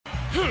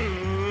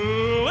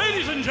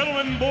Ladies and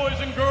gentlemen, boys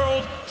and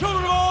girls,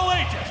 children of all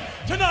ages,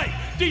 tonight,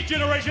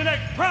 D-Generation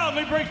X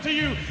proudly brings to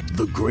you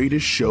the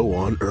greatest show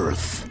on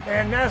earth.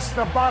 And that's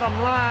the bottom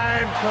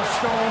line, because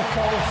Stone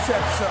Cold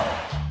said so.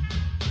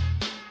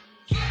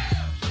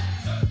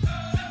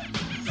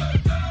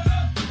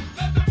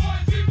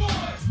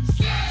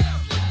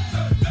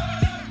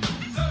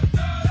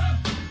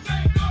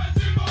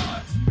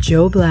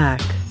 Joe Black,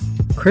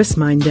 Chris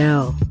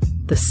Mindell,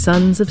 the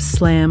Sons of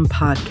Slam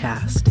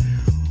podcast.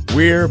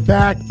 We're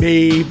back,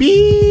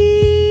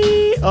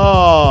 baby.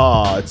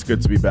 Oh, it's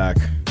good to be back.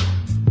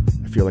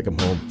 I feel like I'm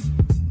home.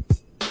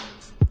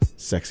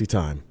 Sexy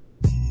time.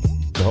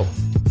 Go.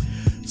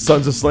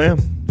 Sons of Slam,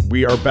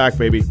 we are back,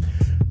 baby.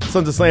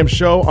 Sons of Slam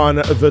show on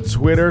the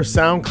Twitter,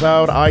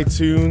 SoundCloud,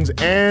 iTunes,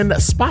 and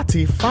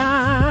Spotify.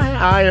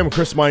 I am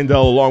Chris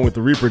Mindell along with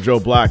the Reaper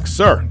Joe Black.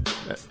 Sir,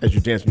 as you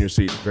dance in your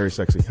seat, very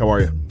sexy. How are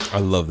you? I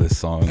love this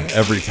song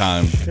every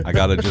time. I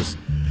gotta just...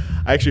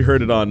 I actually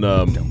heard it on,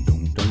 I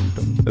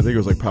think it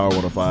was like Power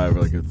 105,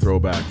 or like a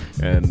throwback,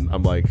 and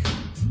I'm like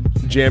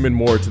jamming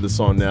more to the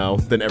song now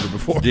than ever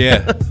before.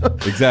 Yeah,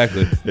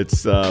 exactly.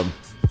 It's a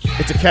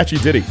catchy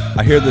ditty.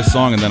 I hear this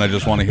song and then I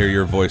just want to hear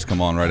your voice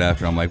come on right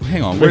after. I'm like,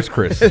 hang on, where's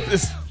Chris?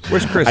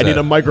 Where's Chris? I need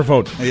a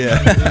microphone. Yeah.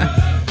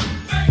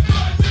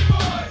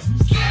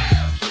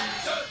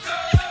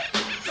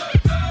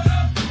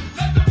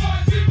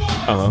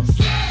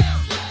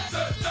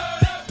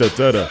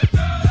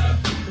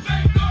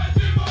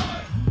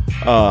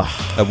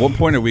 At what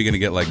point are we going to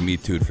get like Me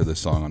Too'd for this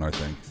song on our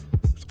thing?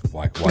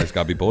 Why it's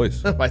gotta be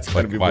boys? Why it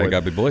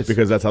gotta be boys?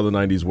 Because that's how the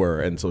 90s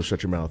were, and so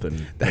shut your mouth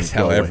and that's and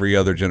how every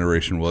other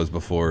generation was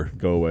before.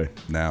 Go away.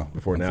 Now,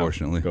 before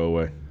unfortunately. Now, go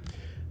away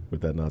with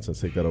that nonsense.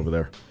 Take that over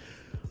there.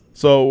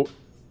 So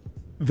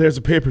there's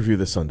a pay-per-view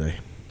this Sunday.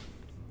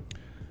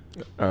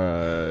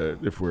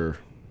 If we're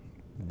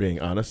being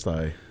honest,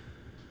 I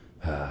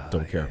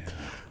don't care.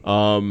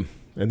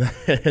 And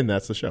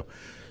that's the show.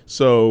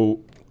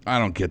 So I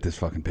don't get this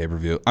fucking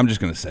pay-per-view. I'm just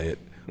gonna say it.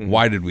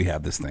 Why did we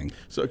have this thing?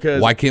 So,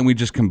 why can't we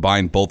just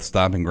combine both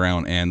Stomping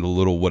Ground and the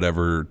little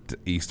whatever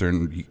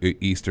Eastern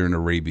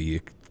Arabia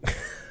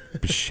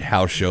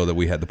house show that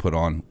we had to put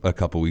on a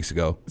couple weeks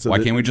ago? So why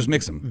can't we just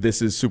mix them? This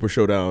is Super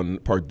Showdown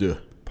Part 2.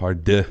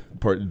 Part 2.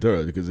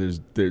 Because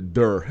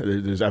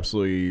there's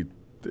absolutely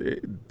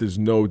there's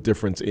no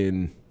difference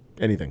in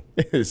anything.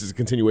 This is a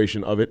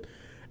continuation of it,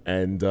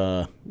 and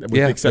with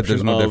the exception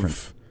there's no of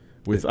difference.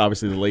 With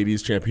obviously the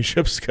ladies'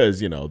 championships, because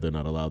they're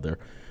not allowed there.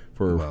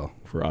 For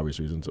obvious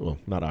reasons. Well,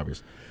 not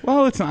obvious.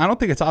 Well, it's not, I don't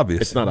think it's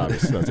obvious. It's not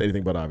obvious. No, it's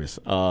anything but obvious.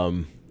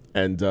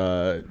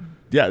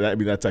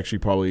 That's actually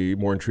probably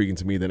more intriguing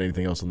to me than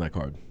anything else on that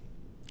card.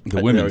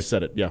 The women. I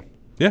said it, yeah.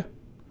 Yeah.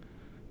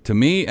 To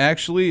me,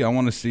 actually, I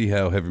want to see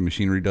how Heavy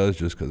Machinery does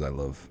just because I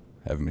love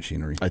Heavy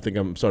Machinery. I think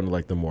I'm starting to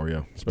like them more,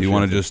 yeah. Do you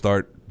want to just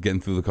start getting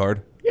through the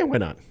card? Yeah, why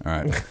not? All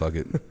right, fuck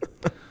it.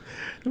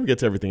 Then we get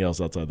to everything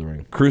else outside the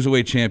ring.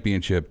 Cruiserweight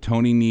Championship,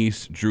 Tony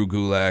Nese, Drew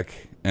Gulak,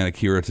 and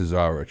Akira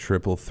Tozawa,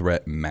 triple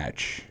threat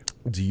match.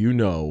 Do you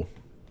know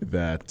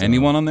that...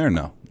 Anyone on there?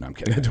 No, I'm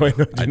kidding. Do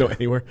you know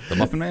anywhere? The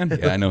Muffin Man?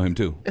 Yeah, I know him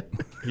too.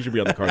 He should be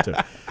on the card too.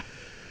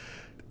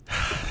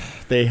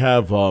 They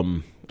have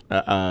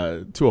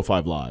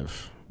 205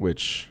 Live,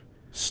 which...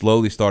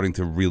 Slowly starting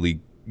to really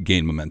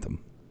gain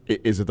momentum.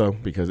 Is it though?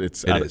 Because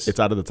it's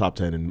out of the top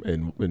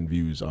 10 in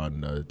views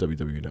on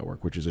WWE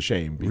Network, which is a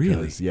shame. Because,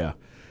 really? Yeah.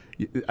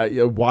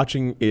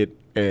 Watching it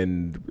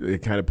and they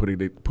kind of put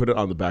it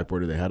on the back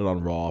burner. They had it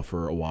on Raw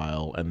for a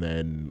while, and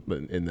then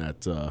in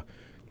that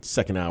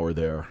second hour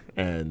there,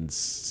 and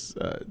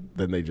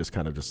then they just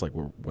kind of just like,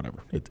 well, whatever,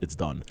 it's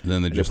done. And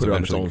then they just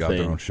eventually got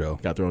their own show.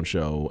 Got their own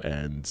show,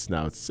 and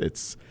now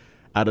it's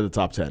out of the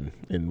top 10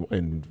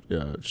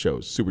 in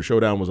shows. Super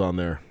Showdown was on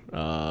there.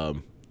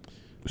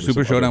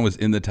 Super Showdown was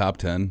in the top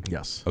 10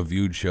 yes. of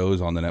viewed shows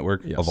on the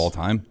network of all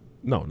time?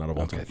 No, not of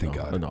all time. Okay, thank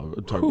God. No,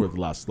 I'm talking about the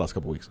last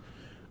couple weeks.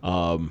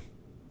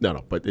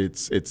 No, but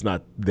it's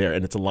not there,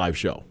 and it's a live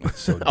show.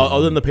 So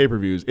other than the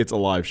pay-per-views, it's a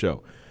live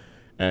show.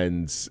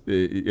 And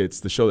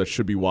it's the show that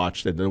should be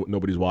watched, and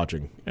nobody's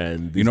watching.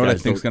 And you know what I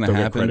think is going to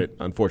happen? Credit,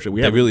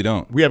 unfortunately, they really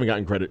don't. We haven't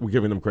gotten credit. We're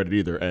giving them credit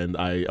either, and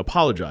I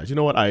apologize. You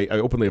know what? I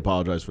openly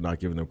apologize for not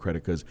giving them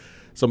credit because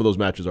some of those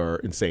matches are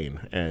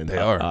insane, and they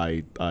are.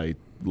 I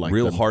like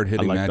real them.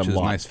 hard-hitting like matches,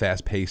 nice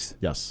fast pace.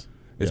 Yes.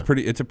 It's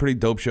a pretty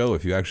dope show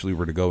if you actually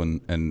were to go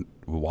and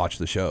watch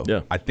the show.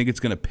 Yeah. I think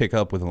it's going to pick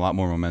up with a lot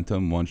more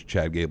momentum once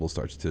Chad Gable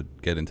starts to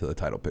get into the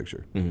title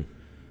picture. Mm-hmm.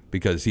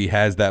 Because he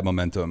has that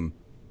momentum,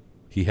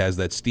 he has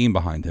that steam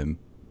behind him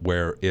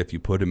where if you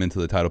put him into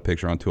the title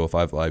picture on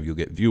 205 Live, you'll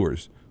get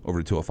viewers over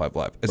to 205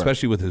 Live,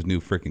 especially with his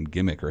new freaking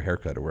gimmick or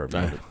haircut or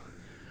wherever.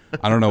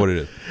 I don't know what it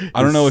is.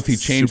 I don't know if he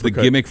changed the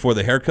gimmick for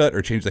the haircut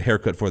or changed the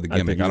haircut for the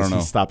gimmick. I don't know.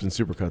 He stopped in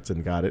Supercuts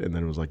and got it, and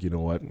then it was like, you know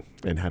what,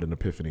 and had an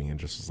epiphany and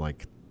just was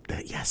like,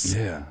 yes.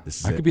 Yeah.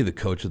 I could be the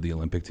coach of the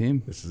Olympic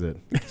team. This is it.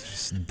 It's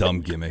just a dumb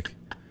gimmick.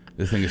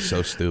 This thing is so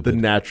The stupid.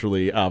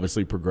 naturally,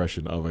 obviously,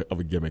 progression of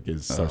a gimmick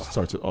starts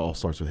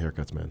with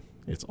haircuts, man.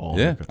 It's all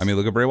Yeah, haircuts. I mean,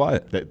 look at Bray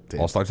Wyatt. That-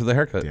 All starts with a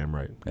haircut. damn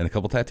right. And a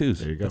couple tattoos.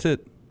 There you go. That's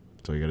it.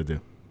 That's all you got to do.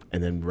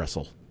 And then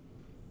wrestle.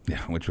 Yeah,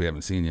 which we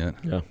haven't seen yet.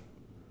 Yeah.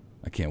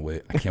 I can't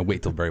wait. I can't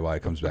wait till Bray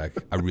Wyatt comes back.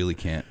 I really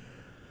can't.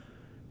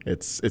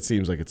 It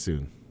seems like it's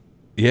soon.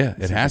 Yeah, it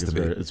Seems has like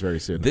to be. It's very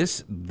soon.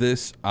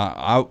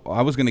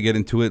 I was going to get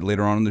into it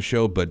later on in the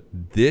show, but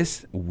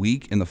this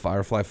week in the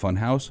Firefly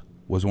Funhouse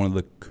was one of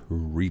the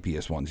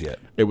creepiest ones yet.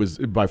 It was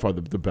by far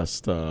the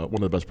best, one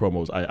of the best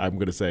promos I'm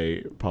going to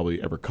say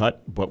probably ever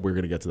cut, but we're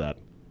going to get to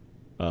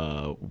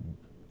that.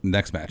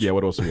 Next match. Yeah,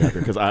 what else do we have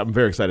here? Because I'm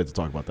very excited to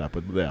talk about that.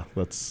 But yeah,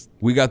 let's.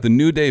 We got the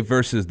New Day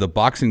versus the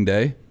Boxing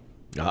Day.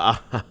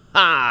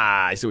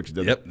 I see what you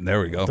did. Yep,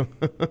 there we go.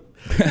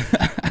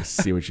 I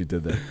see what you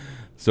did there.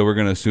 So we're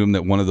going to assume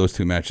that one of those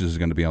two matches is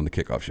going to be on the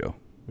kickoff show,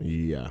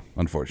 Yeah,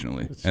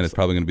 unfortunately. And it's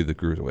probably going to be the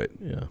Cruiserweight,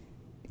 yeah.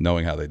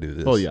 knowing how they do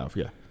this. Oh yeah,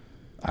 yeah.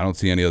 I don't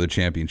see any other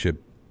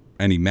championship,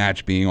 any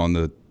match being on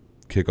the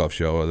kickoff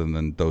show other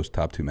than those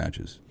top two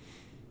matches.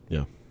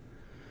 Yeah.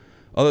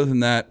 Other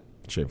than that,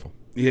 Shameful.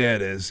 yeah,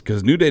 it is.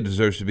 Because New Day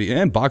deserves to be,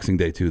 and Boxing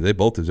Day, too. They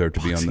both deserve to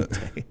be on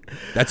the.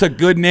 That's a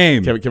good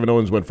name. Kevin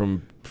Owens went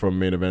from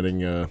main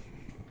eventing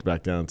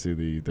back down to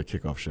the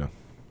kickoff show.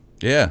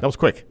 Yeah. That was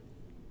quick.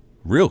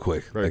 Real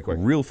quick. Very quick.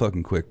 Real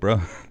fucking quick, bro.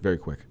 Very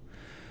quick.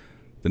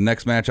 The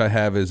next match I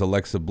have is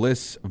Alexa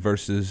Bliss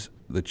versus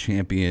the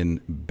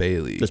champion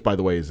Bayley. This, by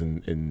the way, is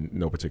in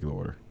no particular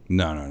order.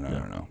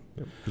 No.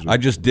 I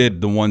just did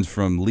the ones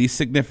from least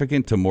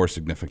significant to more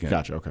significant.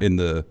 Gotcha, okay. In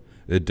the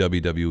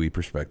WWE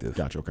perspective.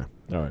 Gotcha. Okay.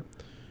 All right.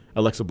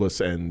 Alexa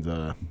Bliss and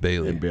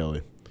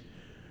Bayley.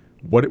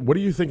 What are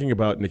you thinking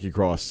about Nikki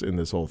Cross in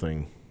this whole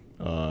thing?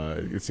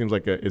 It seems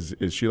like is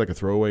she like a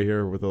throwaway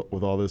here with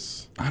all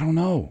this? I don't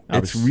know. It's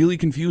Obviously- really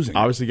confusing.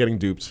 Obviously, getting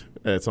duped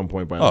at some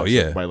point by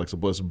Alexa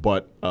Bliss,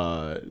 but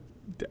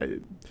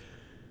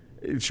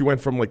she went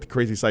from like the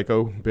crazy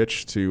psycho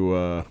bitch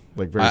to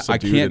like very I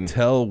subdued. can't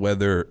tell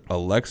whether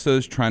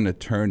Alexa's trying to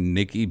turn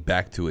Nikki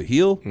back to a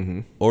heel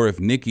or if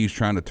Nikki's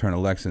trying to turn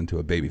Alexa into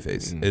a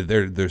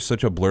babyface. There's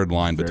such a blurred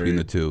line between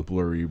the two.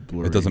 Blurry.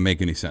 It doesn't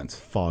make any sense.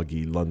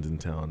 foggy London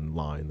town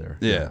line there.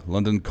 Yeah,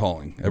 London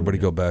Calling. Everybody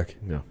go back.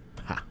 Yeah.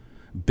 Ha.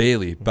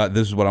 Bayley, but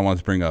this is what I wanted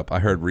to bring up. I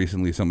heard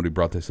recently somebody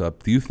brought this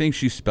up. Do you think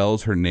she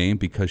spells her name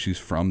because she's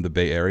from the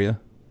Bay Area?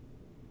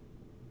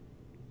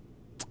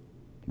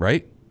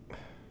 Right?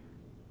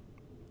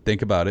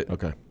 Think about it.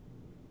 Okay.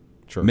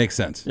 Sure. Makes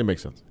sense. It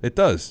makes sense. It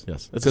does.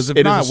 Yes. Because if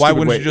It is a not, why stupid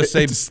wouldn't way. you just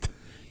say It's-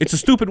 it's a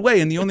stupid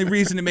way? And the only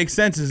reason it makes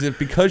sense is if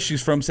because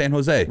she's from San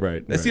Jose.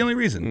 Right, That's the right.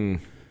 only reson.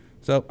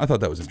 So I thought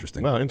that was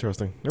interesting. Wow,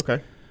 interesting.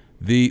 Okay.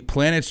 The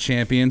Planet's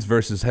Champions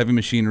versus Heavy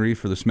Machinery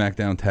for the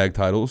SmackDown Tag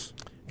Titles.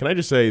 Can I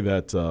just say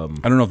that I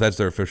don't know if that's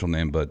their official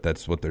name, but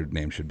that's what their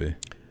name should be.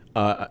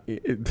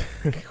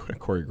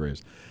 Corey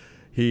Graves,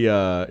 he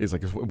is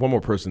like, if one more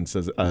person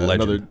says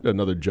Legend.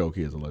 another joke.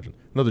 He is a legend.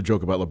 Another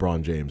joke about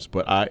LeBron James.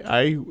 But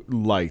I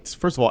liked,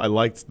 first of all, I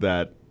liked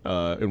that,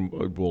 and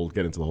we'll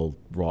get into the whole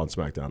Raw and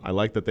SmackDown. I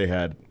liked that they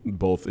had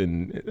both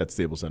at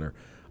Staples Center.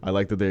 I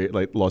liked that they,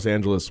 like, Los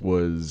Angeles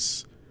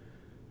was,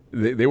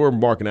 they were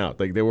marking out.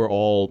 Like, they were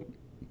all.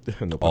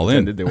 No pun All in.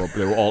 intended. They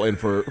were all in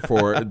for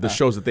the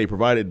shows that they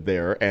provided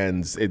there,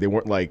 and they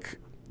weren't like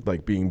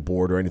being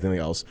bored or anything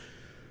else.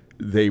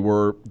 They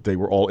were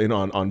all in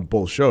on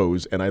both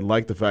shows, and I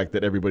like the fact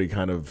that everybody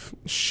kind of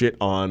shit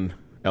on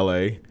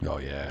LA. Oh,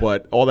 yeah.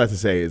 But all that to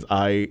say is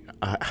I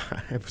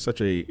have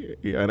such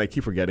and I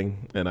keep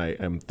forgetting, and I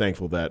am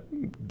thankful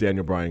that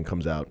Daniel Bryan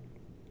comes out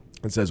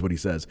and says what he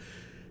says.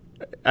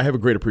 I have a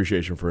great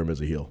appreciation for him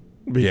as a heel.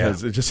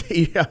 Because it's just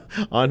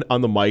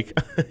on the mic,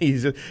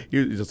 he's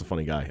just a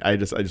funny guy. I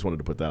just wanted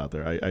to put that out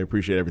there. I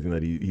appreciate everything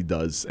that he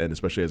does, and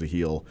especially as a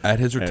heel. At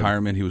his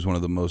retirement, he was one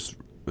of the most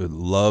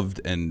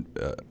loved and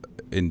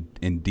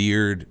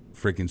endeared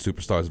freaking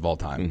superstars of all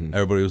time.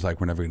 Everybody was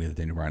like, we're never going to get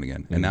Daniel Bryan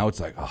again. And now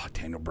it's like, oh,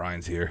 Daniel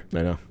Bryan's here.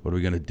 I know. What are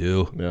we going to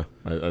do? Yeah,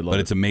 I love But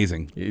it. it's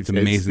amazing. It's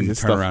It's- amazing the his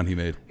stuff- turnaround he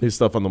made. His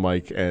stuff on the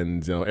mic,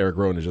 and Eric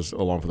Rowan is just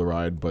along for the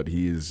ride. But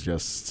he's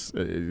just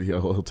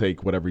he'll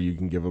take whatever you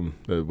can give him,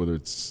 whether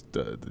it's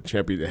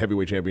the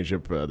heavyweight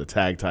championship, the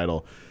tag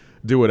title,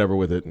 do whatever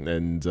with it.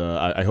 And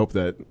I hope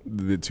that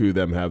the two of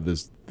them have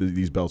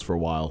these belts for a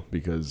while,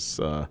 because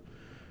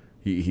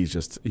he's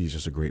just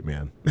a great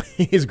man.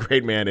 He's a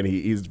great man, and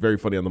he's very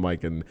funny on the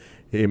mic. And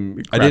him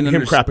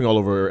crapping all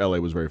over LA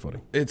was very funny.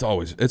 It's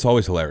always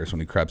hilarious when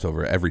he craps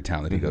over every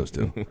town that he goes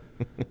to.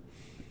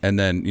 And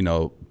then,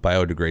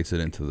 biodegrades it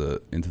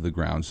into the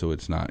ground, so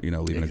it's not,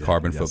 leaving a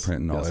carbon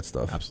footprint and all that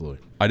stuff.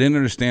 Absolutely. I didn't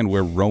understand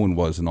where Rowan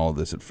was in all of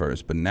this at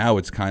first, but now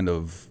it's kind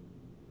of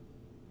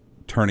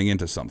turning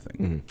into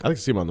something. I like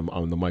to see him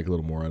on the mic a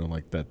little more. I don't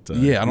like that. I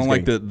he's don't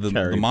like the getting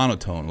carried.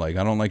 monotone. Like,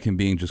 I don't like him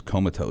being just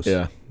comatose.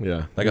 Yeah.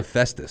 Like a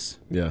Festus,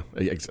 Yeah.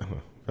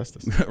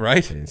 Festus.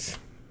 right? He's,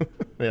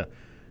 yeah.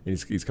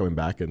 He's coming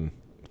back, and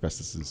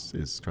Festus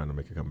is trying to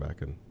make a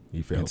comeback, and he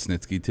And failed.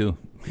 Snitsky too.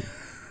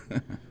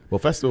 Well,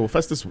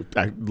 Festus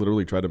I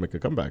literally tried to make a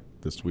comeback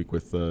this week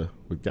with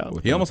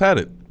He almost had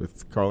it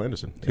with Carl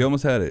Anderson. He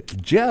almost had it.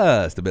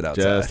 Just a bit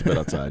outside. Just a bit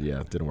outside.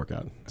 Yeah, didn't work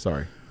out.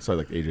 Sorry,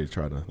 like AJ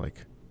trying to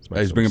like.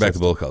 He's bringing back the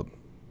Bullet Club.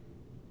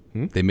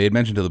 They made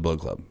mention to the Bullet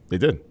Club. They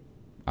did.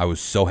 I was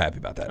so happy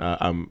about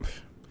that.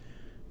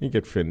 You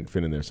get Finn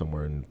in there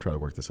somewhere and try to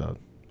work this out.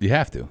 You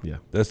have to. Yeah,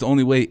 that's the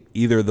only way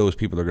either of those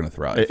people are going to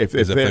thrive. If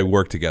they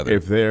work together.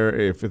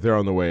 If they're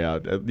on the way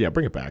out,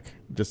 bring it back.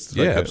 Just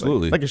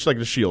absolutely, like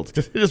a Shield.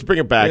 Just bring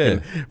it back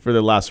and for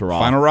the last hurrah,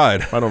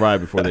 final ride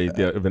before they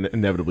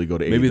inevitably go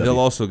to. Maybe AEW. they'll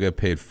also get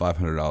paid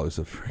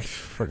 $500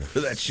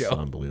 for that show.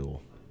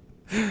 Unbelievable.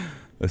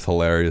 That's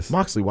hilarious.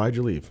 Moxley, why'd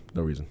you leave?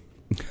 No reason.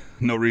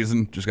 No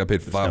reason. Just got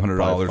paid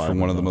 $500 for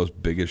one of the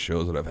most biggest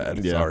shows that I've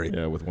had. Yeah, Sorry.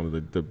 Yeah, with one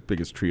of the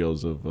biggest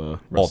trios of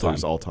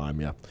wrestlers all time.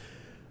 Yeah.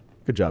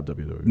 Good job,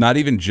 WWE. Not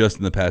even just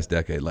in the past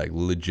decade, like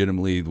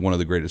legitimately one of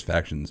the greatest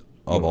factions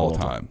of all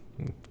time.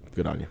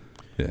 Good on you.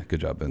 Yeah,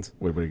 good job, Vince.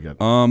 What do you got?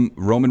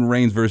 Roman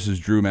Reigns versus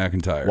Drew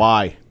McIntyre.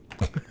 Why?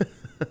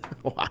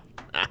 Why?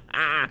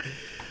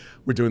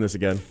 We're doing this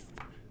again.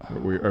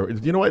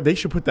 You know what? They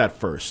should put that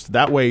first.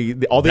 That way,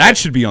 that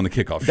should be on the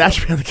kickoff show. That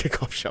should be on the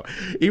kickoff show.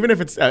 Even if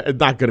it's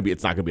not going to be,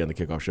 it's not going to be on the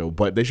kickoff show.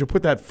 But they should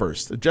put that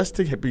first, just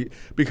to be,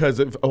 because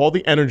of all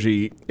the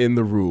energy in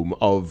the room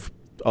of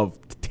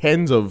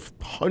tens of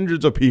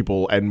hundreds of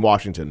people in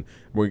Washington.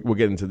 We'll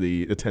get into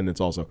the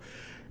attendance also.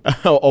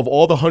 Of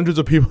all the hundreds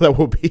of people that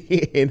will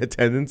be in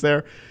attendance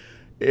there,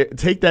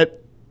 take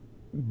that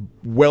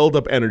welled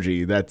up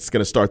energy that's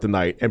going to start the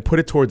night and put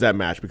it towards that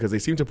match, because they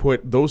seem to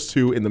put those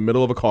two in the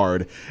middle of a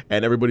card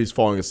and everybody's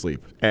falling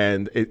asleep.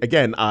 And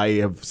again, I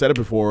have said it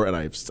before and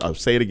I'll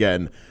say it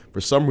again.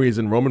 For some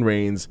reason, Roman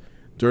Reigns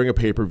during a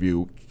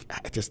pay-per-view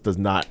just does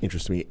not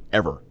interest me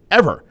ever.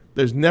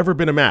 There's never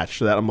been a match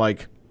that I'm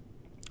like,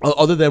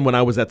 other than when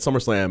I was at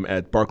SummerSlam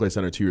at Barclays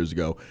Center 2 years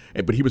ago,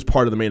 but he was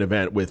part of the main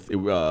event with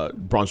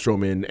Braun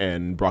Strowman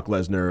and Brock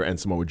Lesnar and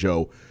Samoa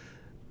Joe.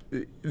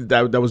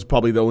 That was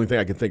probably the only thing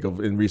I can think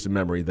of in recent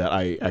memory that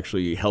I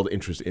actually held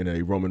interest in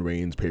a Roman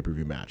Reigns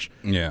pay-per-view match.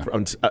 Yeah.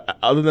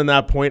 Other than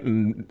that point,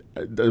 and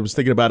I was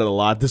thinking about it a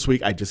lot this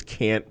week, I just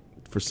can't,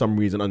 for some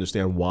reason,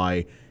 understand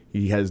why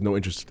he has no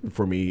interest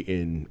for me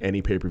in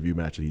any pay-per-view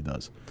match that he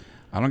does.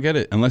 I don't get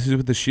it unless he's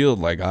with the Shield.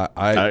 Like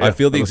I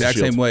feel the exact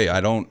same way.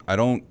 I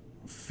don't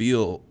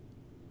feel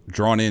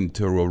drawn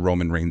into a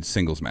Roman Reigns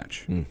singles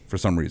match for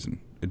some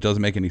reason. It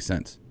doesn't make any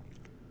sense.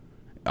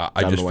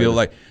 I just feel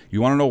like,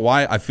 you want to know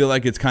why? I feel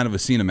like it's kind of a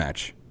Cena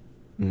match.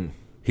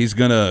 He's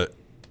going to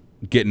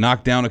get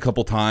knocked down a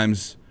couple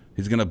times.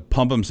 He's going to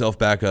pump himself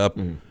back up.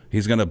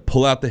 He's going to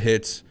pull out the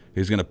hits.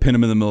 He's going to pin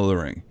him in the middle of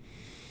the ring.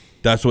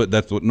 That's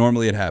what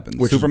normally it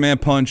happens. Superman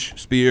punch,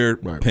 spear,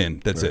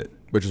 pin. That's it.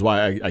 Which is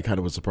why I kind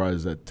of was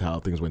surprised at how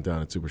things went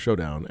down at Super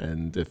Showdown.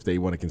 And if they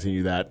want to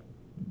continue that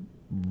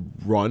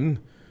run,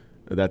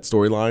 that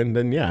storyline,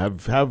 then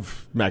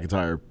have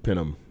McIntyre pin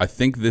him. I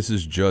think this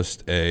is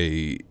just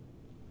a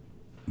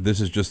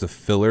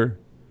filler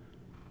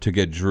to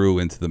get Drew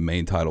into the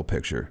main title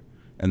picture,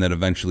 and then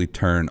eventually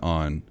turn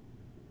on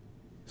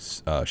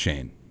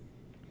Shane.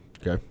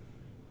 Okay.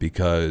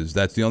 Because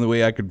that's the only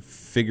way I could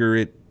figure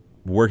it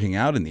working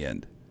out in the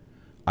end.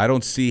 I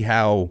don't see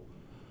how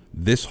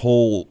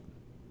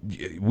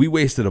we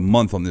wasted a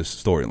month on this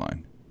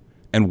storyline.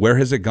 And where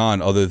has it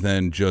gone other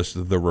than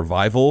just the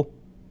revival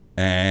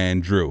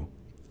and Drew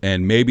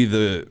and maybe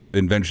the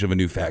invention of a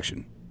new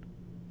faction?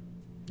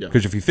 Yeah.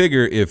 Because if you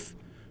figure, if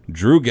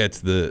Drew gets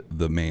the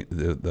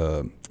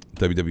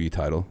WWE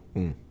title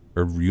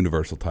or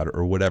Universal title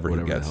or whatever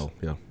he gets,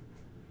 the hell,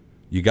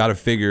 you got to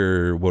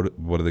figure what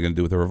are they going to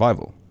do with the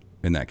revival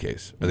in that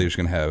case? Are they just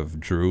going to have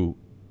Drew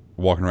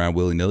walking around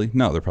willy-nilly?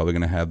 No, they're probably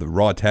going to have the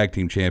Raw Tag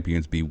Team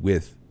Champions be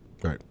with,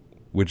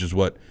 which is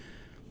what,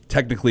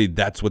 technically,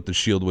 that's what the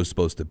Shield was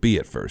supposed to be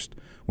at first.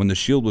 When the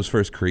Shield was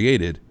first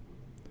created,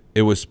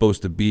 it was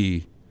supposed to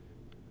be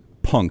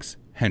Punk's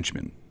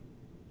henchmen.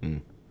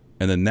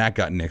 And then that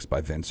got nixed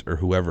by Vince or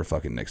whoever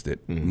fucking nixed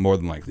it. More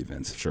than likely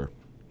Vince. Sure.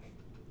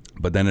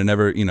 But then it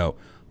never,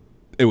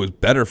 it was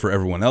better for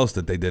everyone else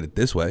that they did it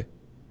this way.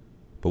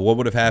 But what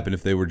would have happened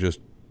if they were just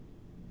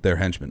their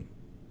henchmen?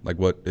 Like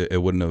what?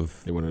 It wouldn't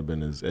have. It wouldn't have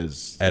been as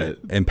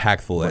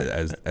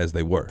impactful as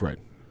they were. Right.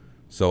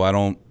 So I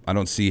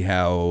don't see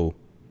how.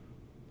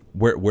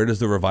 Where does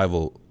the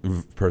revival?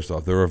 First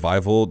off, the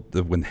revival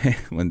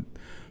when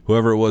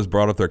whoever it was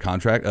brought up their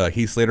contract.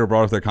 Heath Slater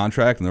brought up their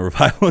contract, and the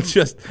revival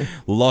just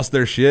lost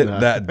their shit.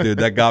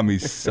 That got me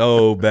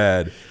so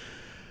bad.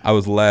 I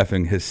was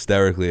laughing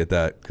hysterically at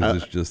that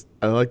because it's just.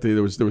 I like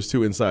there was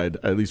two inside,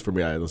 at least for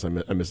me. Unless I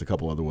missed a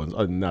couple other ones,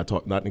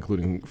 not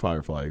including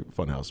Firefly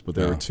Funhouse, but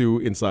there were two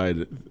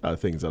inside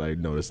things that I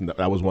noticed, and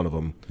that was one of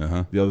them.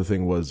 The other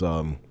thing was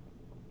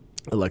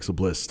Alexa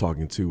Bliss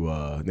talking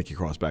to Nikki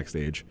Cross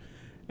backstage,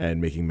 and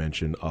making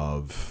mention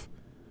of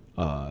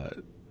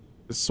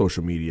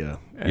social media.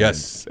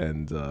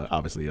 And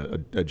obviously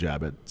a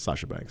jab at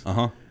Sasha Banks.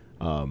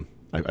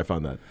 I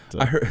found that.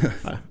 I heard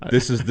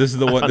this is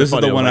the one. This is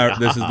the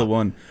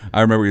one.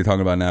 I remember what you're talking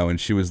about now. And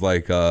she was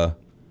like,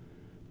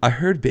 I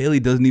heard Bailey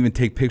doesn't even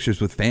take pictures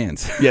with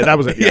fans. Yeah, that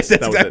was it. Yes,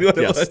 that's that was exactly it. what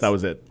it Yes, was. that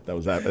was it. That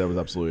was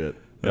absolutely it.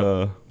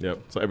 Yep. Yep.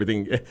 So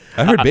everything.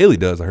 I heard Bailey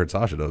does. I heard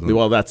Sasha doesn't.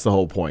 Well, that's the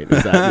whole point.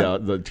 Is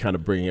that the kind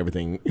of bringing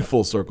everything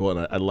full circle,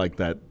 and I like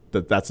that.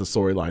 That's the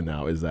storyline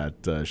now. Is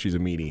that she's a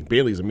meanie.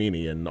 Bailey's a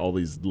meanie, and all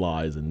these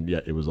lies, and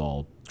yet it was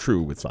all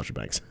true with Sasha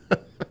Banks.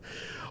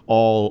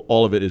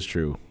 all of it is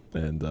true,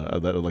 and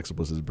that Alexa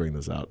Bliss is bringing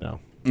this out now.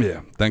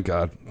 Yeah, thank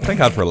God. Thank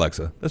God for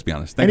Alexa. Let's be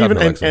honest. Thank And God even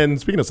for Alexa. and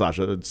speaking of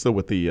Sasha, it's still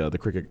with the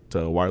cricket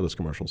wireless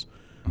commercials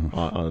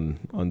on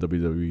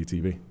WWE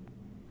TV.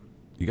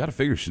 You got to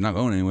figure she's not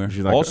going anywhere.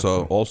 She's not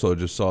also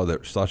just saw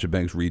that Sasha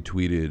Banks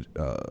retweeted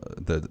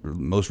the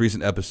most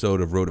recent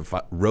episode of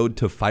Road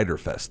to Fighter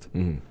Fest.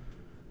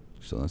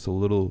 So that's a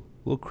little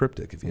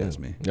cryptic, if you ask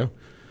me. Yeah,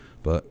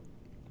 But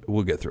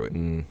we'll get through it.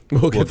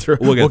 we'll get through.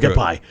 We'll We'll get get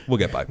by. We'll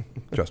get by.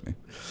 Trust me.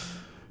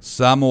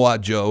 Samoa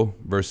Joe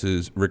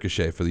versus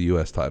Ricochet for the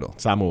U.S. title.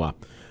 Samoa.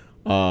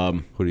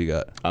 Who do you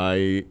got?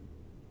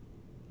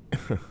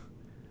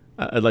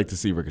 I'd like to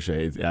see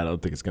Ricochet. I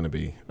don't think it's going to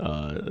be.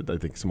 I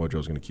think Samoa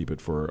Joe's going to keep it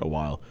for a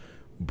while.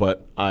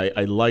 But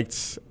I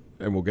liked,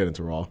 and we'll get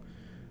into Raw,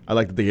 I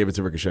like that they gave it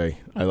to Ricochet.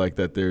 I like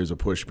that there's a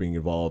push being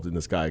involved in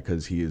this guy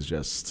because he is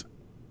just.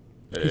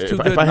 He's too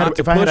If good I not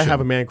to had push to him.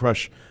 have a man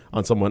crush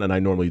on someone, and I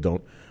normally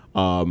don't,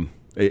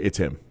 it's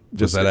him.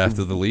 Was that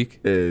after the leak?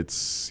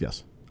 It's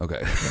yes.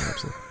 Okay.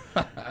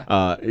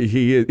 Absolutely.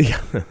 He is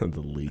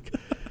the leak.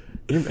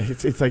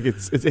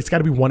 It's got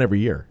to be one every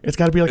year. It's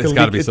got to be like It's a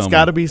gotta leak. be It's someone.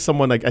 got to be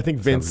someone like I think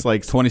Vince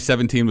likes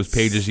 2017 was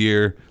Paige's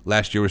year.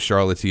 Last year was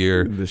Charlotte's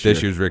year. This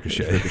year's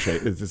Ricochet.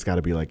 It's got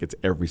to be like it's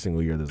every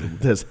single year.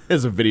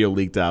 There's a video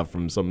leaked out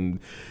from some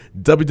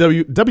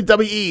WWE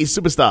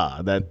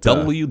superstar that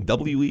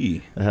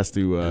WWE, has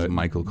to as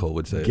Michael Cole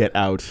would say. get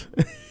out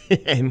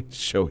and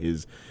show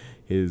his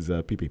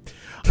pee-pee.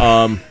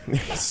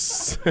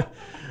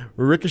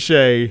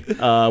 Ricochet,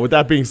 with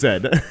that being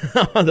said,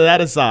 on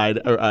that aside,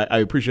 I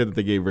appreciate that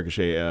they gave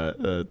Ricochet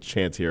a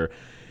chance here,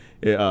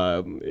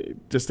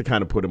 just to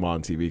kind of put him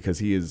on TV because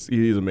he is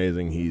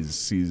amazing.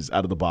 He's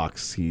out of the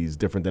box. He's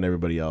different than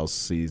everybody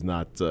else. He's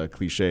not a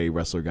cliche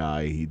wrestler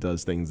guy. He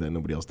does things that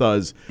nobody else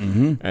does,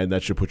 and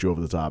that should put you over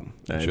the top.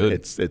 And should.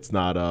 it's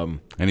not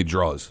And he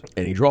draws.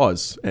 and he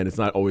draws, and it's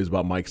not always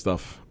about mic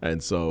stuff,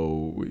 and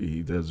so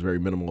he does very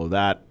minimal of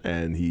that,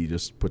 and he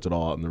just puts it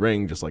all out in the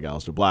ring, just like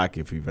Aleister Black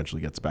if he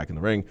eventually gets back in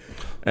the ring.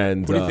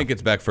 And Who do you think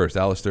gets back first,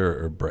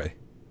 Alistair or Bray?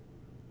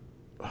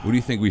 Who do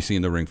you think we see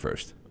in the ring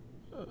first?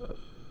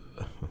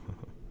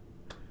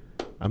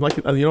 I'm like,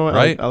 you know what?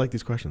 Right? I like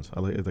these questions. I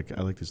like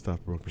these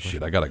thought provoking questions.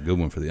 Shit, I got a good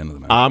one for the end of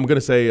the match. I'm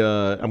gonna say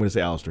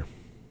Aleister.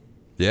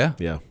 Yeah?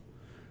 Yeah,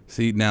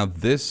 See, now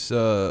this,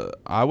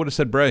 I would have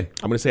said Bray.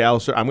 I'm gonna say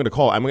Aleister. I'm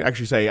gonna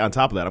actually say on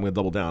top of that, I'm gonna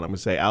double down. I'm gonna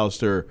say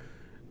Aleister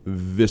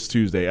this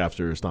Tuesday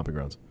after Stomping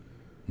Grounds.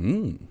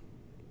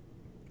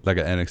 Like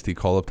an NXT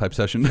call-up type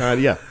session.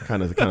 Yeah,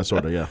 kind of,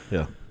 sort of,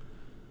 yeah.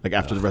 Like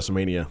after the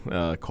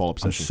WrestleMania call-up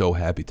I'm session. so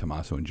happy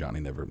Tommaso and Johnny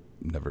never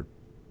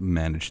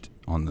managed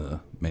on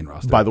the main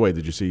roster. By the way,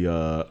 did you see?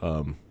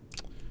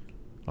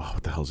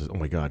 What the hell is it? Oh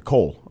my God,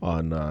 Cole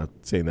on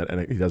saying that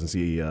and he doesn't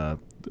see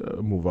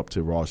move up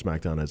to Raw or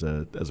SmackDown as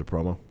a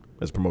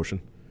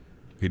promotion.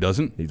 He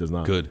doesn't? He does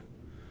not. Good.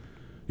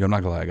 Yo, I'm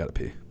not gonna lie, I gotta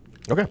pee.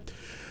 Okay,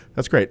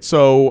 that's great.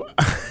 So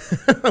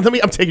I'm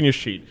taking your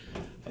sheet.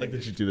 I like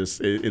that you do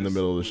this in the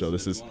middle of the show.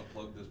 This is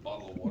plug this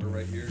bottle of water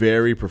right here?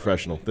 very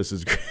professional. This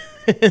is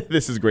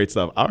this is great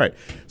stuff. All right,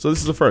 so this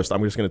is the first.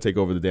 I'm just going to take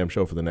over the damn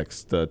show for the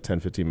next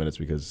 10-15 minutes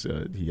because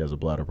he has a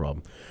bladder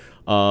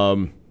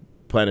problem.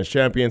 Planet's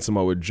champion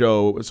Samoa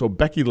Joe. So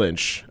Becky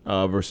Lynch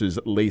versus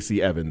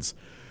Lacey Evans.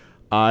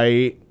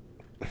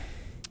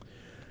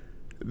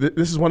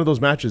 This is one of those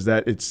matches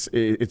that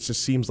it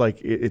just seems like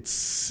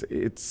it's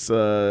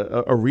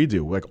a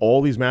redo. Like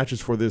all these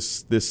matches for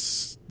this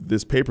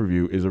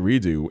pay-per-view is a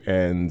redo,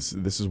 and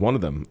this is one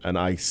of them. And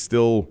I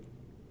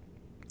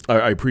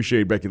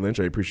appreciate Becky Lynch.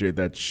 I appreciate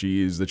that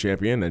she is the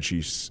champion and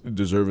she's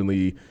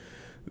deservingly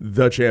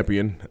the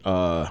champion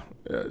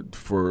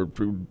for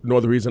no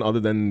other reason other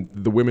than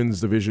the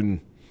women's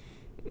division.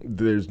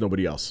 There's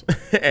nobody else.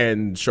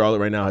 And Charlotte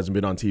right now hasn't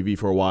been on TV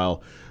for a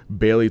while.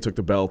 Bayley took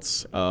the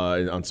belts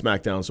on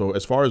SmackDown. So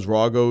as far as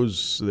Raw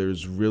goes,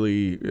 there's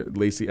really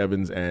Lacey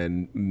Evans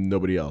and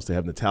nobody else. They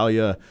have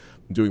Natalya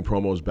doing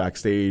promos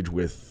backstage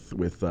with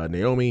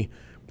Naomi,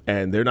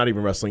 and they're not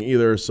even wrestling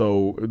either.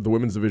 So the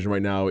women's division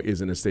right now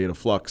is in a state of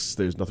flux.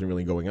 There's nothing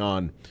really going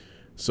on.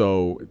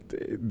 So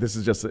this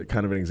is just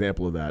kind of an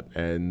example of that.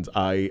 And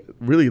I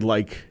really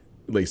like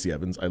Lacey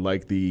Evans. I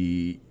like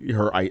the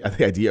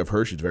idea of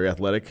her. She's very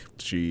athletic.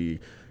 She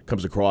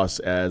comes across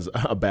as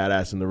a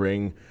badass in the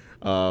ring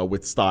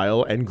with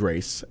style and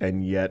grace.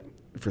 And yet,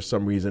 for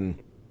some reason,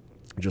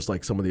 just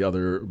like some of the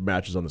other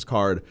matches on this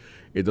card,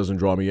 it doesn't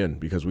draw me in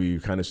because we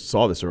kind of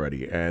saw this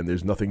already. And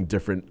there's nothing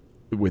different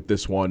with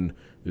this one.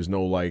 There's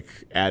no like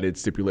added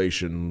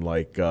stipulation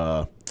like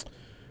Dolph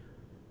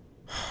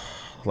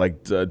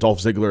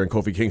Ziggler and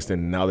Kofi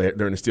Kingston. Now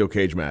they're in a steel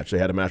cage match. They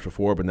had a match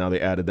before, but now they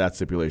added that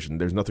stipulation.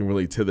 There's nothing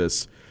really to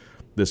this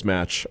this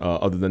match,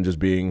 other than just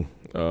being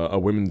a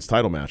women's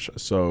title match.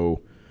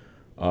 So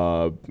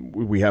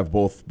we have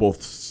both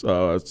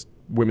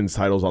women's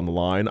titles on the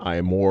line. I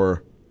am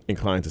more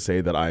inclined to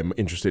say that I'm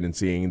interested in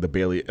seeing the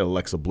Bayley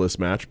Alexa Bliss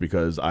match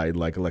because I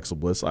like Alexa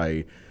Bliss.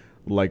 I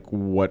like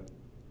what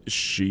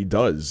she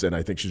does, and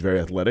I think she's very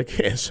athletic.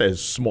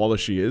 As small as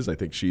she is, I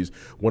think she's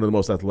one of the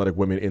most athletic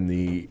women in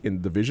the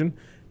division.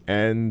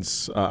 And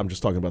I'm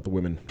just talking about the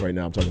women right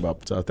now. I'm talking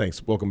about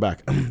thanks. Welcome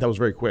back. That was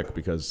very quick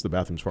because the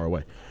bathroom's far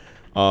away.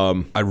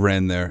 I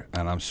ran there,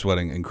 and I'm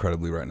sweating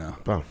incredibly right now.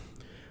 Wow.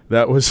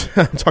 That was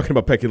I'm talking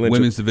about Becky Lynch.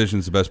 Women's division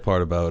is the best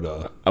part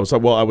about. I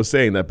was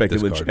saying that Becky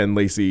Lynch card. and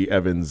Lacey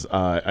Evans.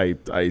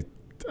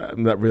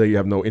 I'm not really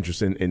have no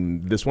interest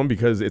in this one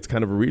because it's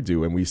kind of a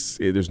redo,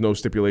 and there's no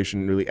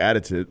stipulation really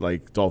added to it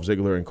like Dolph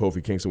Ziggler and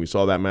Kofi Kingston. We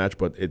saw that match,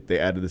 but they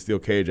added the steel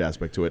cage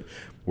aspect to it.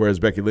 Whereas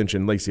Becky Lynch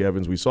and Lacey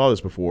Evans, we saw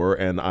this before,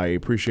 and I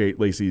appreciate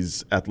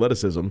Lacey's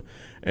athleticism,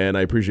 and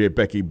I appreciate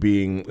Becky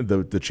being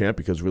the champ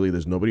because really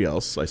there's nobody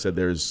else. I said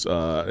there's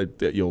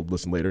you'll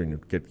listen later and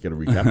you'll get a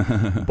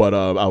recap, but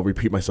I'll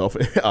repeat myself.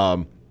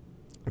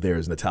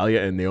 There's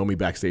Natalya and Naomi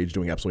backstage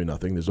doing absolutely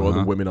nothing. There's no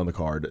other women on the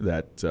card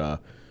that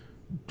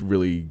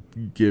really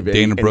give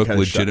Dana any Brooke kind of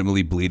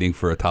legitimately bleeding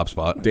for a top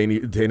spot.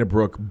 Dana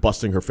Brooke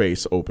busting her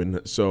face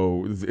open.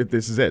 So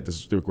this is it.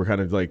 We're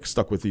kind of like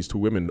stuck with these two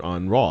women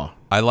on Raw.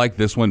 I like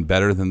this one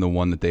better than the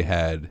one that they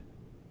had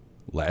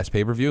last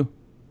pay-per-view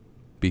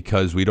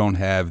because we don't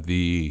have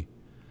the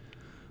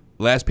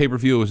last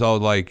pay-per-view. It was all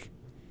like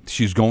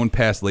she's going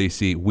past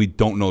Lacey. We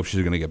don't know if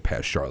she's going to get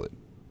past Charlotte.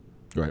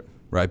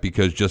 Right?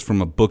 Because just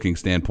from a booking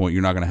standpoint,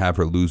 you're not going to have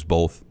her lose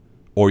both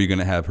or you're going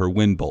to have her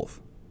win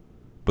both.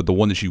 But the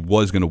one that she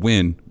was going to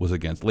win was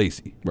against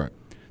Lacey. Right.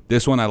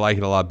 This one I like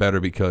it a lot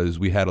better because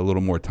we had a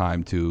little more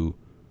time to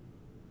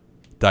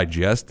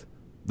digest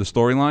the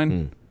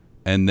storyline.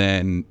 And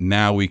then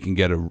now we can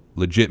get a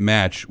legit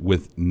match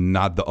with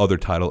not the other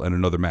title and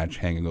another match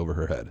hanging over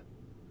her head.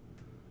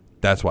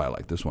 That's why I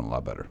like this one a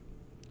lot better.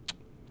 Do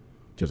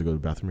you have to go to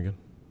the bathroom again?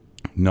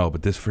 No,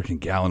 but this freaking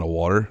gallon of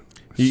water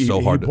He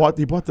hard.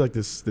 He bought like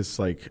this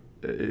like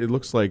it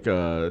looks like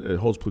it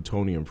holds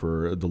plutonium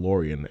for a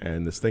DeLorean,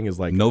 and this thing is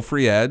like No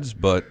free ads,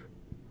 but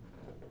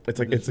it's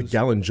like it's a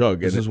gallon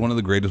jug. This is one of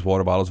the greatest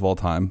water bottles of all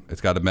time.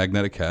 It's got a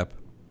magnetic cap.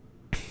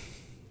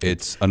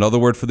 It's another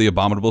word for the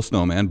abominable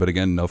snowman, but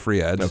again, no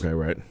free ads. Okay,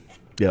 right.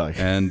 Yeah, like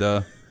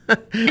And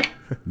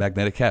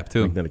magnetic cap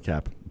too. magnetic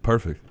cap.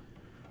 Perfect.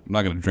 I'm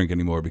not going to drink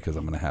anymore because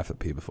I'm going to have to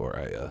pee before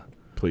I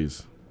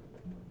Please.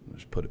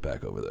 just put it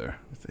back over there.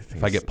 think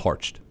If I it's get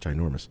parched.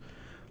 ginormous.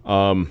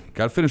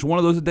 Got to finish one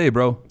of those a day,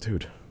 bro.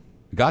 Dude,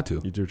 Got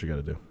to. you do what you got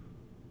to do.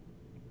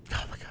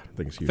 Oh my god, I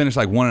think it's huge. Finish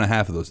like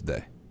 1.5 of those a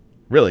day.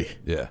 Really?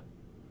 Yeah.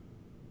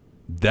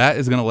 That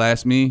is going to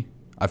last me.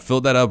 I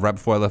filled that up right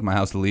before I left my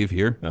house to leave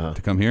here,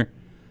 to come here.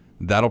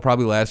 That'll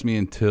probably last me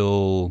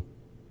until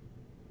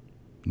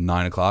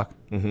 9 o'clock,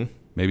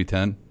 maybe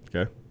 10.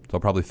 Okay. So I'll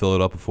probably fill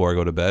it up before I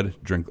go to bed,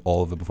 drink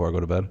all of it before I go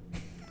to bed.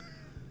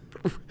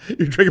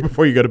 You drink it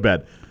before you go to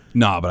bed.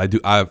 Nah, but I do.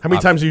 How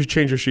many times do you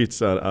change your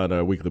sheets on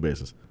a weekly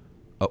basis?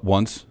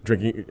 Once.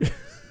 Drinking,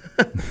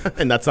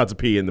 and that's not to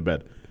pee in the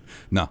bed.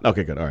 No.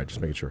 Okay, good. All right, just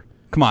making sure.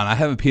 Come on, I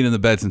haven't peed in the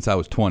bed since I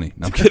was 20.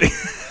 No, I'm kidding.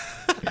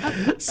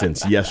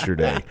 Since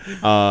yesterday,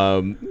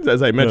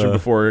 as I mentioned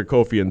before,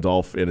 Kofi and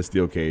Dolph in a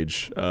steel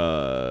cage.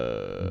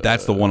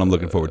 That's the one I'm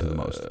looking forward to the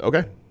most.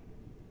 Okay.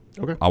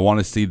 I want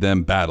to see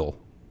them battle,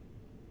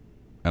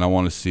 and I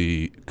want to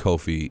see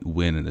Kofi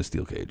win in a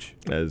steel cage.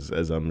 As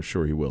I'm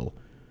sure he will.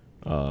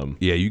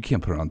 Yeah, you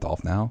can't put it on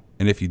Dolph now.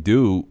 And if you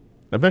do,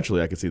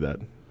 Eventually, I could see that.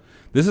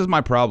 this is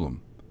my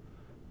problem.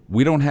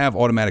 We don't have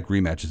automatic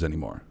rematches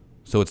anymore.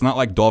 So it's not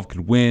like Dolph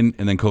could win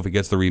and then Kofi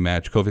gets the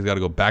rematch. Kofi's got to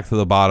go back to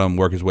the bottom,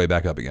 work his way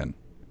back up again.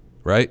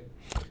 Right?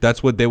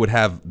 That's what they would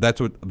have. That's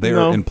what they're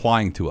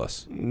implying to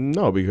us.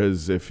 No,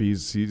 because if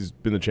he's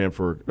been the champ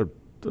for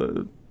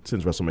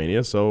since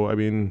WrestleMania, so I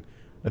mean,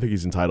 I think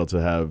he's entitled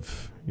to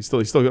have. He's still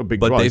a big.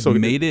 But draw. they've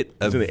made it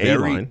he's in the A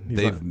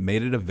line.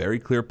 made it a very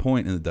clear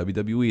point in the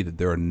WWE that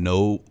there are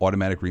no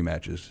automatic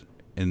rematches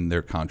in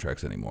their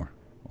contracts anymore.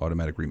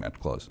 Automatic rematch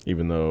clause.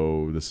 Even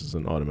though this is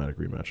an automatic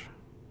rematch.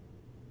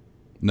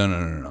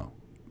 No.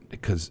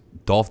 Because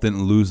Dolph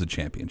didn't lose the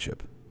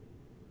championship.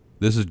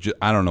 This is just,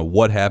 I don't know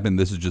what happened.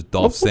 This is just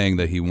Dolph saying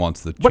that he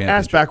wants the What championship.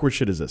 ass backward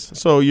shit is this?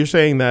 So you're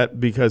saying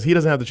that because he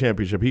doesn't have the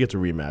championship, he gets a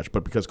rematch,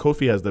 but because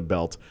Kofi has the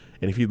belt,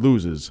 and if he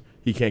loses,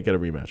 he can't get a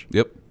rematch.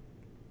 Yep.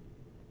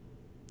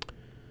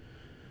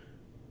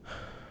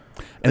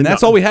 And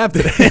that's all we have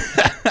today.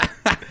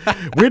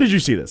 Where did you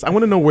see this? I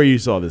want to know where you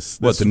saw this.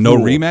 What, the no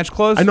rematch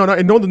clause? I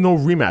know the no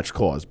rematch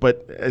clause,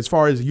 but as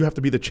far as you have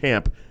to be the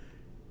champ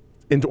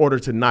in order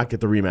to not get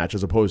the rematch,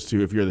 as opposed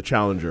to if you're the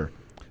challenger.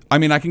 I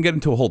mean, I can get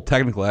into a whole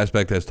technical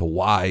aspect as to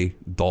why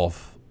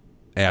Dolph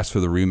asked for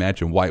the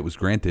rematch and why it was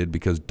granted,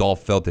 because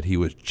Dolph felt that he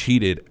was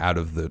cheated out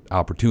of the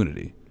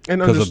opportunity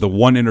because of the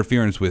one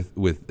interference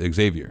with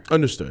Xavier.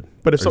 Understood.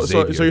 But if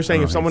so you're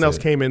saying if someone else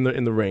came in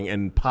the ring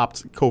and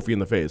popped Kofi in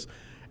the face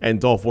and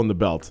Dolph won the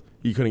belt,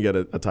 he couldn't get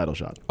a title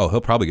shot. Oh,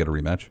 he'll probably get a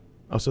rematch.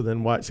 Oh, so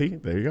then why? See,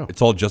 there you go.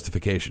 It's all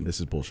justification. This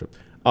is bullshit.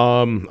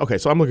 Okay,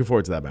 so I'm looking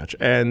forward to that match.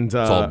 And It's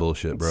all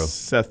bullshit, bro.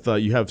 Seth,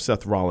 you have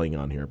Seth Rolling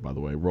on here, by the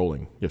way.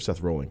 Rolling. You have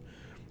Seth Rolling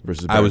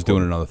versus. I was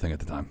doing another thing at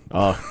the time.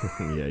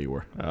 Yeah, you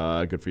were.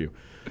 Good for you.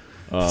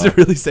 Does it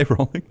really say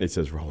rolling? It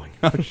says Rolling.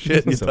 Oh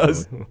shit, it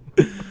does.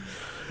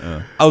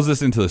 I was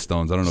listening to the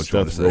Stones. I don't know what you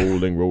want to Seth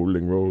say.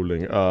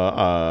 Rolling.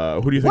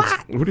 Who do you think?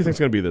 Who do you think's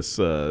going to be this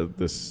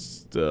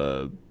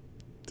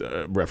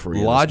referee?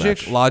 in this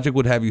match? Logic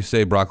would have you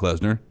say Brock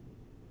Lesnar.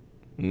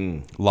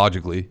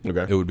 Logically,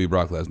 Okay. it would be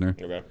Brock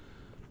Lesnar. Okay.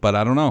 But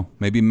I don't know.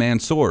 Maybe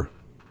Mansoor.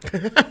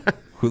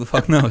 Who the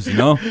fuck knows? You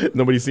know?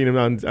 Nobody's seen him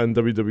on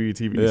WWE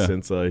TV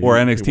since or he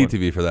NXT won.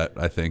 TV for that.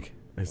 I think.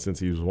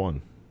 Since he was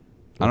one.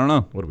 I don't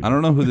know. What do we I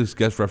don't know who this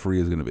guest referee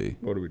is going to be.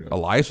 What are we doing?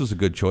 Elias was a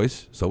good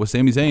choice. So was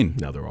Sami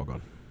Zayn. Now they're all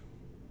gone.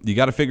 You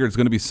got to figure it's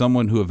going to be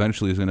someone who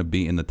eventually is going to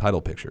be in the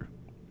title picture.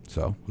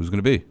 So who's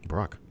going to be?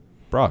 Brock.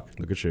 Brock.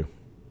 Look at you.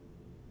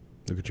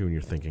 Look at you when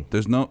you're thinking.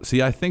 There's no.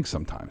 See, I think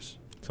sometimes.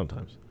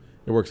 Sometimes.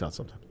 It works out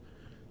sometimes.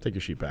 Take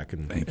your sheet back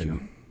and Thank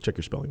you. Check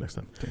your spelling next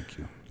time. Thank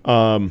you.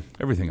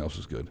 Everything else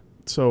was good.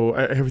 So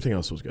everything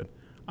else was good.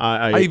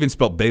 I even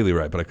spelled Bailey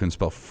right, but I couldn't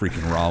spell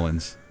freaking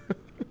Rollins.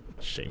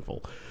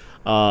 Shameful.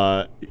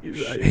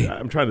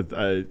 I'm trying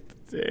to.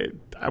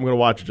 I'm going to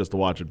watch it just to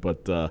watch it,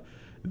 but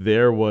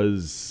there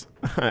was,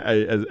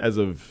 as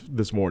of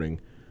this morning,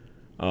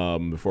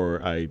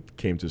 before I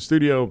came to the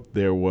studio,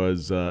 there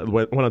was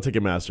went on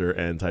Ticketmaster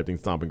and typed in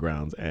Stomping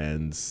Grounds,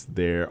 and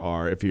there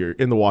are, if you're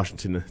in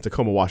the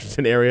Tacoma,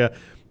 Washington area,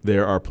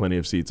 there are plenty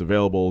of seats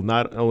available.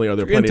 Not only are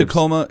there In plenty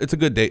Tacoma, it's a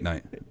good date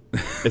night.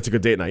 it's a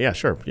good date night. Yeah,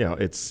 sure. You know,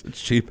 it's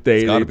cheap. They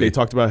It's gotta be.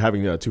 talked about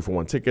having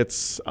 2-for-1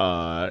 tickets.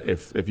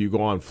 If you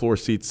go on floor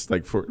seats,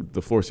 like for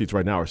the floor seats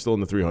right now are still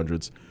in the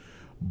 300s.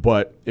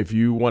 But if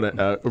you want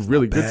a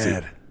really good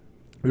seat, bad.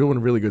 if you want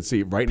a really good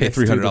seat right Pay next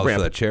to the $300 ramp,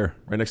 for that chair.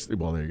 right next to,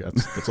 well, there you go.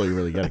 That's all you're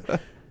really getting.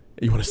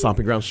 You want a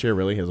Stomping Grounds chair,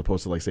 really, as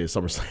opposed to, like, say, a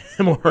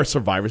SummerSlam or a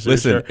Survivor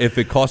Series Listen, chair? if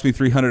it cost me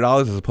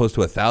 $300 as opposed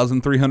to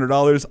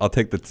 $1,300, I'll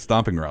take the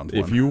Stomping Grounds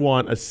one. If you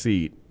want a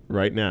seat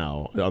right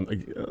now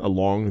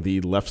along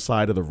the left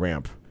side of the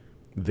ramp,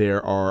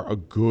 there are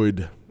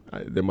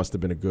there must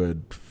have been a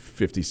good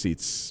 50,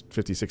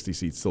 60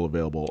 seats still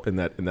available in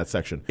that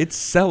section. It's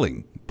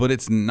selling, but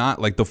it's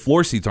not like the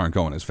floor seats aren't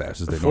going as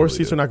fast as they Floor normally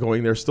seats do. are not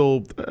going. There's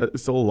still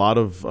a lot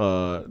of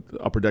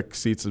upper deck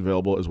seats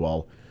available as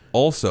well.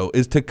 Also,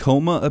 is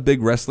Tacoma a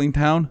big wrestling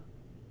town?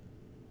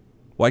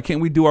 Why can't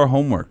we do our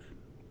homework?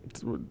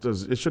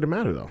 It shouldn't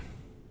matter, though.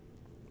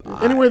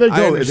 Anywhere they go,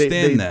 I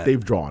understand that.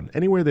 they've drawn.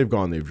 Anywhere they've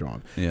gone, they've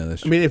drawn. Yeah,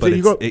 that's I mean, true. if But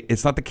you go,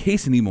 it's not the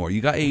case anymore.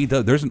 You got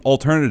AEW. There's an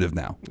alternative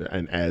now.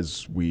 and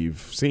as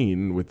we've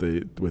seen with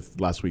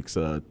last week's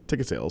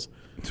ticket sales,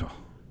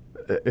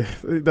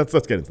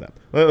 let's get into that.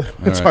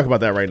 Let's talk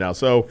about that right now.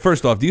 So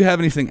First off, do you have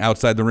anything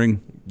outside the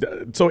ring?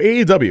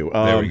 AEW.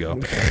 There we go.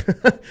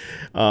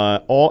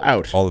 All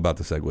Out. All about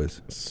the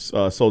segues.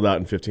 Sold out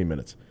in 15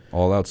 minutes.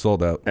 All out,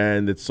 sold out.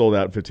 And it's sold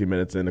out in 15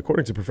 minutes. And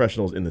according to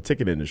professionals in the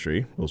ticket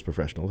industry, those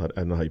professionals, I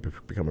don't know how you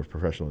become a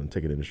professional in the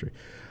ticket industry.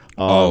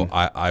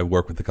 I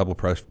work with a couple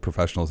of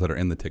professionals that are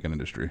in the ticket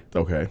industry.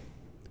 Okay.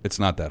 It's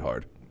not that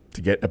hard.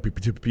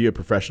 To be a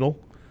professional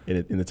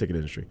in the ticket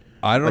industry.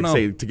 I don't know.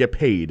 Say, to get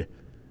paid.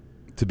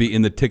 To be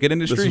in the ticket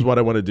industry? This is what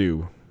I want to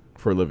do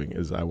for a living,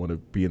 is I want to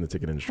be in the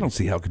ticket industry. I don't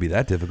see how it could be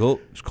that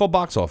difficult. Just call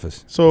box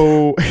office.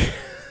 So,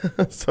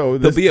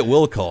 They'll be at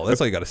will call. That's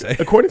all you got to say.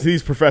 according to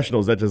these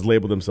professionals that just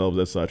label themselves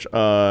as such,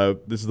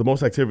 this is the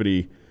most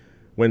activity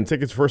when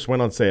tickets first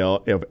went on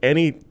sale of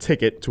any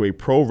ticket to a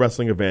pro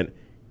wrestling event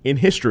in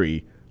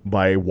history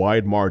by a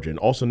wide margin.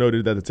 Also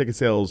noted that the ticket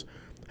sales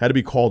had to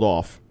be called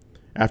off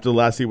after the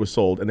last seat was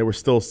sold, and there were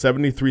still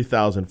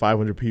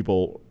 73,500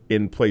 people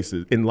had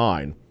places in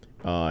line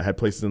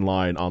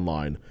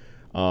online.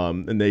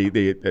 And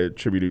they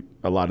attributed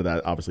a lot of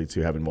that, obviously,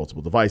 to having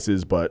multiple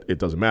devices, but it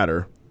doesn't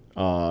matter.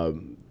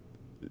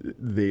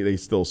 They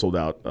still sold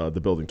out the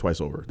building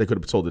twice over. They could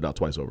have sold it out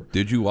twice over.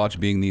 Did you watch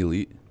Being the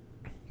Elite?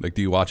 Like,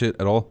 do you watch it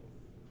at all?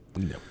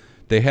 No.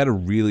 They had a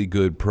really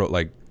good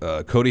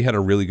Cody had a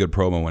really good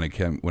promo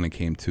when it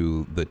came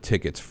to the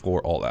tickets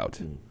for All Out.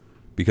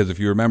 Because if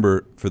you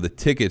remember, for the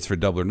tickets for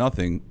Double or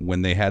Nothing,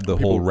 when they had the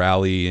whole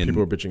rally and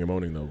People were bitching and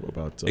moaning, though,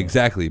 about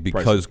exactly,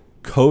 because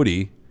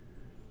Cody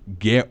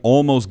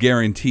almost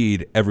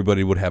guaranteed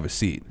everybody would have a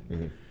seat.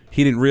 Mm-hmm.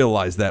 He didn't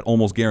realize that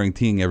almost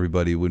guaranteeing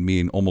everybody would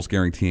mean almost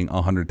guaranteeing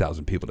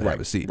 100,000 people to have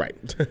a seat. Right.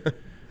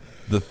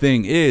 The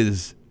thing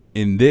is,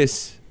 in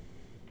this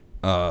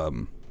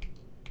promo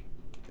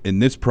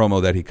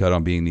that he cut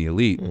on Being the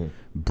Elite,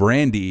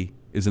 Brandy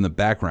is in the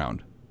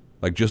background,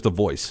 like just a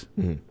voice.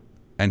 Mm-hmm.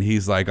 And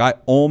he's like, I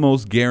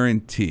almost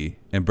guarantee.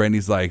 And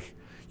Brandy's like,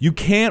 you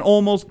can't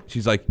almost.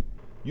 She's like,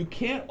 you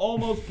can't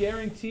almost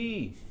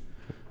guarantee.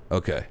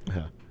 Okay.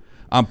 Yeah.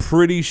 I'm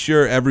pretty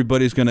sure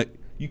everybody's going to.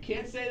 You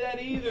can't say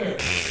that either.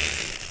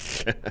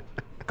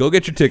 Go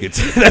get your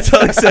tickets. That's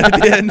all he said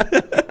at the end.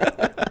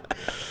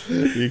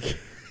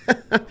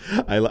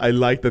 I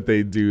like that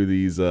they do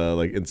these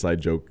like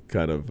inside joke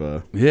kind of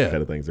kind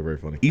of things. They're very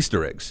funny.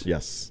 Easter eggs.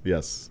 Yes,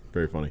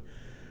 very funny.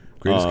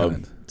 Greatest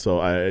kind.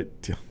 So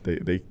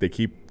they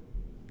keep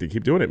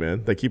doing it,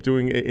 man. They keep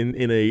doing it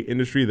in a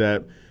industry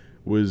that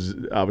was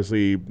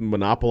obviously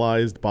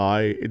monopolized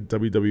by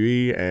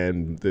WWE,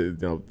 and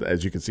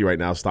as you can see right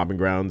now, Stomping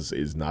Grounds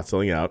is not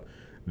selling out.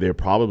 They're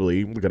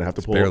probably going to have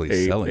to pull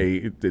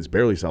it's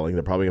barely selling.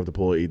 They're probably going to have to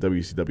pull a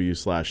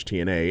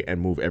WCW/TNA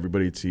and move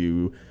everybody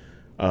to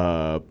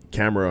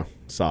camera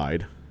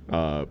side.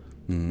 Or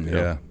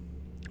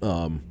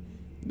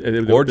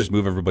just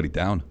move everybody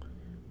down.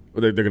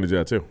 They're going to do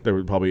that too. They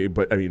would probably,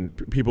 but I mean,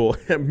 people.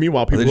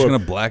 Meanwhile, people are they just going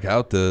to black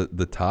out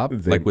the top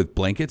like with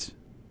blankets?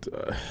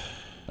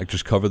 Like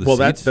just cover the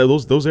seats?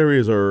 Those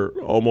areas are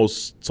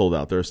almost sold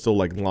out. There's still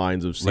like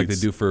lines of seats, like they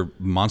do for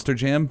Monster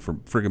Jam, for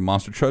friggin'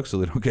 monster trucks, so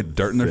they don't get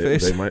dirt in their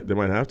face. They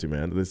might have to,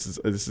 man. This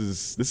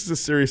is a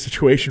serious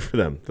situation for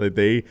them.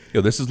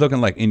 This is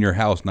looking like In Your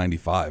House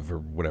 '95 or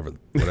whatever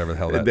the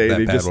hell that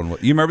bad one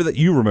was. You remember that?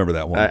 You remember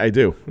that one? I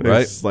do.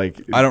 Right? It's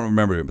like I don't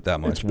remember it that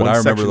much, but I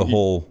remember the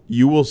whole.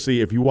 You will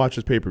see if you watch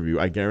this pay-per-view.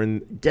 I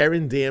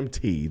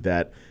guarantee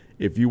that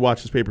if you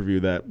watch this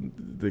pay-per-view, that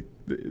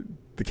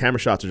the camera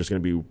shots are just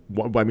going to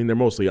be. I mean, they're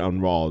mostly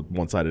on Raw,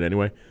 one-sided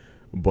anyway.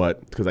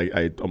 But because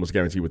I almost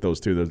guarantee with those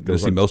two,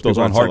 those most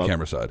people on hard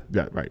camera side.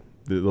 Yeah, right.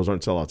 Those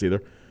aren't sellouts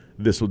either.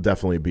 This will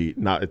definitely be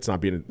not. It's not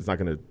going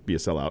to be a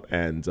sellout,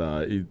 and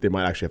they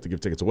might actually have to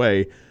give tickets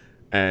away.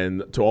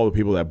 And to all the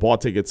people that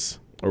bought tickets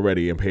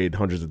already and paid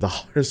hundreds of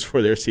dollars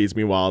for their seats,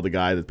 meanwhile the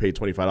guy that paid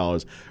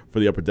 $25 for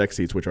the upper deck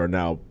seats, which are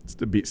now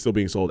still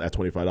being sold at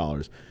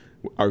 $25,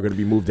 are going to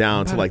be moved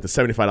down to like the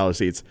 $75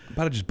 seats. I'm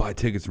about to just buy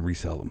tickets and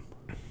resell them.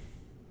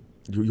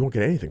 You won't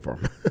get anything for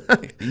them.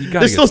 You got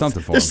to get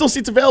something for them. There's still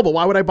seats available.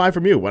 Why would I buy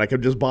from you when I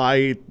could just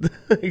buy?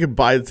 I could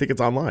buy the tickets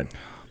online.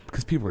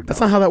 Because people are dumb.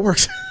 That's not how that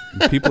works.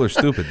 People are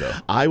stupid, though.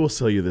 I will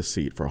sell you this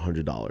seat for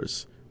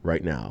 $100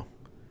 right now,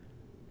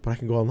 but I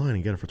can go online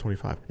and get it for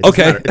 $25.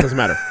 It doesn't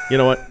matter. You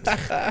know what?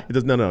 It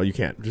does. No, you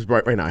can't. Just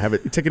right now. Have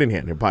it. Take it in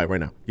hand. Here, buy it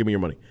right now. Give me your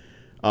money.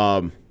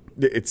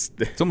 It's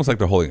almost like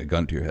they're holding a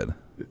gun to your head.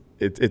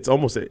 It's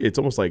almost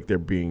like they're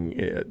being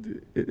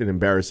an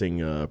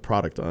embarrassing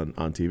product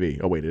on TV.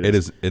 Oh wait, it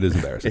is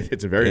embarrassing.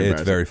 It's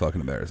very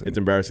fucking embarrassing. It's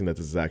embarrassing that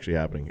this is actually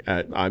happening.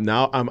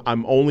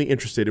 I'm only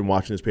interested in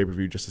watching this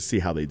pay-per-view just to see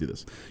how they do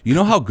this. You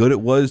know how good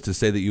it was to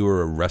say that you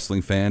were a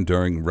wrestling fan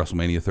during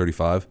WrestleMania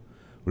 35?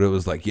 Where it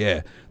was like,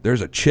 yeah,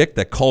 there's a chick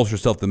that calls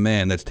herself the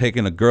man that's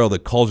taking a girl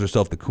that calls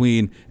herself the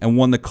queen and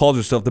one that calls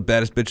herself the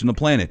baddest bitch on the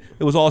planet.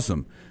 It was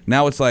awesome.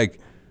 Now it's like,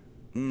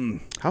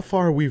 how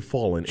far have we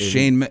fallen?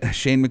 Shane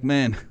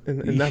McMahon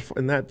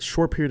in that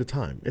short period of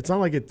time. It's not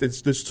like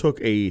this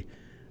took a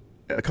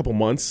couple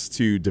months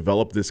to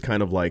develop this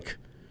kind of like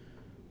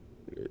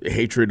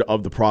hatred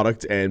of the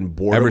product and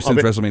boredom. Ever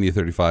since WrestleMania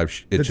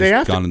 35, it's the day just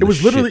after, gone in it was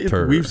the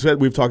literally. shit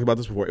We've talked about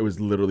this before. It was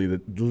literally. I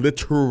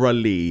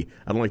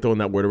don't like throwing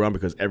that word around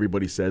because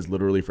everybody says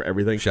literally for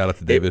everything. Shout out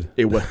to David.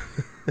 It was.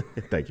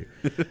 Thank you.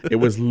 It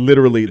was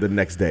literally the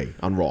next day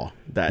on Raw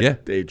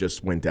that they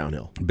just went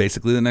downhill.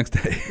 Basically the next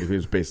day. It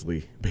was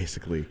basically,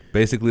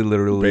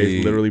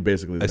 literally,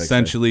 basically, the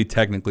essentially, next day.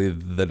 Technically,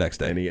 the next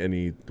day.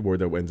 Any word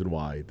that ends in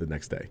Y, the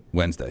next day.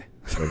 Wednesday.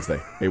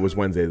 It was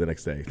Wednesday the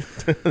next day.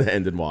 The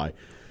end in Y.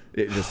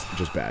 It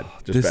just bad.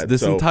 Bad.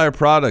 This entire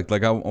product,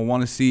 like I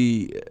want to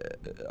see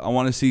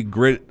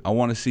grit. I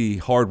want to see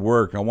hard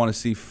work. I want to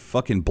see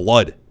fucking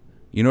blood.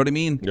 You know what I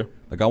mean? Yeah.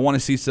 Like I want to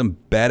see some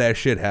badass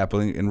shit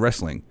happening in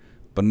wrestling.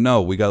 But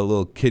no, we got a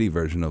little kiddie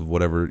version of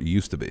whatever it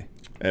used to be.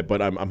 But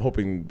I'm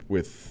hoping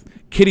with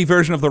kiddie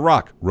version of The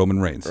Rock,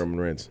 Roman Reigns. I'm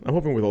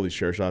hoping with all these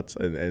share shots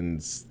and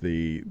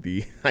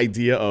the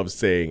idea of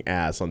saying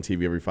ass on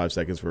TV every 5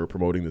 seconds for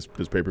promoting this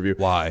pay-per-view.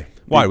 Why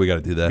do we got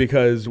to do that?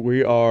 Because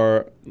we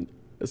are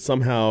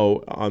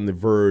somehow on the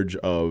verge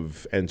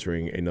of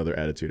entering another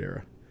Attitude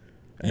Era.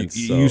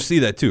 You see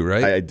that too,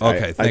 right?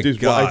 Thank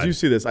God. I do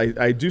see this.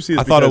 I do see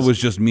this. I thought it was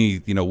just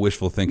me,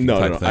 wishful thinking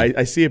type thing.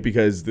 I see it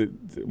because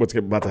what's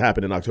about to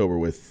happen in October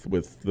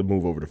with the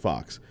move over to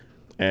Fox,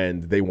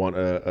 and they want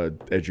a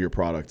edgier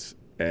product,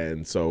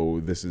 and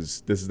so this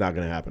is not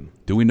going to happen.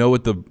 Do we know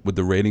what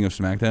the rating of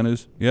SmackDown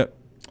is yet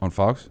on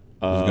Fox? Is it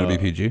going to be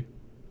PG?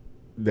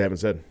 They haven't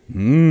said. I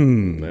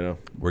know.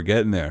 We're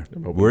getting there.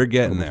 We're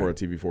getting there. For a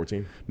TV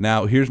 14.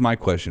 Now, here's my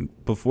question.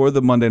 Before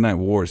the Monday Night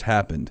Wars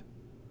happened,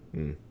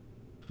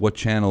 what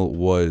channel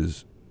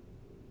was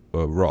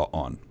Raw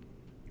on?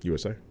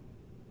 USA.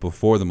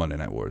 Before the Monday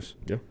Night Wars?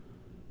 Yeah.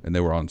 And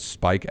they were on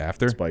Spike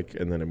after? Spike,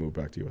 and then it moved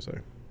back to USA.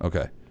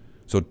 Okay.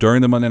 So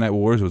during the Monday Night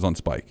Wars, it was on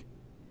Spike?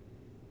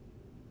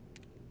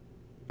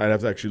 I'd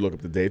have to actually look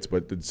up the dates,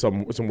 but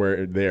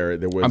somewhere there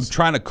was... I'm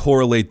trying to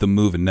correlate the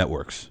move in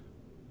networks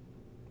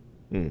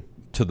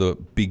to the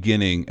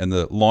beginning and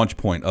the launch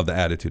point of the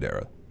Attitude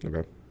Era.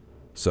 Okay.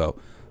 So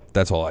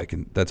that's all I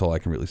can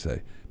really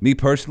say. Me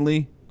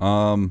personally,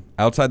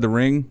 outside the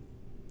ring,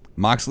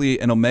 Moxley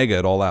and Omega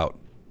at All Out.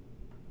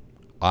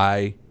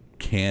 I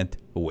can't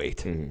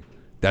wait.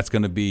 That's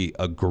going to be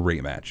a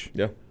great match.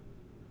 Yeah.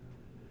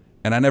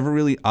 And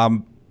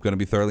I'm going to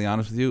be thoroughly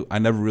honest with you, I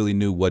never really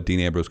knew what Dean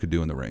Ambrose could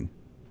do in the ring.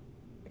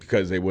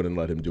 Because they wouldn't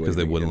let him do anything. Because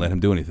they wouldn't let him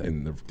do anything.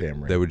 In the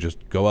damn ring. They would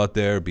just go out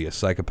there, be a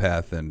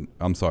psychopath, and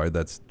I'm sorry,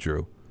 that's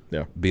true.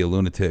 Yeah. Be a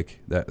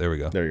lunatic. There we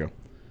go. There you go.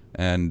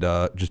 And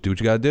just do what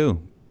you got to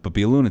do. But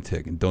be a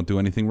lunatic and don't do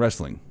anything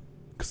wrestling.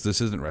 Because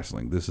this isn't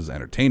wrestling. This is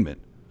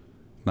entertainment.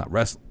 Not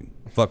wrestling.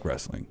 Fuck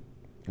wrestling.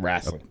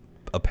 Wrestling.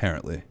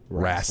 Apparently.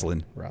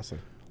 Wrestling.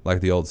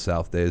 Like the old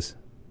South days.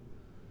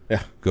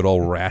 Yeah. Good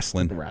old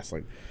wrestling.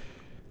 Wrestling.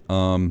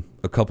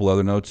 A couple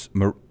other notes.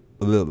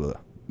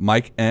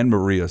 Mike and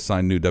Maria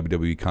signed new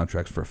WWE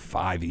contracts for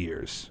 5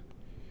 years.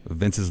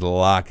 Vince is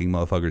locking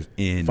motherfuckers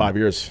in. 5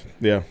 years.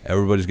 Yeah.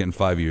 Everybody's getting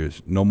 5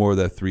 years. No more of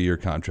that 3-year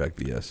contract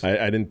BS.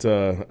 I didn't.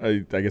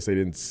 I guess they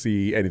didn't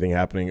see anything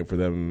happening for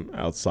them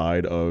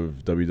outside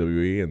of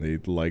WWE, and they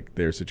like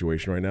their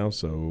situation right now.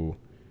 So,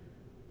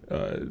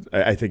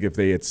 I think if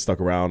they had stuck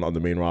around on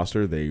the main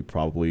roster, they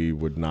probably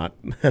would not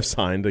have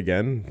signed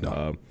again.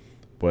 No.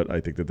 But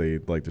I think that they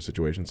like their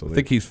situation. So I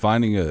think he's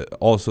finding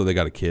also, they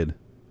got a kid.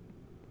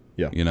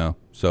 Yeah. You know?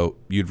 So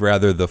you'd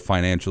rather the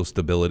financial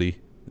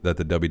stability that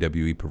the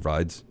WWE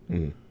provides.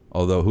 Mm.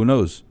 Although, who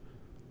knows?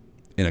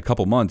 In a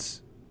couple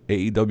months,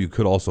 AEW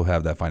could also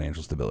have that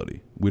financial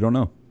stability. We don't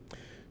know.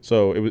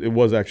 So it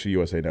was actually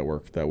USA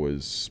Network that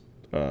was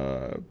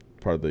part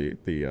of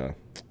the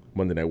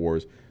Monday Night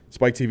Wars.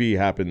 Spike TV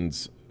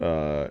happens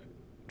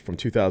from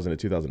 2000 to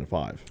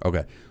 2005.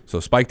 Okay. So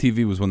Spike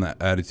TV was when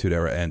that Attitude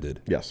Era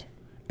ended. Yes.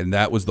 And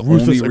that was the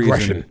Ruthless only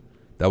aggression. reason.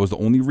 That was the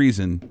only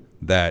reason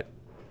that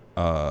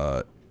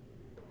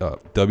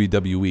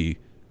WWE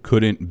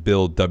couldn't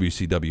build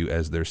WCW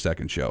as their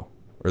second show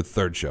or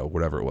third show,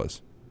 whatever it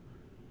was,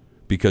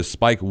 because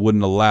Spike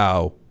wouldn't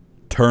allow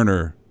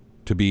Turner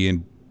to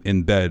be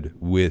in bed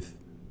with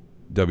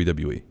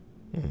WWE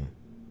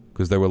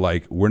because they were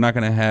like, we're not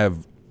going to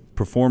have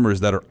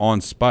performers that are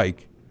on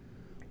Spike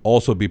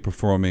also be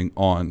performing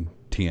on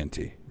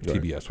TNT,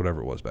 right. TBS,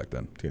 whatever it was back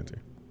then. TNT.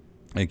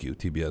 Thank you.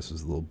 TBS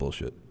was a little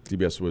bullshit.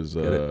 TBS was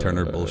Get it?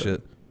 Turner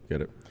bullshit.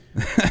 Get it?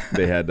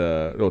 They had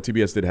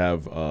TBS did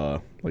have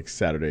like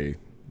Saturday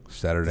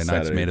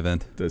night's main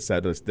event. Their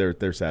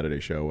Saturday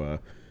show.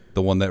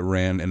 The one that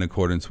ran in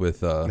accordance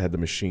with had the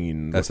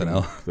machine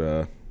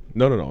SNL.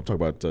 No. I'm talking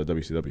about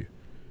WCW.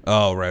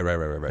 Oh, right.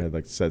 It had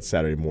like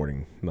Saturday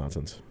morning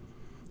nonsense.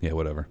 Yeah,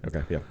 whatever.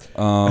 Okay, yeah.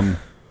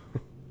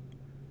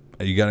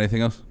 You got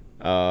anything else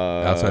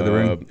outside the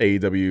ring?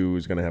 AEW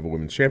is going to have a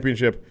women's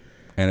championship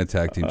and a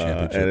tag team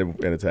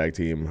championship and a tag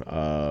team.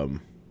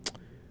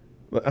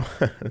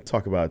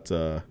 Talk about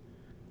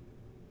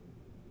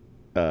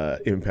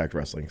Impact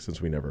Wrestling,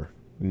 since we never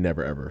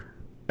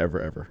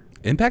ever.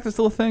 Impact is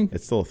still a thing?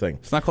 It's still a thing.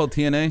 It's not called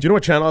TNA? Do you know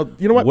what channel?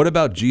 You know what? What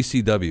about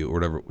GCW or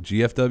whatever?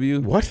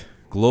 GFW? What?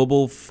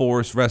 Global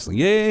Force Wrestling.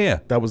 Yeah.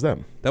 That was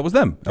them. That was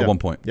them at one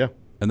point. Yeah.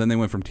 And then they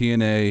went from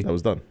TNA that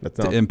was done. That's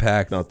to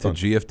Impact to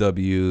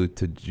GFW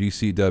to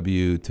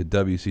GCW to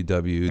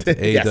WCW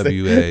to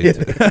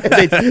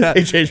AWA.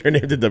 They changed their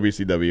name to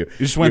WCW. You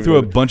just went through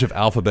a bunch of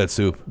alphabet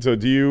soup. So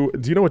do you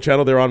know what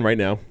channel they're on right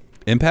now?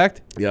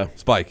 Impact? Yeah.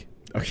 Spike.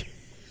 Okay.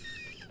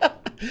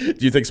 Do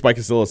you think Spike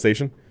is still a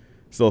station?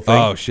 Still a thing?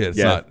 Oh, shit. It's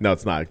not. No,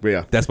 it's not. But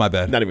yeah. That's my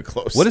bad. Not even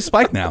close. What is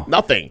Spike now?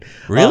 Nothing.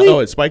 Really?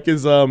 No, Spike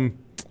is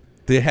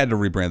they had to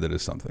rebrand it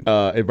as something.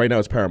 Right now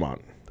it's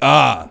Paramount.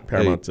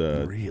 Paramount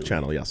really?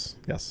 Channel, yes.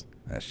 That's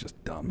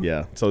just dumb.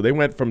 Yeah. So they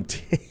went from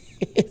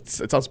it's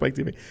on Spike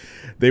TV.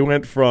 They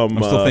went from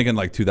I'm still thinking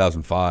like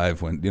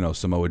 2005 when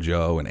Samoa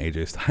Joe and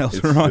AJ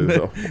Styles were on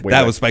it.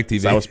 That was Spike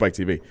TV. That was Spike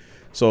TV.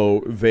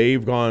 So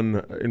they've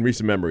gone in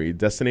recent memory.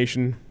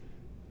 Destination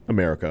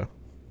America.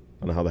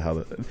 I don't know how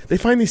they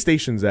find these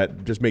stations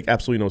that just make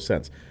absolutely no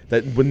sense.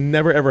 That would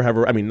never ever have.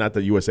 I mean, not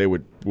that USA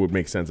would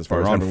make sense as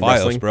far as having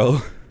wrestling,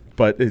 bro.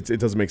 But it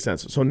doesn't make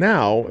sense. So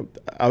now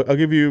I'll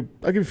give you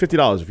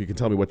 $50 if you can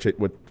tell me what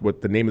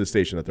the name of the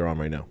station that they're on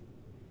right now.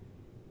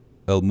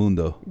 El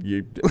Mundo.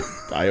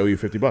 I owe you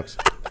 $50.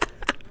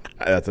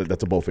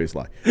 That's a bull-faced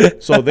lie.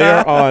 So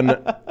they're on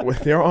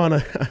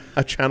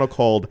a channel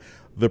called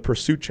the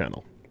Pursuit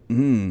Channel.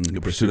 The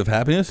Pursuit of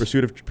Happiness.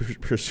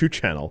 Pursuit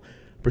Channel.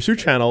 Pursuit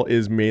Channel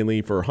is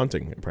mainly for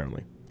hunting.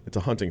 Apparently, it's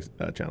a hunting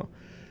channel.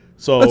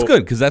 So that's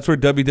good because that's where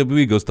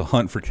WWE goes to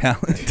hunt for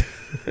talent.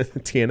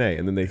 TNA,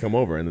 and then they come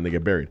over and then they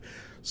get buried.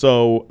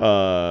 So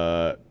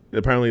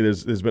apparently,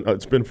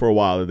 it's been for a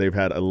while that they've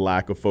had a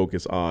lack of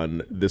focus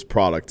on this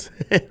product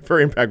for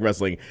Impact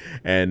Wrestling,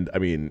 and I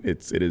mean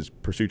it is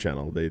Pursuit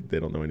Channel. They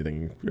don't know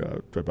anything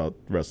about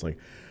wrestling.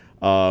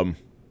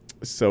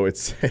 So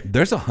it's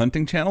there's a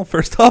hunting channel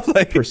first off,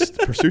 like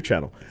Pursuit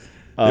Channel.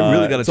 They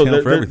really got a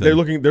channel for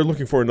everything. They're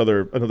looking for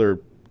another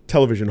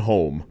television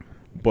home,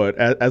 but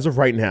as of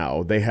right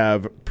now, they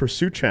have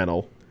Pursuit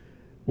Channel,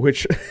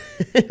 which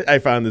I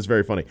found this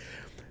very funny.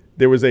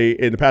 There was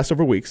in the past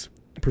several weeks,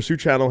 Pursuit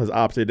Channel has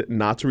opted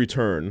not to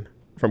return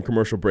from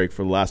commercial break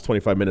for the last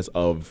 25 minutes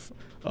of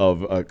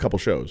a couple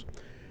shows.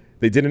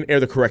 They didn't air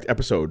the correct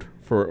episode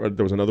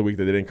there was another week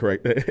that they didn't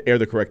air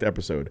the correct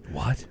episode.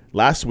 What?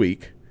 Last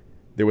week,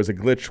 there was a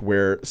glitch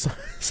where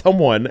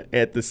someone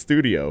at the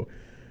studio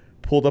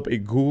pulled up a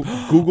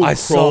Google I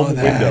saw Chrome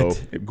that. window,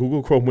 a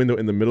Google Chrome window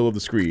in the middle of the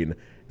screen.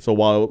 So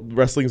while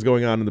wrestling's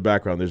going on in the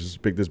background, there's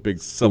this big.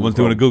 Someone's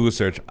doing a Google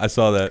search. I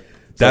saw that.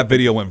 That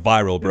video went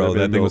viral, bro.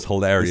 That thing was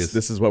hilarious.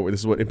 This is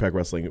what Impact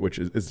Wrestling, which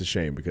is a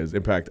shame because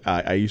Impact,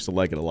 I used to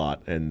like it a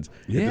lot, and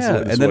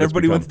and then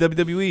everybody went to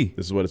WWE.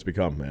 This is what it's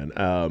become,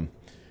 man.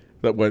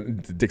 That when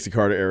the Dixie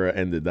Carter era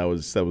ended, that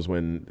was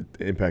when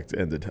Impact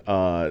ended.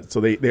 So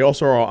they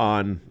also are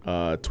on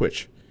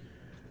Twitch.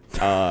 They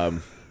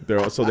have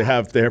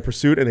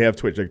Pursuit and they have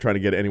Twitch. They're trying to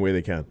get it any way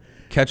they can.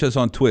 Catch us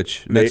on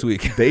Twitch next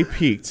week. They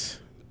peaked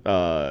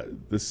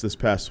this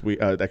past week.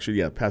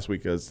 Past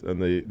week on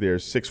their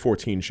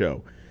 6/14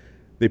 show.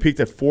 They peaked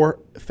at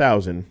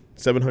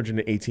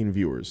 4,718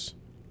 viewers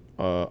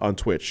on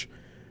Twitch.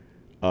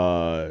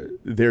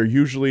 They're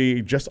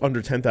usually just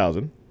under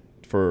 10,000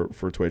 for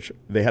Twitch.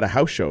 They had a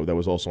house show that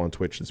was also on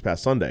Twitch this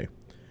past Sunday.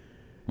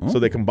 So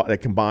they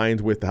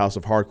combined with the House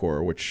of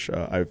Hardcore, which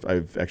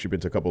I've actually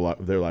been to a couple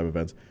of their live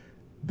events.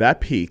 That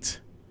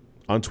peaked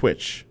on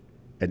Twitch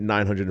at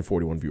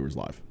 941 viewers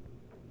live.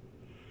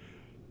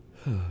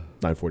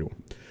 941.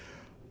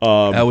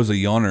 That was a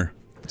yawner.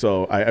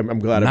 So I'm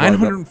glad.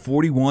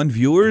 941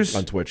 viewers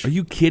on Twitch. Are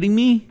you kidding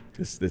me?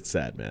 It's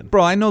sad, man.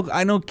 Bro, I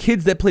know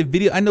kids that play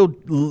video. I know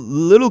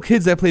little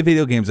kids that play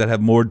video games that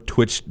have more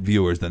Twitch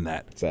viewers than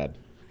that. Sad.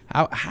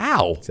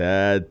 How?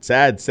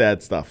 Sad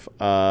stuff.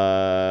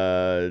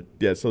 So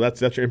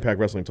that's your Impact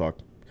Wrestling talk,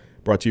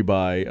 brought to you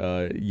by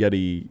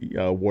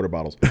Yeti water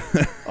bottles.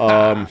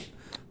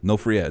 No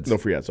free ads. No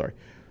free ads. Sorry.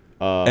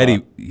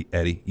 Eddie,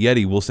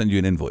 Yeti, we'll send you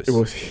an invoice.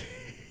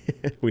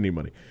 We need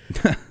money.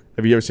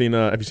 Have you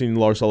seen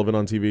Lars Sullivan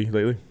on TV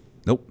lately?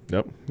 Nope.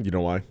 You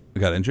know why?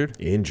 We got injured?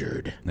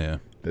 Injured. Yeah.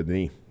 The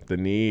knee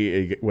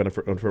went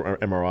for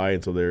MRI,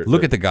 and so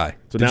look at the guy.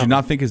 So Did you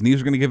not think his knees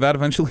were going to give out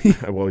eventually?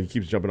 Well, he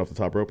keeps jumping off the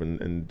top rope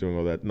and doing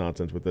all that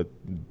nonsense with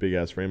that big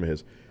ass frame of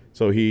his.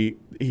 So he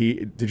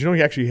did you know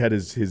he actually had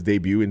his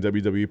debut in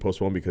WWE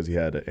postponed because he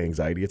had an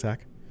anxiety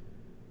attack?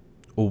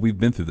 Well, we've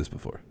been through this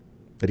before.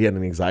 That he had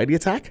an anxiety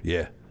attack?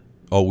 Yeah.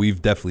 Oh,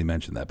 we've definitely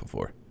mentioned that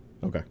before.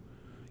 Okay.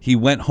 He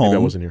went home. Maybe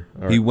I wasn't here.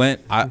 All right. He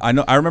went. I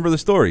know. I remember the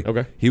story.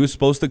 Okay. He was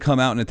supposed to come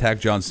out and attack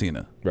John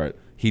Cena. Right.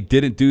 He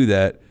didn't do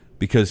that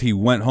because he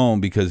went home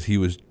because he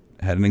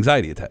had an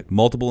anxiety attack,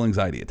 multiple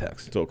anxiety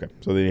attacks. So okay.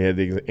 So then he had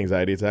the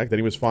anxiety attack. Then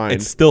he was fine.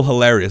 It's still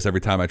hilarious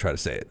every time I try to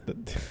say it.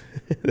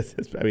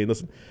 I mean,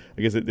 listen.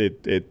 I guess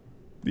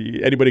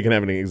anybody can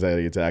have an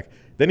anxiety attack.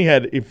 Then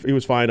he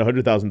was fined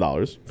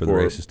 $100,000 for the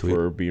racist tweet,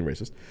 for being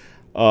racist.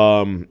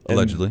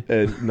 Allegedly.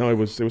 No, it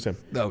was him.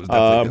 That was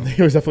definitely him.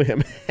 It was definitely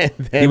him. And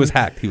then, he was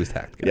hacked. Guys.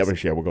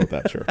 Yeah, we'll go with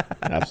that. Sure,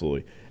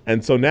 absolutely.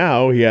 And so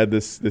now he had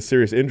this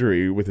serious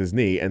injury with his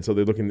knee, and so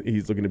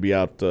he's looking to be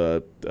out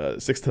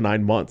 6 to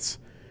 9 months.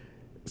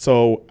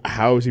 So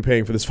how is he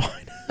paying for this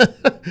fine?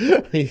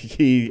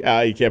 he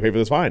can't pay for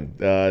this fine.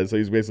 So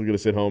he's basically going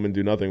to sit home and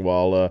do nothing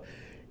while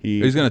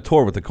he's going to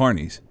tour with the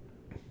Carnies.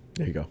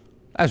 There you go.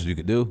 That's what you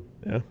could do.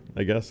 Yeah,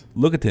 I guess.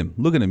 Look at him.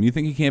 You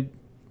think he can't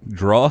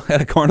draw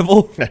at a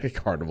carnival? At a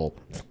carnival.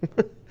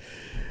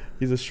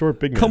 He's a short,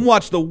 big man. Come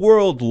watch the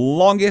world's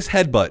longest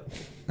headbutt.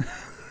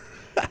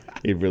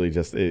 It really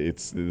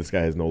this guy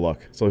has no luck.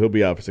 So he'll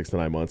be out for 6 to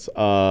 9 months.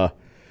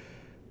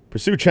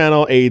 Pursuit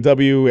Channel,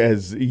 AEW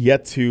has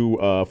yet to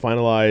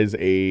finalize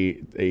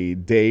a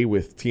day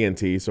with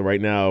TNT. So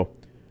right now,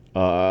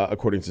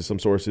 according to some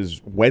sources,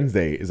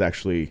 Wednesday is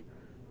actually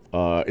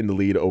in the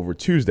lead over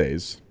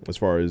Tuesdays as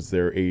far as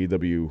their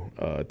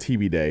AEW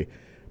TV day.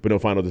 But no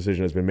final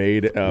decision has been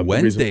made.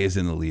 Wednesday is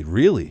in the lead,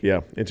 really?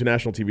 Yeah.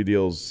 International TV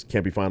deals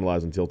can't be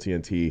finalized until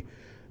TNT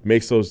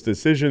makes those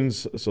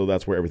decisions. So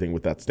that's where everything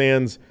with that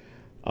stands.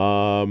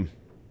 And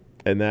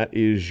that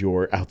is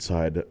your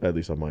outside, at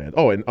least on my end.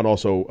 Oh, and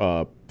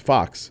also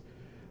Fox,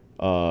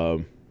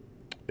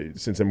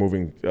 since they're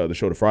moving the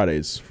show to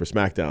Fridays for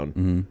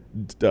SmackDown,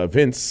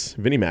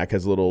 Vinnie Mac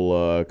has a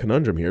little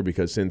conundrum here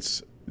because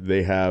since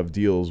they have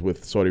deals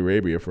with Saudi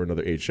Arabia for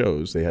another 8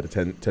 shows, they had a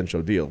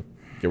 10-show deal.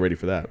 Get ready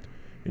for that.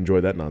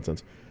 Enjoy that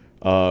nonsense.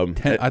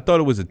 I thought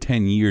it was a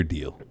 10-year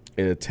deal.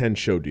 A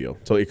 10-show deal.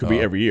 So it could be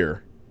every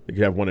year. You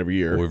could have one every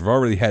year. Well, we've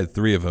already had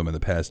 3 of them in the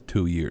past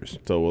 2 years.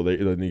 So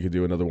then you could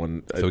do another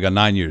one. So we got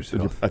 9 years. I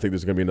think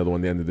there's going to be another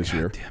one at the end of this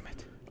year. Damn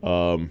it.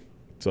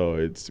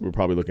 So we're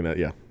probably looking at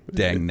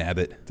Dang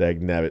nabbit.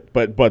 Dag nabbit.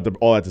 But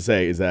all I have to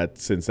say is that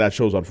since that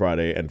show's on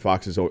Friday and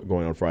Fox is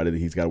going on Friday,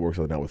 he's got to work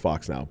something out with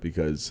Fox now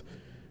because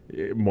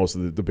most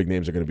of the big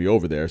names are going to be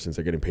over there since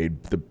they're getting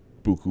paid the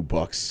buku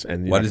bucks.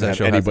 And why does that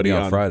show have to be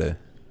on Friday?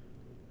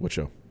 What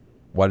show?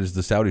 Why does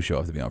the Saudi show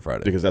have to be on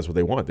Friday? Because that's what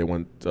they want. They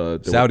want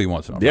Saudi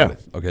wants it on Friday.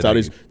 Okay.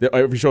 Saudis.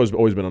 Every show has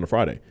always been on a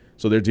Friday,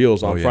 so their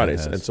deal's on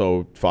Fridays, and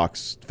so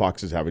Fox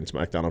is having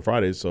SmackDown on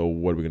Fridays. So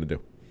what are we going to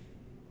do?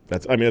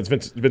 That's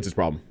Vince's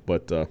problem.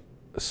 But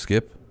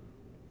skip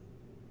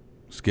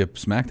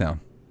SmackDown.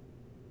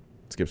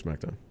 Skip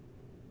SmackDown.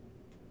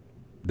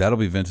 That'll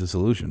be Vince's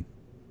solution.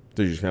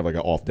 So you just have like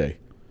an off day.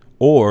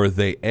 or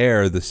they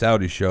air the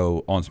Saudi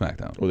show on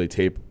SmackDown. Or they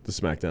tape the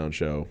SmackDown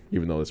show,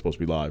 even though it's supposed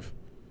to be live.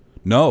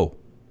 No.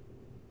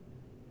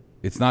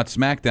 It's not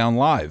SmackDown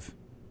live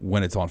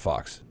when it's on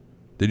Fox.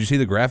 Did you see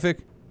the graphic?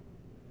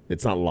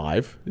 It's not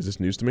live? Is this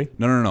news to me?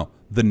 No.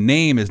 The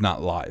name is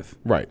not live.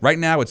 Right. Right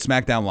now, it's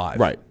SmackDown Live.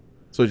 Right.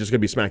 So it's just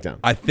going to be SmackDown.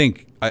 I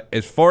think,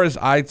 as far as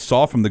I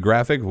saw from the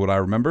graphic, what I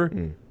remember,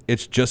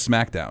 it's just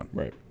SmackDown.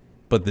 Right.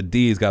 But the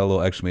D's got a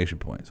little exclamation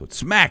point, so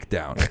it's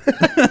SmackDown.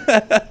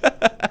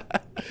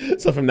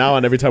 So from now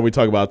on, every time we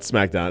talk about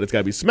SmackDown, it's got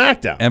to be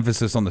SmackDown.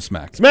 Emphasis on the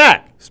smack.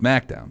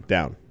 SmackDown.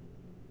 Down.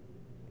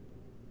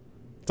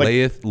 It's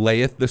like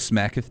layeth the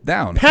smacketh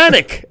down.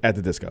 Panic at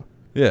the Disco.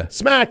 Yeah.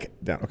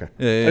 SmackDown. Okay.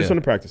 Yeah, I just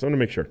want to practice. I want to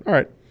make sure. All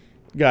right.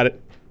 Got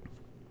it.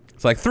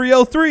 It's like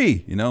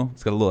 303, you know?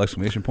 It's got a little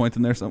exclamation point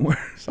in there somewhere.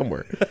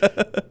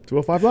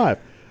 205 Live.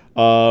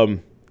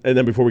 And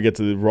then before we get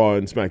to the Raw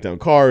and SmackDown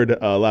card,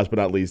 last but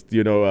not least, the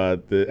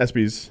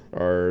ESPYs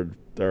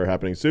are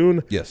happening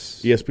soon.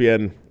 Yes.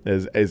 ESPN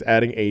is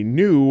adding a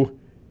new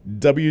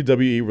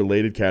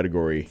WWE-related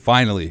category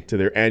Finally. to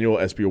their annual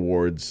ESPY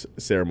Awards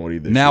ceremony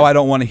this Now year. I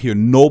don't want to hear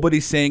nobody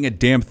saying a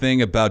damn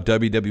thing about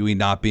WWE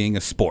not being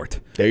a sport.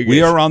 There you We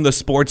go. are on the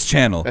sports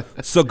channel,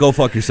 so go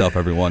fuck yourself,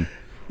 everyone.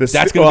 This-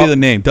 That's going to well, be the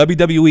name.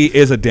 WWE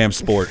is a damn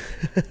sport.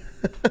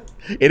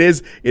 It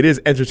is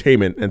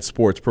entertainment and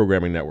sports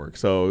programming network.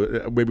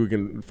 So maybe we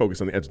can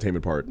focus on the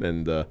entertainment part.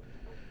 And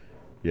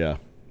yeah,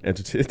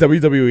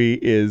 WWE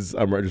is.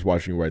 I'm just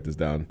watching you write this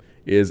down.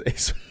 Is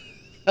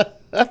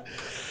a.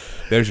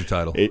 There's your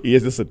title.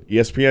 Listen,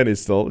 ESPN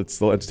is still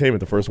entertainment.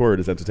 The first word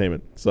is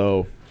entertainment.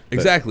 So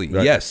Exactly.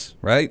 right. Yes.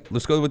 Right.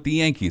 Let's go with the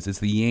Yankees. It's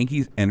the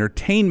Yankees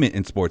Entertainment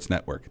and Sports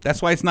Network.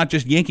 That's why it's not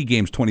just Yankee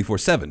games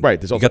 24/7. Right,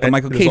 there's You also got the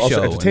Michael there's K also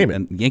show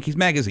entertainment. and Yankees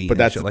Magazine but and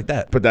that's shit like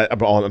that.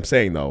 But all I'm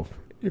saying though,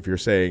 if you're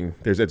saying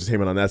there's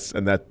entertainment on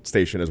that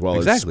station as well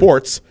as Exactly.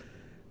 sports,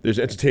 there's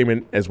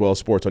entertainment as well as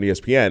sports on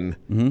ESPN.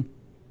 Mm-hmm.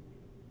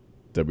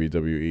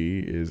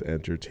 WWE is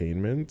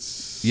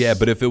entertainment. Yeah,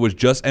 but if it was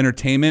just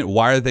entertainment,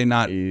 why are they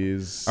not?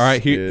 Is All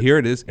right, here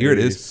it is. Here it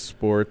a is.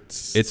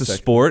 Sports. It's a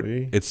sport.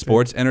 technically? It's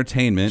sports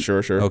entertainment.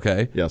 Sure.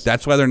 Okay. Yes.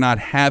 That's why they're not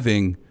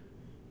having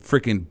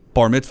freaking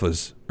bar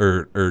mitzvahs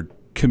or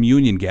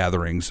communion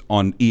gatherings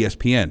on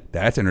ESPN.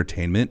 That's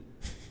entertainment.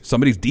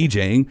 Somebody's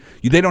DJing.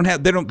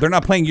 They're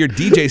not playing your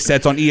DJ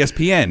sets on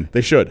ESPN.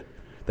 They should.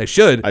 They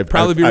should.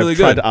 Probably be really I've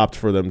tried good. to opt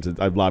for them to.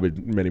 I've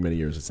lobbied many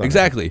years. It's not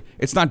Exactly.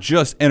 It's not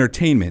just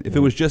entertainment. If it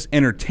was just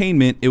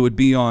entertainment, it would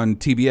be on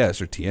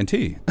TBS or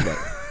TNT.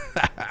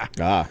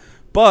 Ah,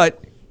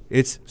 But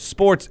it's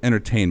sports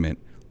entertainment.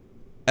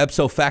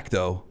 Ipso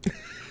facto.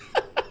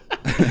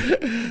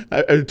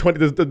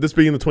 this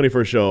being the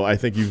 21st show, I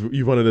think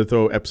you've wanted to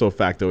throw ipso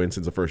facto in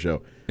since the first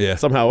show. Yeah.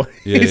 Somehow,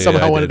 Yeah,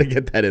 somehow I wanted did. to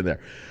get that in there.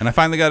 And I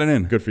finally got it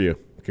in. Good for you.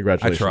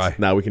 Congratulations. I try.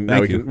 Now we can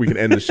Thank you. we can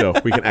end the show.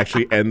 We can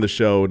actually end the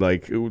show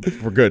like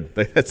for good.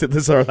 That's it.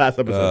 This is our last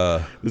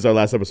episode. This is our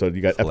last episode.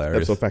 You got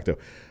hilarious. ipso facto.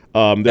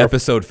 There are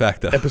Episode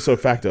facto.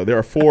 episode facto. There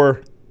are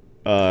four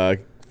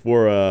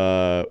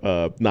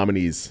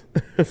nominees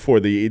for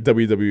the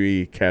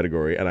WWE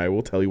category, and I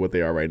will tell you what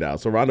they are right now.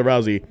 So Ronda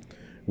Rousey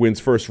wins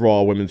first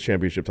Raw Women's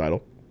Championship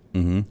title.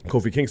 Mm-hmm.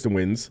 Kofi Kingston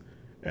wins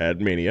at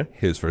Mania,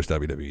 His first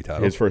WWE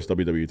title. his first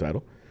WWE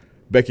title.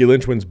 Becky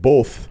Lynch wins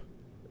both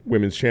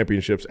Women's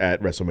Championships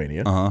at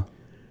WrestleMania. Uh-huh.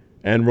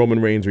 And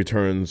Roman Reigns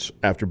returns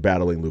after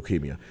battling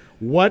leukemia.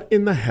 What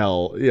in the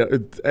hell?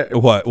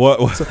 What?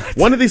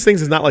 One of these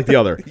things is not like the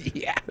other.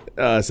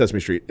 Yeah. Sesame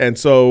Street. And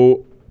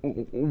so,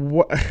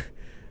 what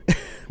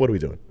are we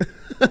doing?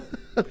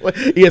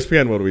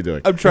 ESPN, what are we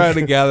doing? I'm trying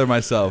to gather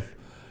myself.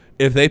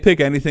 If they pick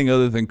anything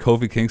other than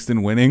Kofi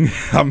Kingston winning,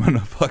 I'm going to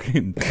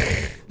fucking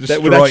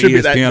destroy That should be,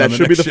 ESPN that on the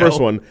should be next the first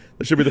show. one.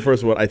 That should be the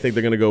first one. I think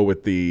they're going to go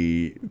with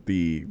the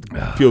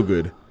feel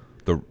good.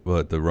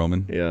 The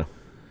Roman? Yeah.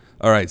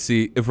 All right,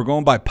 see, if we're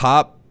going by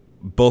pop,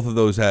 both of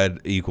those had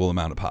equal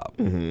amount of pop.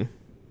 Mm-hmm.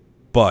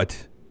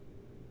 But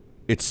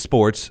it's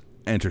sports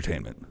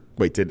entertainment.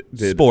 Wait, did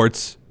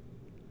Sports,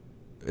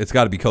 it's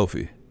got to be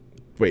Kofi.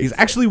 wait? He's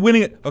actually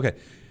winning it. Okay.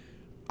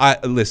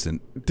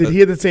 Listen. Did he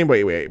have the same?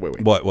 Wait.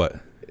 What?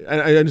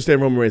 I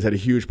understand Roman Reigns had a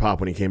huge pop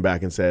when he came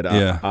back and said,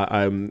 Yeah.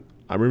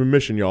 I'm in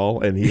remission,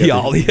 y'all." And he had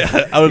Y'all,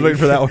 yeah. I was waiting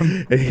for that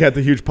one. And he had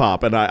the huge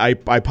pop, and I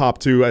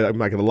popped too. I'm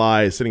not gonna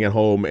lie, sitting at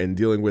home and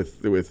dealing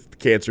with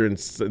cancer and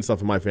stuff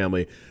in my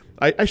family.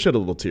 I shed a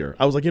little tear.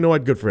 I was like, you know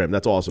what, good for him.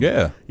 That's awesome.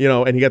 Yeah.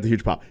 And he got the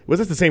huge pop. Was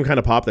this the same kind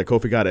of pop that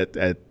Kofi got at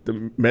the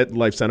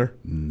MetLife Center?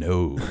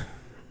 No.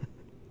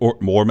 Or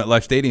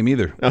MetLife Stadium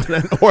either.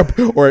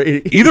 or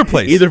Either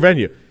place. either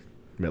venue,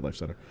 MetLife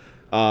Center.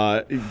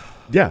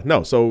 Yeah,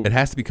 no. So It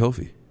has to be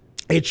Kofi.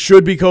 it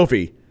should be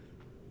Kofi.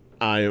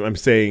 I'm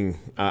saying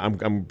I'm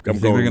going. You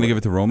think they're going to give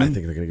it to Roman? I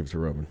think they're going to give it to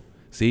Roman.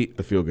 See,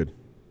 The feel good.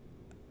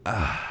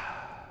 I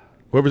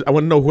want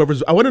to know My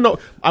who's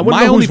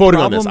only voting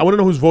on this. problem- I want to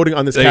know who's voting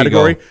on this There you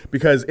category go.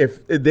 because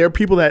if there are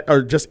people that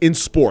are just in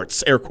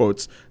sports, air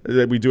quotes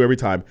that we do every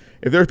time.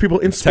 If there are people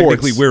in sports,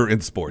 technically we're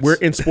in sports. we're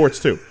in sports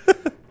too.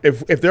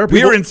 if there are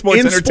people We're in sports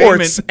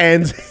entertainment.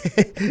 and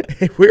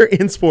if we're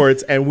in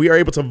sports and we are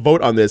able to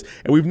vote on this,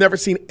 and we've never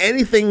seen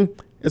anything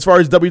as far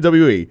as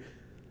WWE,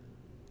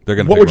 They're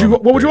gonna. what would you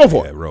vote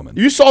for? Yeah, Roman.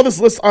 You saw this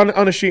list on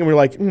a sheet and we're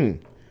like,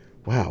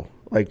 wow,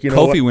 like, you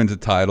know, Kofi wins a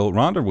title.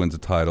 Ronda wins a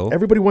title.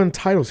 everybody won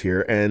titles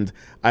here, and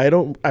I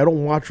don't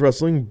watch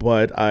wrestling,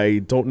 but I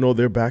don't know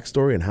their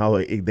backstory and how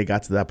they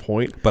got to that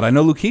point. But I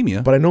know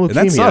leukemia. But I know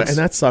leukemia, and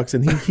that sucks.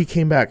 And he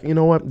came back. You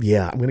know what?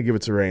 Yeah, I'm gonna give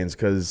it to Reigns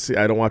because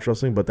I don't watch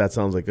wrestling, but that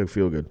sounds like a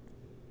feel good.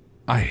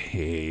 I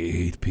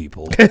hate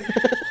people.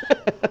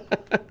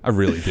 I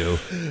really do.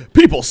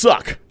 People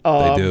suck.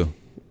 They do.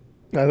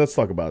 Now let's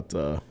talk about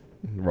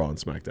Raw and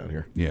SmackDown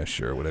here. Yeah,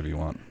 sure, whatever you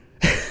want.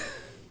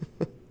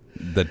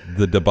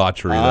 the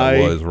debauchery that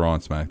was Raw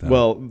and SmackDown.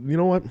 Well, you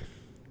know what?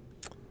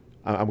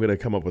 I'm going to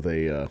come up with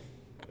a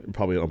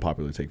probably an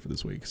unpopular take for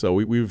this week. So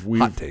we've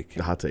hot take.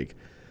 The hot take.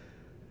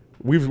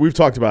 We've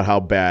talked about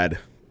how bad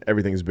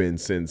everything's been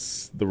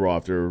since the Raw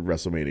after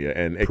WrestleMania,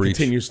 and it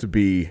continues to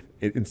be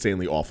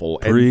insanely awful.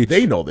 And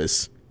they know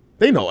this.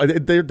 They know.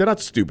 They're not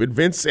stupid.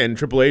 Vince and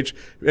Triple H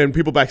and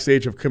people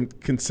backstage have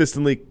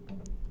consistently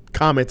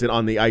commented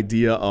on the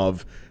idea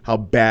of how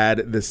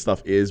bad this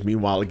stuff is.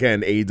 Meanwhile,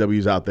 again,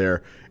 AEW's out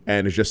there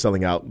and is just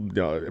selling out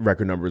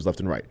record numbers left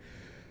and right.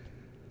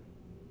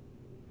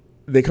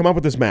 They come up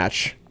with this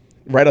match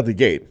right out the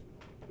gate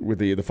with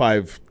the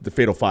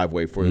fatal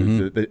 5-way for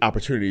the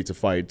opportunity to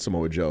fight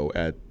Samoa Joe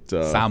at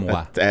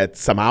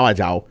Samoa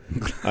Joe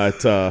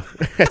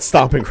at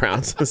Stomping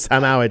Grounds.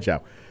 Samoa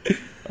Joe,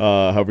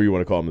 however you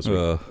want to call him this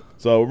week.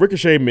 So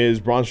Ricochet, Miz,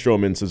 Braun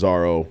Strowman,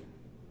 Cesaro,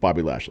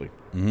 Bobby Lashley.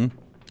 Mm-hmm.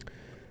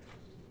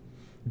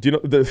 Do you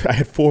know? I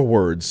had 4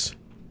 words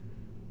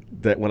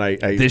that when I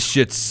this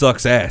shit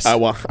sucks ass.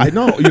 Well, I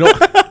know.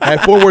 I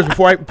had 4 words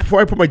before I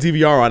put my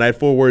DVR on. I had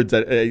 4 words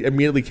that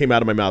immediately came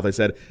out of my mouth. I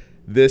said,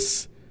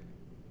 "This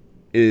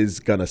is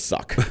gonna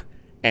suck,"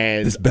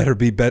 and this better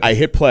be better. I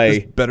hit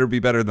play. This better be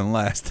better than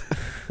last.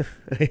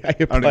 I hit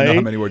play. I don't even know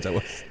how many words that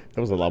was.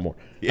 That was a lot more.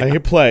 Yeah. I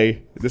hit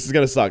play. This is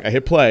gonna suck. I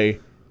hit play.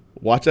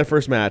 Watch that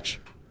first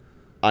match.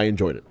 I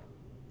enjoyed it.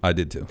 I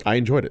did too. I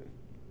enjoyed it.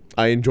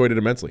 I enjoyed it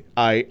immensely.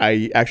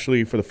 I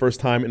actually, for the first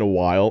time in a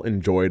while,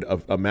 enjoyed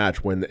a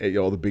match when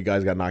the big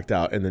guys got knocked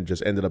out and then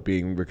just ended up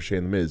being Ricochet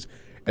and The Miz.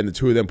 And the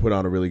two of them put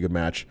on a really good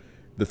match.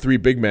 The 3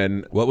 big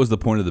men. What was the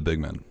point of the big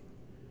men?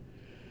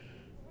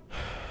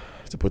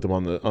 To put them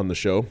on the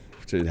show,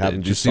 to have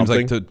them do just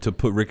something. seems like to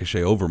put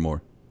Ricochet over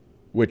more.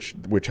 Which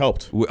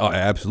helped.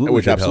 Absolutely.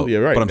 Which absolutely,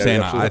 help. right. But I'm saying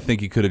absolutely. I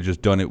think you could have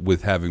just done it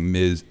with having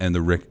Miz and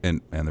the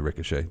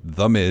Ricochet,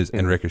 The Miz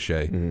and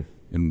Ricochet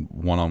in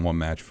one-on-one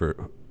match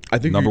for I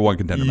think number one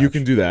contender you match.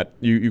 can do that.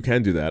 You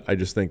can do that. I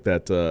just think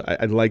that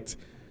I liked.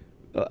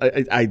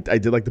 I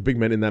did like the big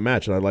men in that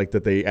match, and I liked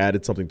that they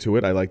added something to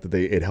it. I liked that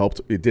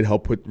it did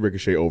help put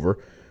Ricochet over,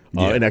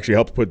 and actually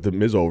helped put the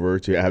Miz over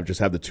to have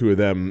the two of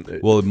them.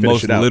 Well, it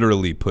most it out.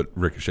 literally put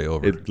Ricochet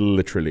over. It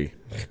literally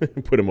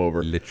put him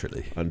over,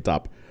 literally on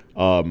top.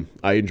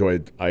 I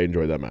enjoyed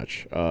that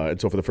match, and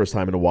so for the first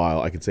time in a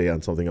while, I could say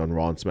on something on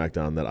Raw and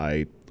SmackDown that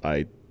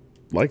I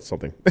liked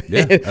something.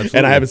 Yeah, absolutely.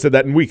 And I haven't said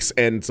that in weeks,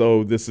 and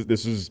so this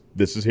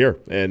is here,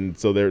 and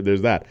so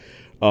there's that.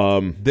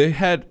 They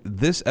had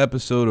this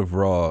episode of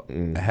Raw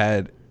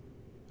had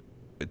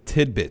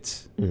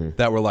tidbits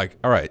that were like,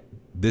 all right,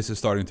 this is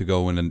starting to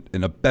go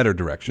in a better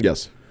direction.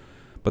 Yes,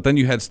 but then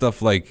you had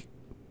stuff like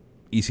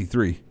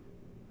EC3,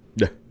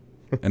 yeah,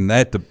 and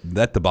that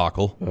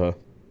debacle.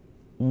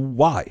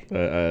 Why?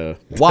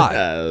 Why?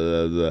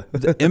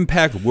 The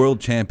Impact World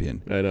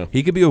Champion. I know.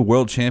 He could be a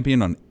world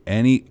champion on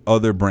any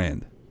other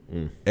brand,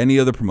 any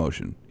other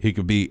promotion. He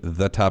could be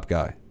the top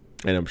guy.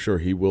 and I'm sure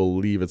he will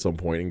leave at some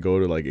point and go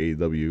to like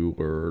AEW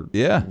or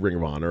Ring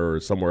of Honor or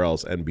somewhere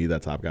else and be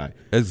that top guy.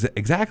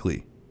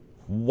 Exactly.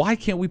 Why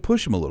can't we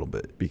push him a little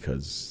bit?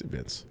 Because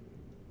Vince.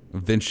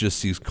 Vince just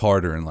sees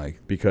Carter and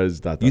like.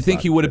 Because that. You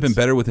think he would have been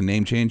better with a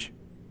name change?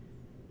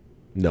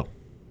 No.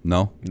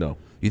 No? No.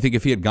 You think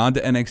if he had gone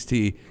to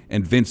NXT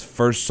and Vince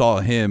first saw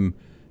him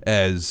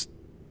as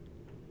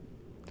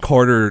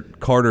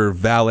Carter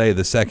Valet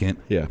the second?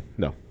 Yeah.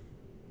 No.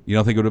 You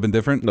don't think it would have been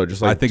different? No,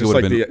 just like, I think just it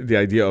would like have been the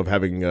idea of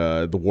having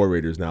the War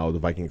Raiders now, the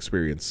Viking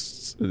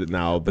Experience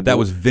now. But that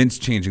was Vince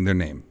changing their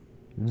name.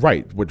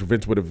 Right, which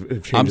Vince would have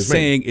changed I'm his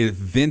saying name. if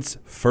Vince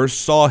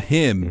first saw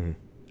him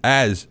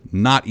as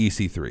not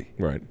EC3.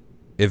 Right.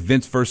 If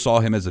Vince first saw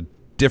him as a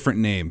different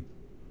name.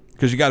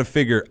 Because you got to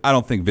figure, I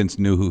don't think Vince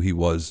knew who he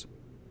was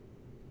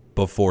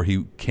before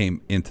he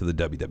came into the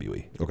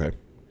WWE. Okay.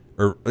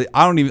 Or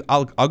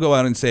I'll go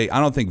out and say I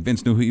don't think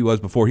Vince knew who he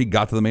was before he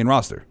got to the main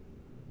roster.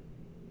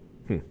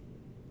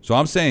 So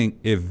I'm saying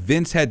if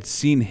Vince had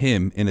seen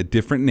him in a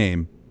different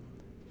name,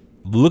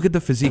 look at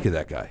the physique of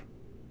that guy.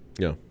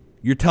 Yeah.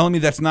 You're telling me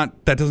that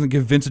doesn't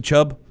give Vince a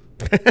chub?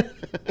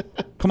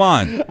 Come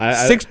on.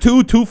 6'2",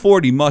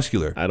 240,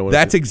 muscular.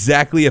 That's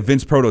exactly a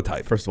Vince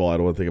prototype. First of all, I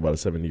don't want to think about a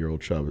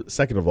 70-year-old chub.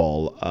 Second of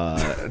all,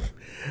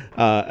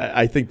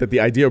 I think that the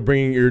idea of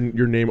bringing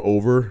your name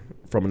over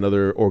from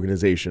another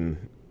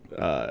organization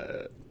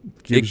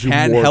it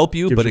can help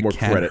you, but it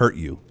can hurt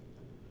you.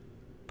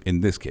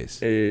 In this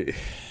case. Eh,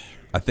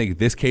 I think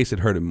this case it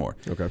hurt him more.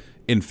 okay.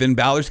 In Finn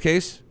Balor's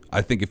case,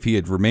 I think if he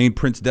had remained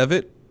Prince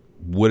Devitt,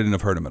 wouldn't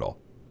have hurt him at all.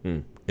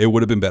 It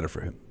would have been better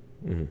for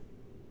him.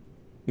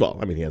 Well,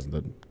 I mean, he hasn't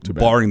done too bad.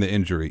 Barring the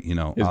injury, He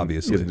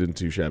obviously. hasn't done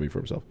too shabby for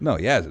himself. No,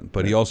 he hasn't.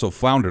 But he also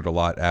floundered a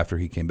lot after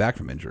he came back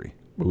from injury.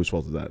 But whose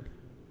fault is that?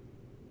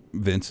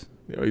 Vince.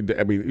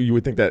 I mean, you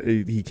would think that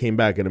he came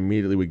back and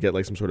immediately would get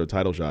like some sort of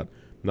title shot.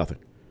 Nothing.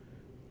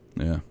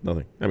 Yeah.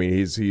 Nothing. I mean,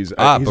 he's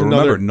but another,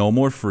 remember, no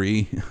more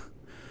free.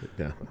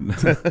 Yeah.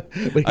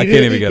 I can't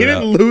even get it He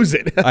didn't lose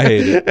it. I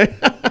hate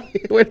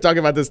it. We're talking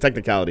about this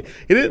technicality.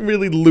 He didn't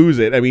really lose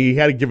it. I mean, he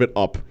had to give it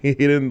up. He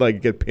didn't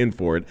like get pinned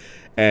for it.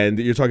 And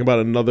you're talking about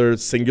another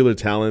singular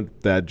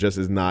talent that just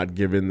is not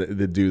given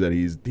the due that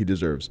he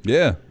deserves.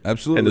 Yeah,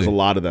 absolutely. And there's a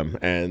lot of them,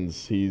 and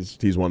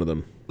he's one of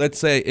them. Let's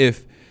say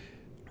if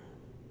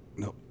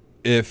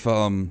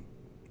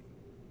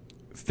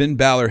Finn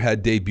Balor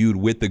had debuted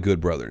with the Good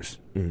Brothers,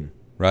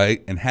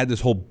 right, and had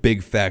this whole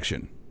big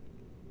faction,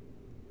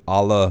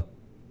 a la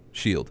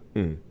Shield,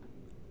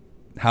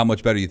 how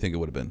much better do you think it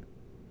would have been?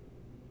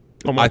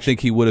 How much? I think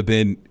he would have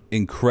been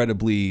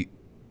incredibly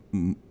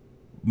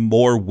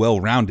more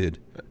well-rounded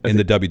in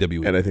the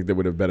WWE. And I think they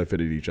would have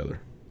benefited each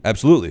other.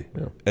 Absolutely.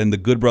 Yeah. And the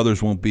Good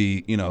Brothers won't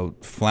be,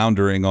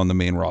 floundering on the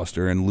main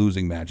roster and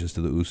losing matches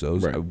to the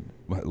Usos.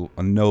 Right.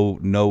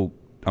 No,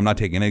 I'm not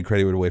taking any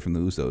credit away from the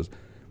Usos.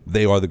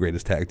 They are the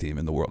greatest tag team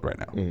in the world right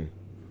now.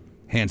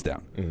 Hands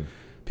down.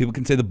 People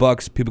can say the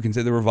Bucks, people can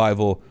say the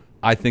Revival.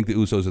 I think the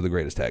Usos are the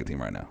greatest tag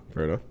team right now.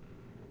 Fair enough.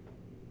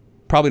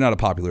 Probably not a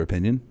popular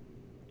opinion.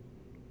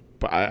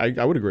 But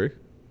I would agree.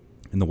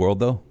 In the world,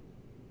 though?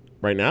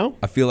 Right now?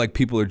 I feel like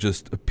people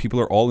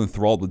are all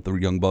enthralled with the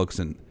Young Bucks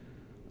and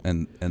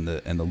the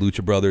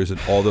Lucha Brothers and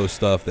all those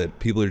stuff that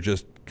people are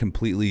just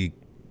completely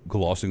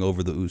glossing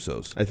over the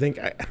Usos.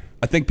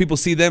 I think people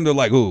see them, they're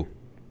like, ooh,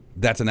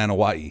 that's an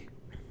Anoa'i.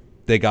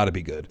 They got to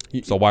be good.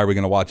 So why are we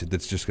going to watch it?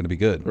 That's just going to be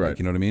good. Right. Like,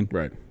 you know what I mean?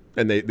 Right.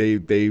 And they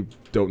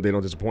don't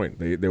disappoint.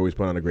 They always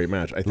put on a great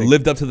match. I think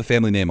Lived up to the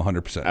family name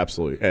 100%.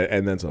 absolutely,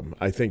 and then some.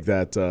 I think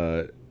that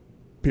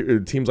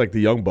teams like the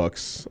Young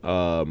Bucks,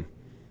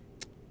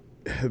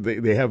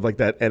 they have like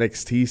that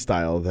NXT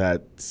style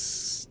that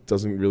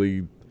doesn't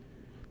really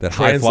That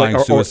high-flying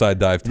suicide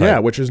dive type. Yeah,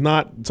 which is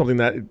not something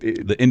that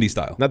The indie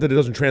style. not that it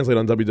doesn't translate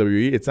on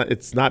WWE.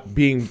 It's not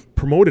being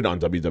promoted on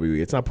WWE.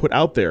 It's not put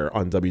out there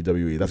on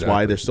WWE. That's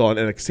why Exactly. they're still on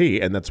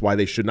NXT, and that's why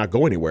they should not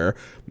go anywhere,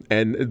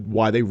 and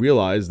why they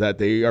realize that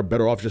they are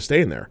better off just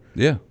staying there.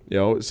 Yeah.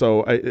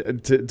 So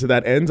to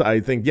that end,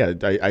 I think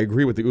I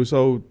agree with the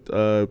Uso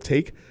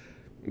take.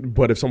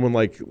 But if someone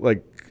like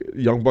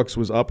Young Bucks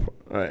was up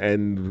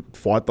and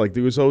fought like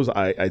the Usos,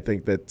 I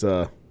think that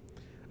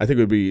I think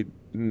it would be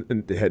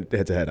head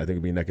to head. I think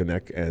it'd be neck and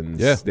neck, and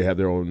they have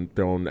their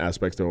own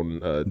aspects, their own.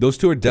 Those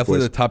two are definitely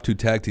voice. the top two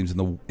tag teams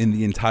in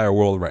the entire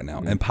world right now,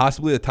 and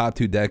possibly the top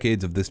two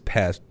decades of this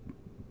past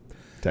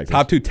tag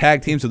top teams. two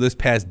tag teams of this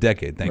past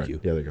decade. Thank Right.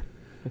 you. Yeah, there you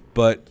go.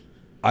 But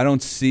I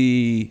don't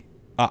see.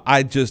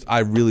 I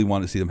really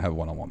want to see them have a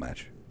one-on-one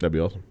match. That'd be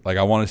awesome. Like,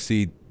 I want to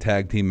see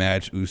tag team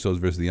match Usos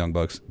versus the Young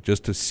Bucks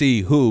just to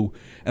see who.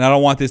 And I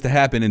don't want this to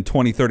happen in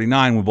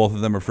 2039 when both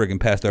of them are freaking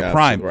past their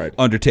prime. Right.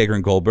 Undertaker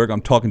and Goldberg. I'm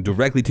talking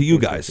directly to you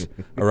guys.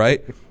 All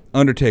right?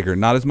 Undertaker,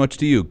 not as much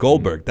to you.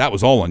 Goldberg, that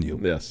was all on you.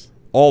 Yes.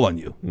 All on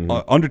you.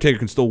 Undertaker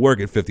can still work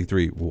at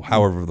 53,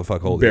 however the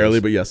fuck old he Barely,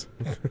 is. but yes.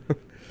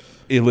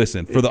 Hey,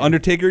 listen, for the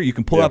Undertaker, you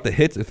can pull out the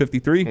hits at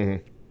 53.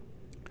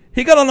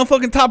 He got on the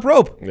fucking top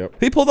rope. Yep.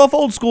 He pulled off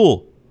old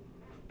school.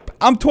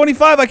 I'm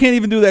 25. I can't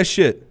even do that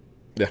shit.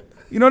 Yeah.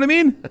 You know what I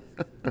mean?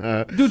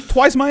 Dude's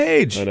twice my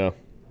age. I know.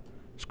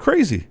 It's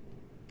crazy.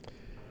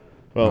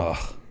 Well,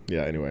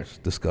 yeah. Anyway,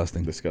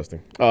 Disgusting.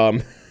 disgusting.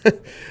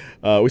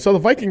 We saw the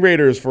Viking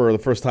Raiders for the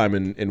first time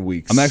in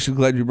weeks. I'm actually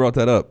glad you brought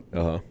that up.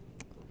 Uh-huh.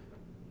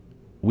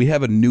 We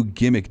have a new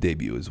gimmick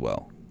debut as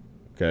well.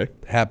 Okay.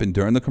 Happened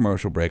during the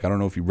commercial break. I don't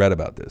know if you read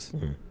about this.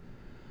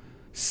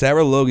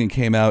 Sarah Logan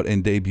came out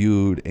and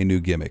debuted a new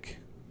gimmick,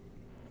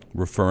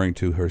 referring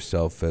to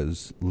herself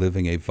as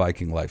living a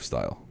Viking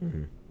lifestyle.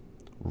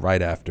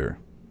 Right after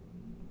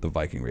the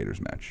Viking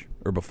Raiders match,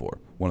 or before,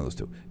 one of those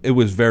two. It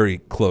was very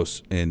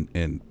close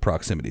in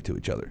proximity to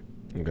each other.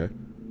 Okay.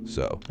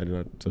 So I did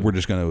not. we're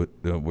just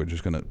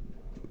gonna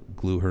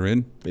glue her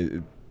in.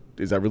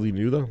 Is that really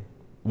new though?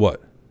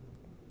 What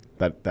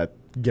That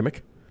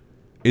gimmick?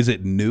 is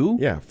it new?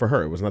 Yeah, for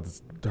her. It was not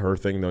her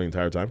thing the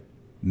entire time.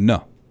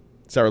 No.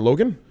 Sarah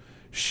Logan?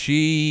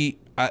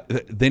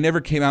 They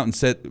never came out and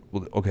said.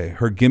 Well, okay,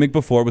 her gimmick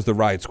before was the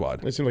Riot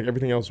Squad. It seemed like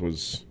everything else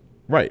was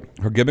right.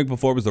 Her gimmick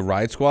before was the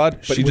Riot Squad.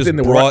 But She just within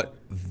the brought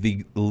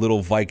the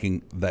little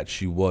Viking that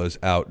she was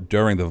out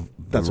during the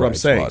That's what I'm Riot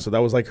saying. Squad. So that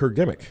was like her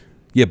gimmick.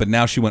 Yeah, but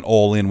now she went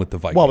all in with the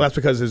Viking. Well, that's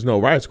because there's no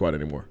Riot Squad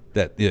anymore.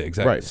 Yeah,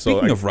 exactly. Right, so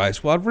Speaking I- of Riot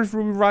Squad, where's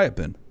Ruby Riot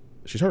been?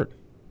 She's hurt.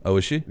 Oh,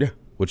 is she? Yeah.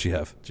 What'd she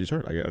have? She's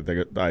hurt.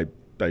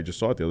 I just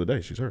saw it the other day.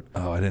 She's hurt.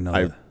 Oh, I didn't know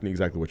I that.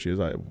 exactly what she is.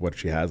 What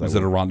she has. Was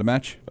it a Ronda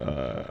match?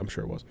 I'm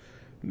sure it was.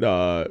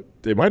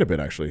 It might have been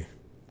actually.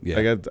 Yeah.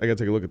 I got to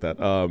take a look at that.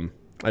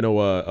 I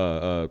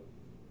know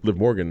Liv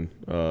Morgan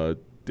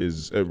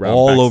is around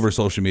all over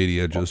social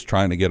media, just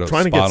trying to get a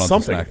trying to spot get on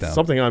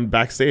something SmackDown. on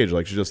backstage.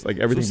 Like she's just like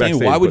everything So I'm saying,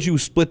 backstage. why would but you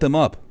split them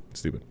up?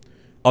 Stupid.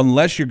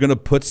 Unless you're going to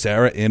put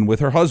Sarah in with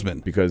her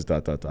husband. Because ...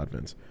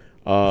 Vince.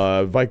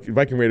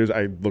 Viking Raiders,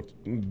 I looked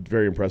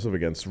very impressive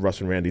against Russ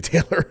and Randy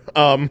Taylor.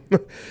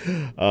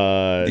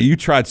 You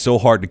tried so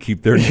hard to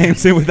keep their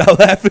names in without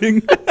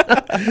laughing.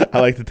 I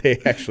like that they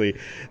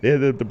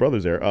had the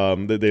brothers there.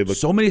 They look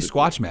So many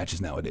squash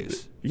matches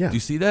nowadays. Yeah. Do you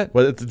see that?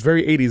 Well, it's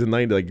very 80s and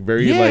 90s, like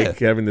very Yeah. like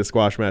having the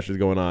squash matches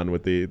going on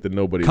with the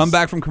nobodies. Come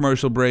back from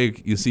commercial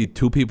break. You see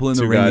two people in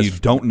the ring guys, you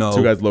don't know.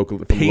 Two guys local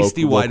from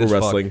pasty local white as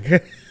wrestling.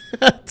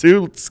 fuck.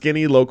 Two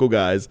skinny local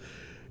guys.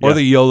 Or Yeah.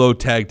 the YOLO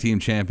tag team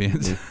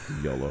champions.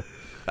 YOLO.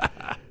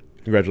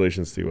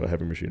 Congratulations to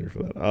Heavy Machinery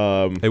for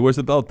that. Hey, where's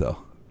the belt though?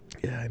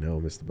 Yeah, I know,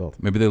 missed the belt.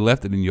 Maybe they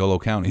left it in YOLO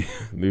County.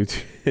 New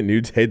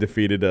Day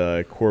defeated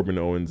Corbin,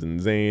 Owens, and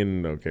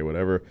Zayn. Okay,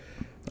 whatever.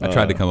 I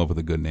tried to come up with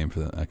a good name for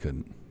that. I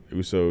couldn't.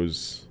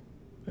 Usos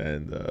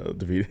and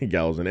defeated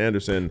Gallows and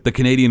Anderson. The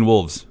Canadian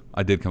Wolves.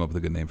 I did come up with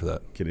a good name for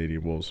that.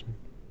 Canadian Wolves.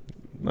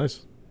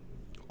 Nice.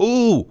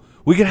 Ooh,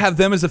 we could have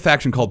them as a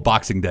faction called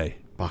Boxing Day.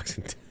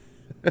 Boxing.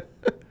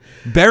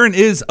 Baron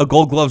is a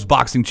Gold Gloves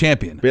boxing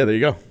champion. Yeah, there you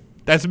go.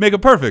 That's make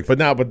it perfect. But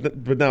now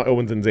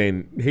Owens and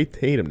Zayn hate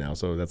him now,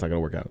 so that's not going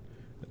to work out.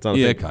 It's not a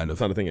Yeah, thing. kind of.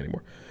 It's not a thing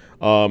anymore.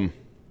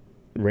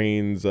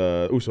 Reigns,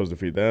 Usos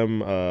defeat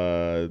them.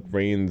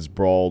 Reigns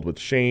brawled with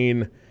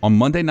Shane. On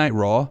Monday Night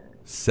Raw,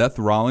 Seth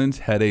Rollins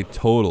had a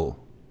total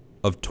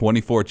of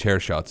 24 chair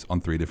shots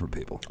on 3 different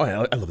people. Oh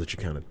yeah, I love that you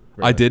counted.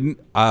 I didn't.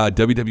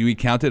 WWE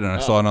counted, and I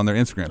saw it on their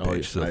Instagram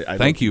page. So I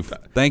thank you,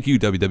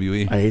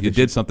 WWE. I hate You that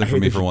did something I for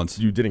hate me that for once.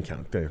 You didn't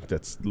count.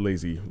 That's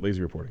lazy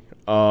reporting.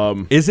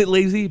 Is it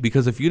lazy?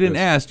 Because if you didn't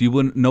ask,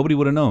 nobody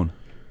would have known.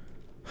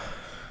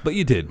 But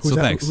you did, so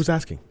thanks. Who's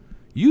asking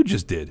You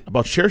just did.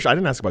 about chair? I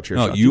didn't ask about chair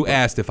No, shots. you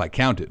asked if I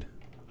counted.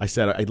 I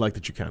said I'd like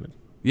that you counted.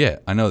 Yeah,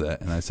 I know that,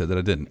 and I said that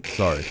I didn't.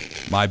 Sorry.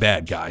 My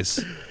bad,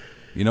 guys.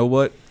 You know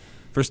what?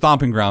 For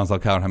Stomping Grounds, I'll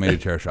count how many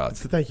chair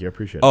shots. So thank you, I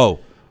appreciate it. Oh,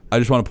 I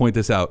just want to point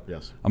this out.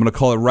 Yes. I'm going to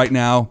call it right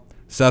now.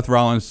 Seth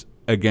Rollins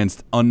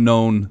against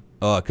unknown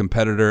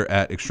competitor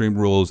at Extreme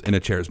Rules in a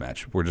chairs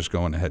match. We're just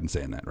going ahead and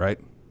saying that, right?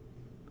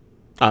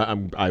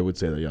 I would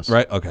say that, yes.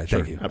 Right? Okay, Sure,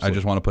 thank you. absolutely. I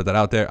just want to put that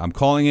out there. I'm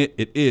calling it.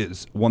 It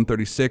is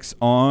 136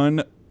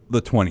 on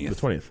the 20th. The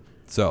 20th.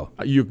 So,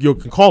 You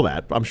can call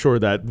that. I'm sure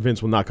that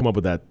Vince will not come up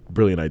with that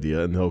brilliant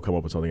idea, and he'll come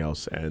up with something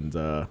else, and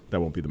that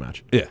won't be the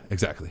match. yeah,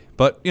 exactly.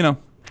 But, It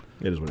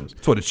is what it is.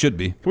 it's what it should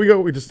be. Can we go?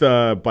 We just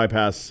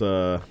bypass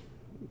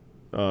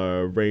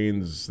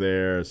Reigns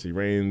there. See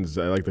Reigns.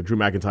 I like that Drew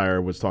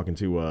McIntyre was talking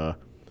to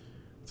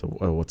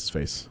what's his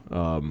face?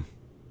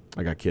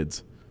 I got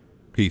kids.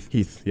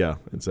 Heath, yeah,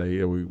 and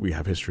say we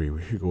have history.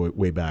 We go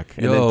way back.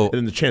 And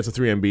then the chance of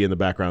 3MB in the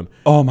background.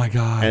 Oh, my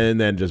God. And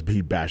then just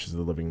he bashes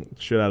the living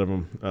shit out of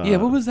him. Yeah,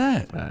 what was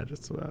that? Why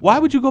Why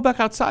would you go back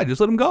outside? Just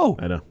let him go.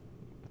 I know.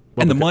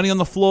 And the money on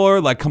the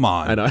floor, like, come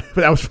on. I know.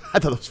 But I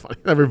thought that was funny.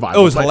 That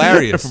revival. It was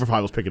hilarious.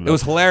 Revival's picking it up. It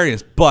was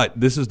hilarious. But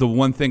this is the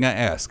one thing I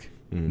ask.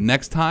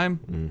 Next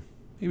time,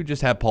 he would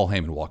just have Paul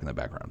Heyman walk in the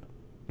background.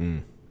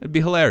 It'd be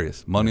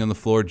hilarious. Money on the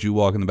floor, Jew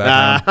walk in the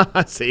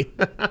background. See.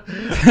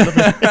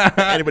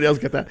 Anybody else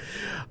get that?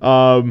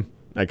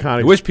 Iconic.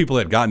 I wish people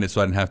had gotten it so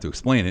I didn't have to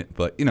explain it,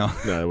 but, No,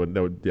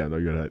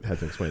 you had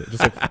to explain it.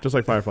 Just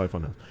like Firefly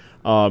Funhouse.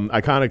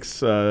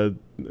 Iconics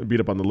beat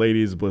up on the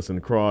ladies, Bliss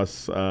and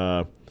Cross.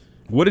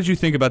 what did you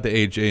think about the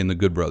AJ and the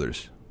Good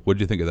Brothers? What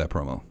did you think of that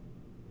promo?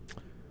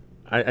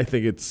 I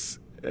think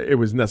it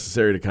was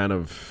necessary to kind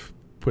of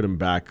put them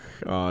back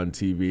on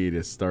TV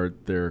to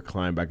start their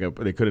climb back up.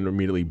 They couldn't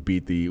immediately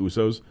beat the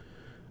Usos,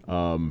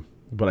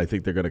 but I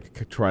think they're going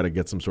to try to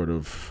get some sort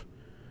of.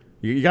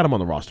 You got them on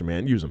the roster,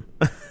 man. Use them.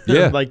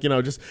 Yeah,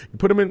 just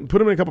put them in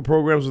a couple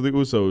programs with the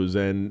Usos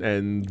and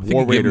I think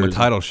War you give them a Raiders.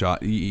 title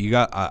shot. You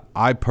got.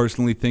 I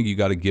personally think you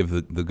got to give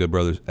the Good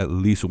Brothers at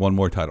least one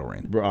more title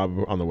reign.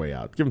 On the way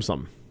out. Give them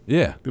something.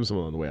 Yeah, Give them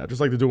something on the way out,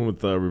 just like they're doing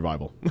with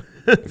Revival.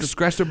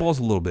 scratch their balls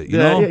a little bit. You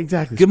Yeah, know, yeah,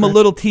 exactly. Give them a Scratch-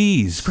 little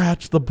tease.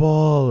 Scratch the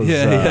balls.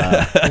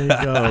 Yeah. There you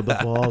go.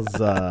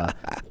 The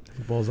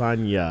balls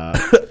on ya.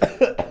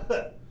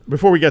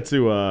 Before we get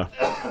to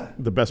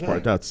the best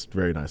part, that's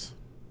very nice.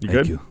 You Thank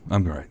good? you.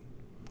 I'm all right.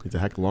 It's a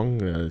heck long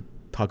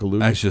takaloo.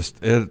 That's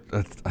just it.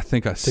 I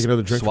think I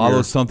another drink from swallowed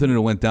your- something and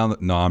it went down.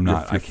 No, I'm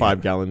not. Your I can't.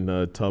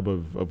 5-gallon tub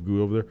of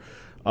goo over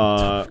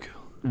there.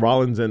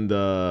 Rollins and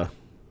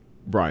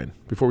Bryan.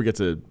 Before we get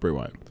to Bray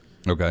Wyatt.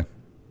 Okay.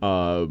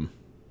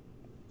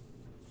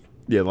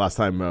 The last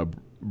time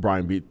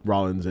Bryan beat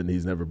Rollins, and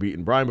he's never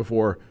beaten Bryan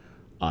before.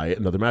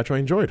 Another match I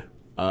enjoyed.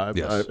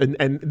 Yes.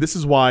 And this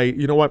is why,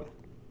 you know what?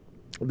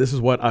 This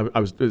is what I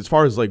was, as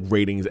far as like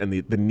ratings and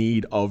the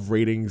need of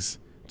ratings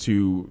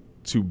to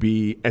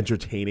be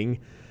entertaining,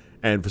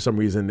 and for some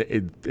reason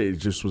it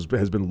just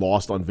has been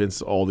lost on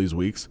Vince all these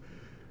weeks.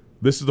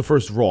 This is the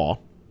first Raw,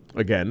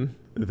 again,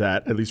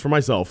 that, at least for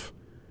myself,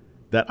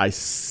 that I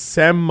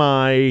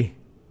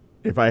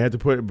if I had to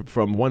put it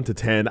from 1 to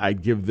 10,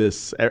 I'd give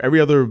this, every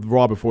other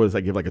Raw before this,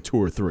 I'd give like a 2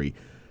 or 3.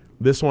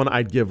 This one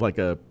I'd give like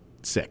a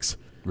 6.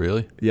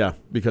 Really? Yeah,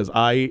 because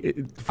I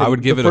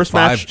would give it a 5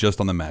 match, just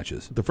on the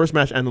matches. the first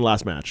match and the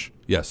last match.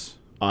 Yes.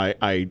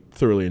 I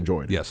thoroughly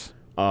enjoyed. Yes.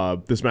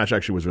 This match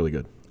actually was really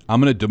good. I'm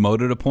going to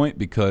demote it a point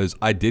because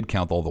I did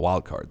count all the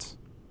wild cards.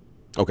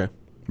 Okay.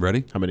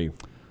 Ready? How many?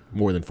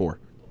 More than 4.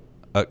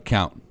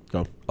 Count.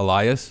 Go.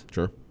 Elias,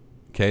 Sure.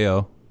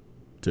 KO,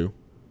 2.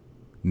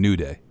 New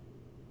Day,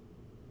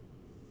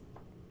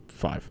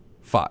 5.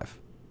 5.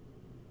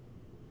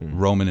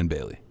 Roman and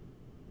Bailey,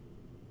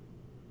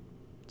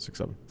 6,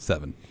 7.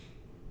 7.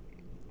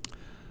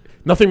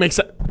 Nothing makes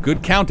sense.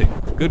 Good counting.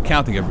 Good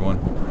counting, everyone.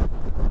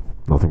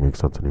 Nothing makes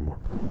sense anymore.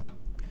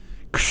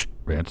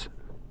 Vance,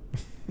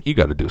 you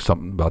got to do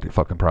something about your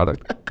fucking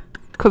product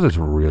because it's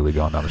really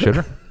gone down the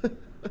shitter.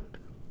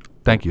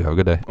 Thank you. Have a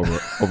good day.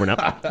 Over and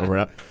out. Over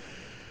and out.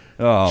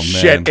 Oh, man.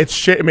 Shit. It's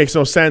shit. It makes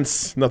no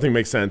sense. Nothing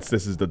makes sense.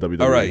 This is the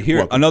WWE. All right, here,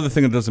 Welcome. another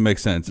thing that doesn't make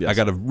sense. Yes. I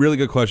got a really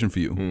good question for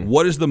you.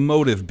 What is the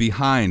motive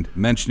behind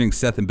mentioning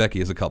Seth and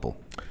Becky as a couple?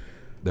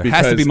 There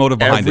has to be motive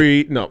behind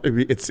it. No,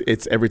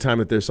 it's every time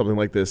that there's something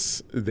like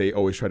this, they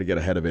always try to get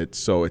ahead of it.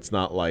 So it's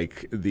not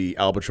like the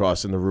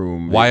albatross in the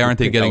room. Why aren't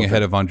they getting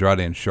ahead of Andrade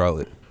and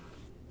Charlotte?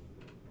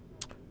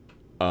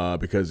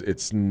 Because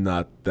it's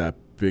not that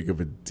big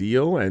of a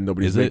deal, and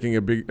nobody's Is it? making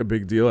a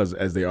big deal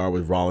as they are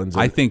with Rollins.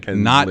 And, I think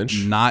and not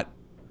Lynch. not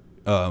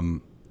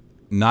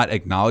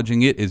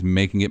acknowledging it is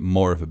making it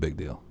more of a big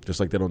deal. Just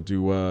like they don't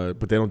do,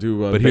 but they don't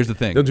do. But here's the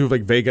thing. they don't do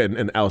like Vega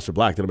and Aleister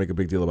Black. They don't make a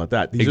big deal about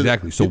that.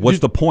 Exactly. So what's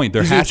the point?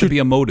 There has to be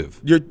a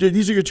motive.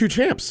 These are your 2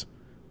 champs.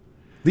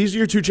 These are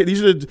your 2.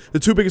 These are the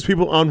 2 biggest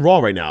people on Raw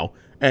right now,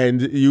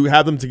 and you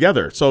have them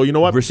together. So you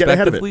know what? Get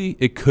ahead of it. Respectively,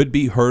 it could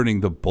be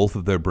hurting the both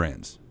of their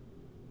brands.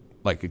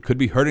 Like it could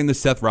be hurting the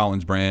Seth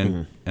Rollins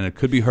brand, and it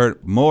could be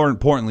more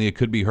importantly, it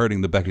could be hurting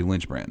the Becky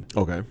Lynch brand.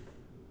 Okay.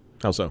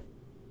 How so?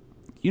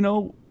 You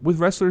know, with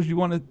wrestlers, you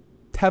want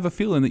to have a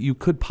feeling that you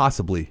could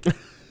possibly,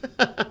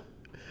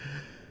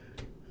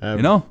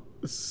 you know,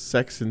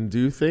 Sex and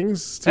do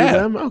things to Yeah.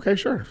 them? Okay,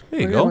 sure.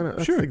 There you Okay, go. why not?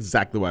 That's Sure.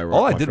 exactly why I all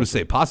I watch did was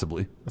wrestling. say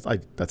possibly.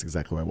 That's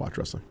exactly why I watch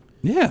wrestling.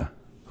 Yeah,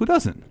 who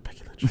doesn't?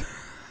 Becky Lynch.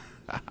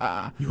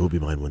 You will be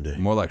mine one day.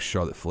 More like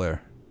Charlotte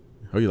Flair.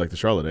 Oh, you like the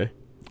Charlotte, eh?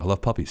 I love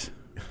puppies.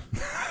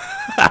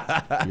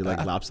 You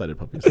like lopsided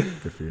puppies.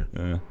 Good for you.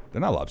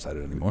 They're not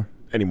lopsided anymore.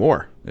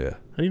 Anymore. Yeah,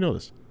 How do you know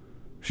this?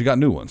 she got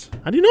new ones.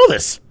 How do you know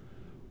this?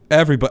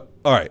 Everybody.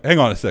 All right, hang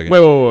on a second.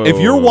 Wait, if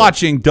you're wait.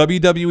 watching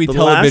WWE The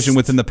television last-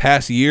 within the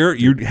past year,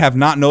 you have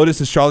not noticed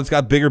that Charlotte's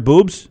got bigger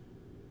boobs?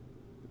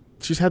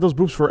 She's had those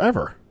boobs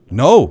forever.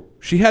 No,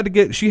 she had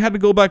to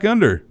go back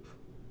under.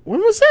 When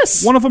was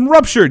this? One of them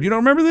ruptured. You don't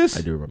remember this?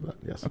 I do remember that,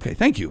 yes. Okay,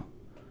 thank you.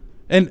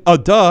 And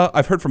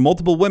I've heard from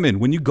multiple women,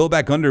 when you go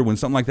back under when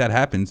something like that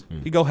happens,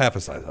 you go half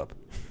a size up.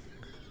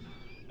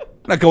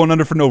 Not going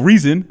under for no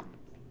reason.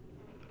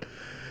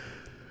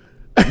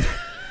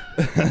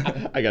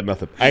 I got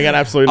nothing. I got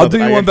absolutely I'll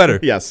nothing. do you one better.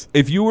 Yes.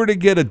 If you were to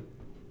get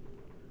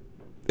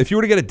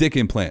a dick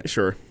implant,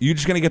 Sure. you're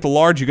just gonna get the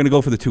large. You're gonna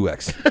go for the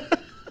 2X.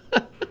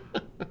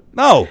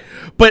 No,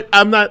 But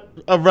I'm not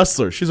a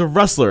wrestler. She's a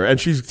wrestler, and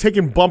she's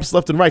taking bumps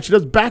left and right. She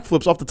does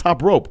backflips off the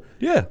top rope.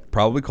 yeah,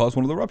 probably caused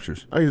one of the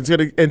ruptures.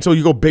 And so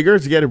you go bigger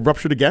to get it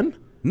ruptured again?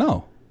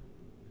 No,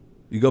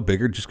 you go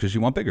bigger just because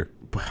you want bigger.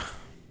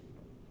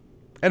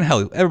 And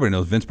hell, everybody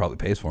knows Vince probably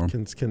pays for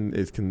them.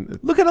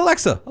 Look at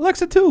Alexa.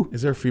 Alexa too.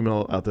 Is there a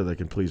female out there that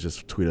can please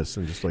just tweet us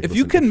and just like If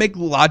you listen can make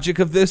logic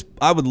of this,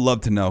 I would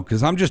love to know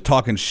because I'm just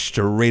talking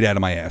straight out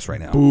of my ass right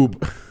now. boob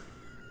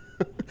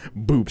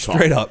talk.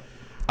 Straight up.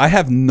 I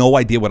have no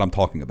idea what I'm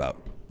talking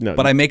about. No,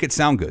 but I make it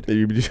sound good.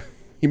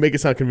 You make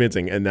it sound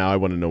convincing, and now I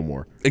want to know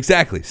more.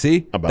 Exactly.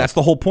 See? About- That's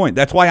the whole point.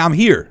 That's why I'm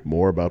here.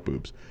 More about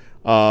boobs.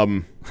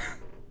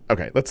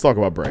 Okay, let's talk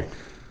about Bray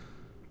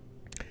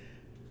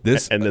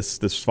This and this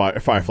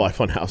Firefly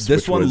Funhouse.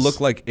 this which one was-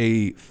 looked like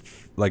a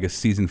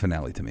season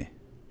finale to me.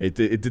 It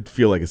did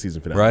feel like a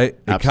season finale, Right? It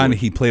Absolutely. kind of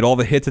he played all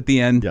the hits at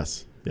the end.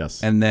 Yes.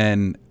 And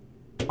then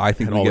I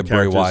think And we all the get Bray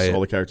characters, Wyatt.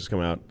 all the characters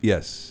come out,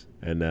 Yes.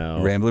 and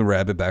now Rambling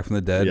Rabbit back from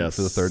the dead yes,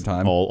 for the third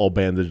time. all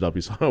bandaged up.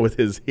 You saw with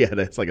his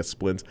it's like a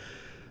splint.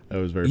 That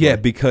was very Yeah,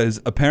 funny.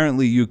 because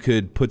apparently you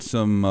could put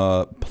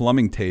some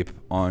plumbing tape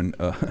on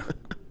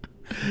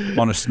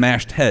on a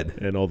smashed head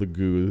And all the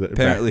goo that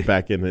Apparently.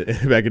 back in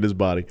his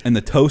body. and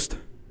the toast,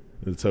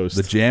 The toast,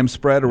 the jam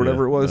spread or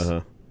whatever Yeah, it was.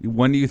 uh-huh.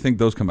 When do you think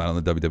those come out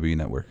on the WWE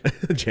Network?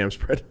 jam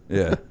spread.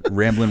 Yeah,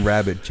 Rambling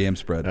Rabbit jam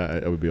spread.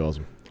 That would be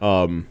awesome.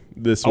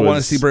 This I want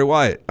to see Bray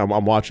Wyatt.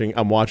 I'm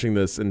watching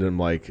this, and I'm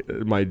like,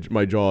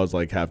 my jaw is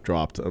like half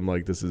dropped. I'm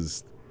like, this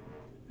is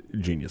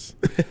genius.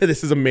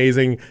 This is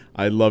amazing.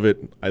 I love it,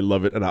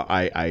 and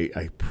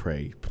I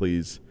pray,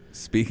 please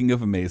Speaking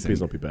of amazing,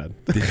 don't be bad.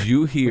 did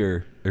you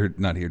hear or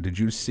not hear? Did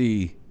you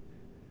see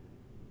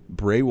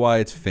Bray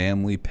Wyatt's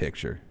family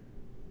picture?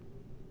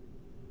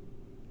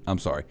 I'm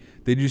sorry.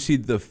 Did you see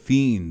the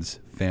Fiend's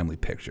family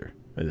picture?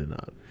 I did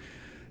not.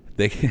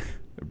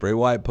 Bray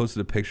Wyatt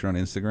posted a picture on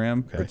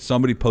Instagram. Okay. Or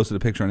somebody posted a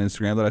picture on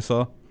Instagram that I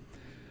saw.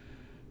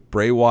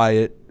 Bray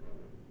Wyatt,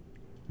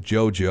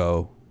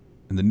 JoJo,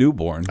 in the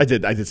newborn. I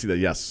did see that.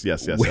 Yes.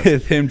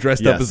 With him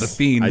dressed up as a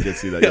fiend. I did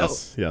see that.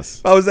 Yes.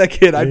 If I was that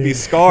kid, I'd be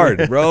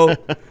scarred, bro.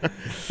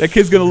 That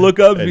kid's gonna look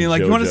up and be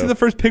like, "You want to see the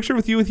first picture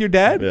with you with your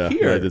dad?" Yeah,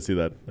 Here. I did see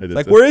that.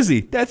 Where is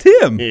he? That's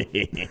him. I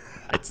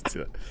did see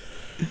that.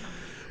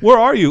 Where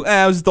are you?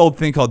 It was the old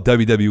thing called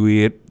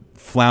WWE. It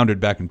floundered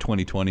back in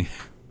 2020.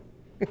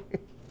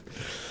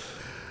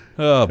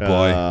 Oh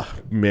boy,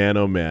 man,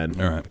 oh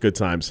man. All right, good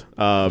times.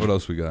 What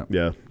else we got?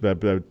 Yeah,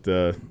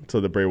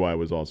 so the Bray Wyatt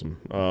was awesome.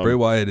 Bray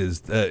Wyatt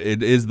is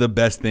it is the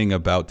best thing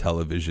about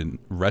television,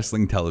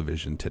 wrestling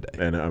television today,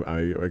 and I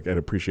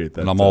appreciate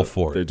that. And I'm all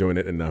for it. They're doing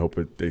it, and I hope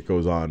it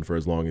goes on for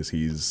as long as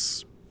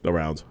he's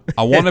around.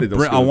 I want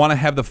to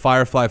have the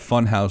Firefly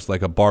Funhouse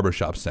like a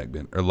barbershop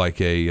segment or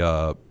like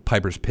a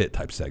Piper's Pit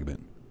type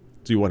segment.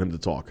 Do you want him to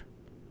talk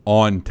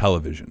on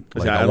television?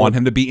 Like, I I want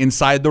him to be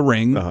inside the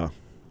ring,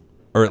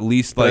 or at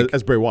least like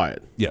as Bray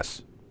Wyatt.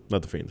 Yes,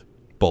 not the Fiend.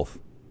 Both.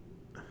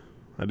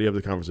 How do you have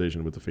the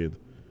conversation with the Fiend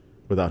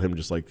without him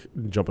just like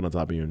jumping on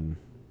top of you and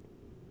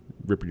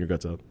ripping your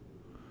guts out?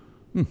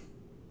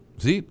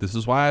 See, this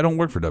is why I don't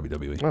work for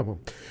WWE. Oh,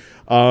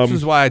 well. This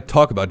is why I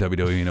talk about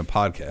WWE in a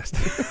podcast.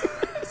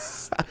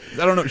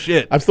 I don't know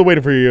shit. I'm still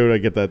waiting for you to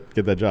get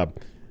that job.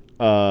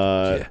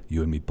 Yeah,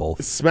 you and me both.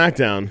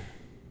 SmackDown.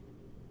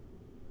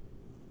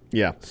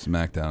 Yeah,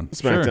 SmackDown.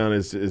 SmackDown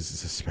is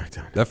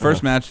SmackDown. That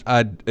first match,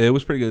 it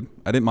was pretty good.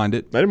 I didn't mind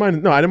it. I didn't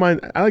mind. No, I didn't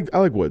mind. I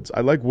like Woods.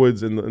 I like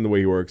Woods in the way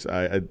he works.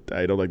 I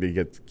don't like that he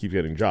keeps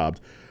getting jobbed.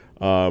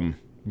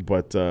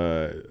 But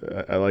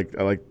I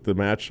like the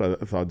match. I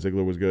thought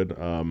Ziggler was good.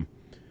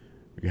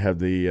 We have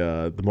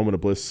the Moment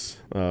of Bliss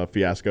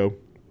fiasco.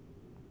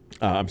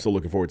 I'm still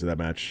looking forward to that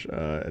match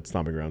at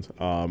Stomping Grounds.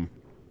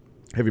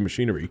 Heavy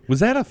Machinery.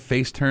 Was that a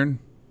face turn?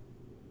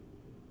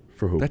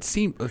 For who? That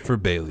seemed for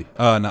Bailey.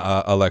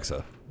 No,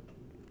 Alexa.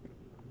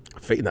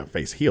 Not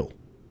face, heel.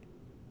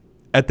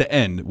 At the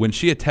end, when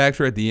she attacked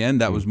her at the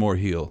end, that was more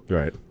heel.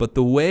 Right. But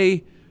the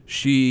way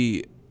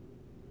she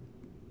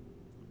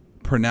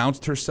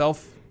pronounced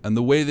herself and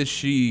the way that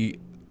she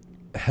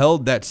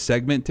held that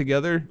segment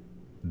together,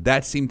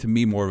 that seemed to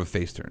me more of a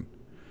face turn.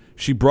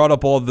 She brought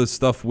up all the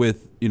stuff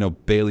with,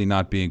 Bailey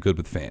not being good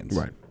with fans.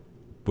 Right.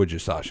 Which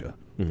is Sasha.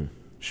 Mm-hmm.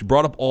 She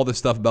brought up all this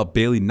stuff about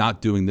Bailey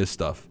not doing this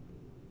stuff.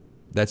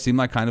 That seemed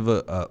like kind of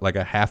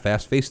a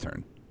half-assed face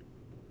turn.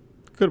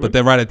 But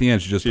then right at the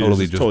end, she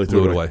totally blew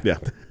it away. Yeah.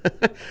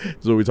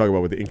 That's what we talk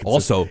about with the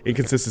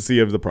inconsistency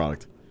of the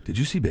product. Did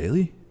you see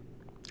Bailey?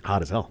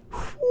 Hot as hell.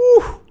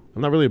 Whew.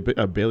 I'm not really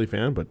a Bailey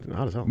fan, but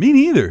hot as hell. Me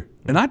neither.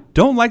 And I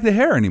don't like the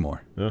hair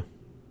anymore. Yeah.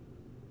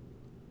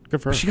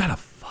 Good for her. She got a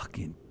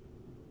fucking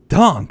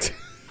dunk.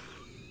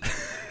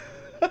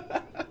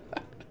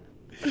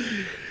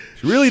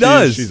 She really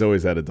does. She's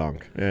always had a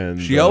dunk.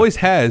 And she always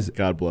has.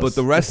 God bless. But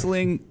the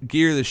wrestling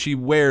gear that she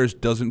wears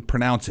doesn't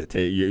pronounce it.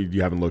 Hey,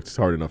 you haven't looked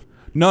hard enough.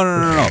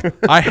 No.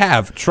 I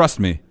have. Trust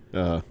me.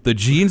 The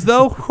jeans,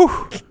 though,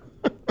 whew,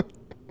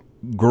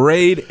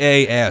 grade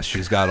A ass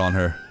she's got on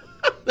her.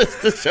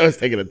 This show is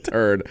taking a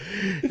turn,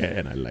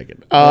 and I like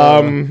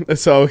it.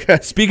 So,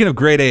 speaking of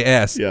grade A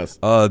ass, yes.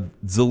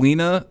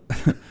 Zelina,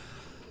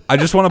 I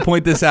just want to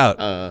point this out.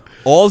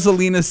 All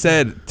Zelina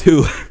said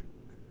to...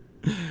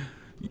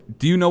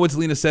 Do you know what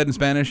Zelina said in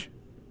Spanish?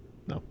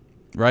 No.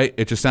 Right?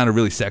 It just sounded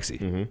really sexy.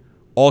 Mm-hmm.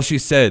 All she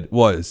said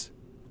was,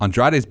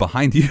 Andrade's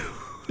behind you.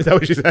 Is that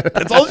what she said?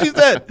 That's all she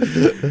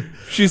said.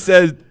 She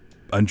said,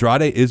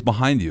 Andrade is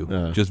behind you,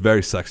 just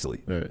very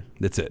sexily. Right.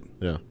 That's it.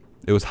 Yeah.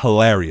 It was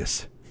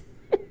hilarious.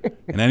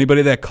 And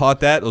anybody that caught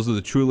that, those are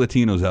the true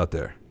Latinos out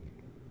there.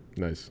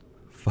 Nice.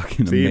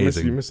 Fucking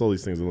amazing. You miss all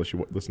these things unless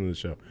you listen to the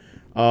show.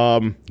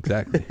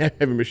 Exactly.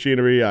 Heavy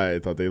Machinery, I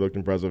thought they looked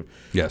impressive.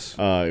 Yes.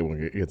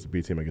 Against the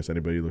B team, I guess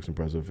anybody looks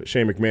impressive.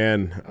 Shane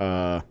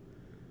McMahon.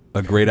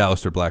 A great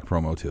Aleister Black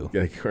promo, too.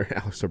 Yeah, great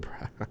Aleister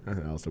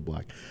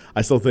Black.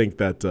 I still think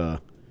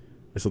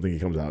he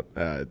comes out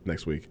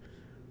next week.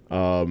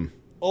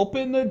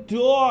 Open the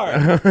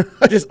door.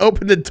 I just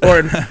opened the door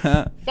and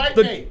fight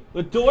me.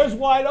 The door's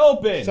wide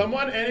open.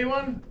 Someone?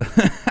 Anyone?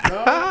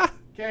 No?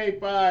 Okay,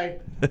 bye.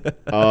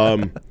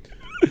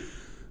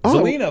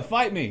 Zelina,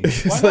 fight me.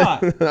 Why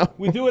not? No.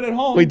 We do it at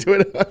home. We do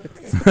it.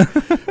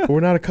 But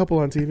we're not a couple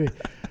on TV.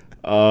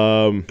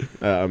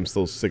 I'm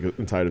still sick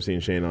and tired of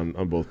seeing Shane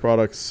on both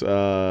products.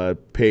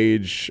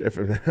 Paige,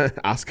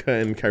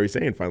 Asuka, and Kairi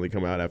Sane finally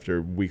come out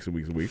after weeks and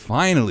weeks and weeks.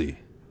 Finally.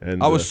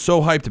 And I was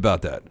so hyped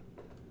about that.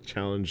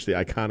 Challenge the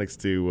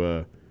Iconics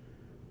to...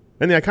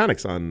 and the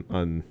Iconics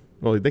on...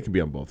 Well, they can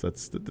be on both. That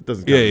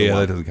doesn't count. Yeah,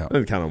 that doesn't count. That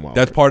doesn't count on Wild.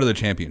 That's part of the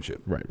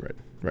championship. Right.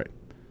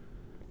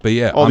 But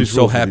yeah, All I'm these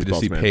so rules for happy these to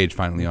see belts, man. Paige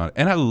finally on it.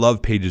 And I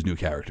love Paige's new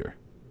character.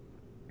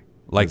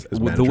 Like, As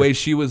with the way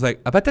she was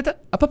like, Yeah.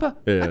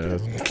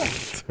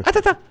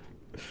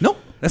 no,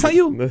 that's not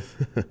you.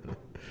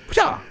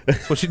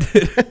 That's what she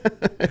did.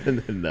 And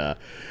then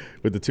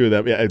with the two of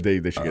them, yeah,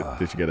 they should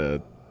get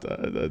a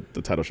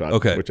title shot.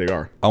 Okay. Which they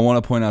are. I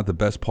want to point out the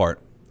best part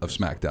of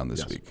SmackDown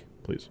this week.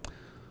 Please.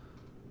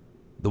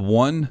 The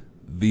one,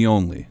 the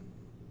only.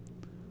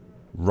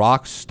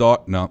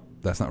 Rockstar. No,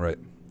 that's not right.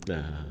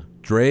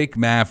 Drake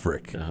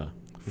Maverick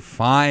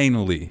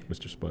finally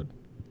Mr. Spud.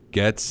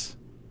 gets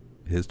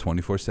his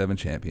 24/7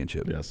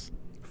 championship. Yes.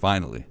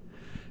 Finally.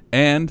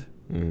 And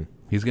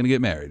he's going to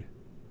get married.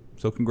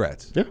 So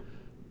congrats. Yeah.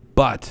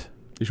 But,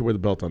 You should wear the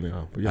belt on the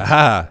aisle. But yeah.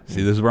 aha,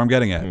 see, this is where I'm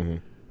getting at.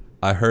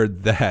 I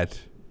heard that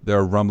there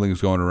are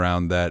rumblings going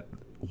around that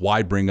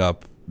why bring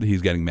up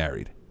he's getting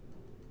married?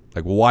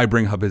 Like, why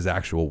bring up his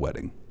actual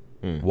wedding?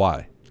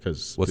 Why?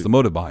 Because What's the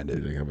motive behind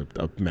it? They have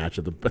a match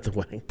at the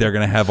wedding. They're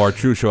going to have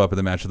R-Truth show up at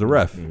the match of the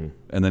ref and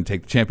then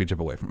take the championship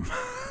away from him.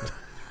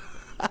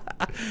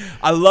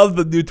 I love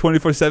the new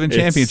 24/7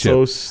 championship.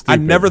 so stupid I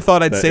never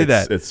thought I'd say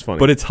that. it's funny.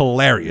 But it's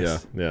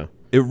hilarious. Yeah.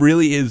 It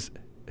really is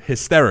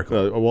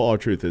hysterical. Well,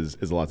 R-Truth is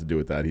a lot to do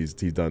with that. He's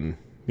done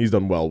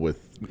well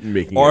with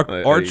making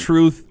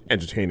R-Truth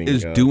entertaining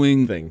is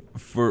doing thing.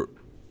 for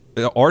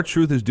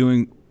R-Truth is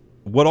doing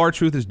what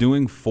R-Truth is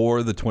doing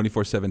for the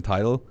 24/7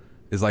 title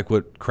is like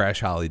what Crash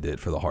Holly did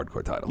for the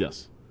hardcore title.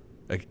 Yes.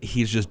 Like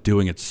he's just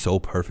doing it so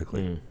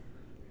perfectly.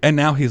 And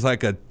now he's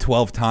like a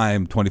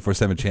 12-time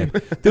 24/7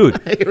 champion.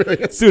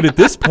 Dude, at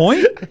this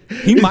point,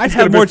 he might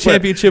have gonna be more Flair.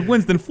 championship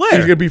wins than Flair.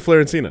 He's gonna be Flair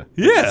and Cena.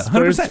 Yeah,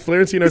 100%. Flair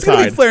and Cena are He's gonna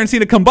be tied. Flair and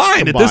Cena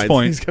combined at this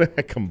point. He's gonna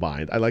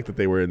combined. I like that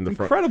they were in the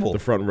Incredible.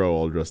 front row,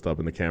 all dressed up,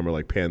 and the camera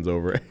like pans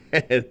over,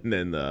 and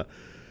then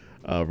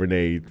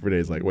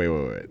Renee's like, wait.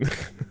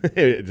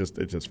 it's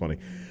just funny.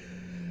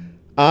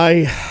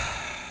 I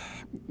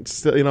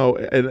still,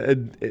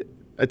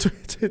 I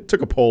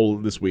took a poll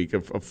this week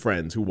of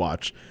friends who I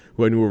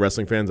knew were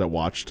wrestling fans that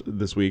watched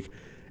this week.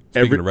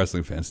 Speaking of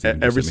wrestling fans,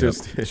 Steven, ever just hit me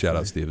since- up. Shout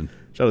out Steven.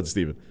 Shout out to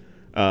Steven.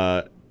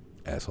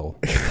 Asshole.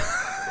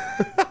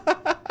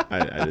 I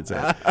didn't say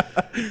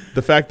that.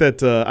 The fact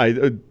that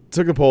I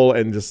took a poll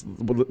and just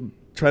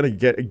trying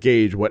to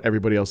gauge what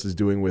everybody else is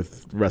doing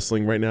with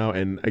wrestling right now.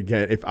 And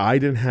again, if I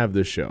didn't have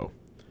this show,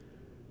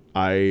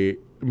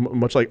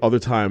 much like other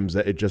times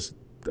that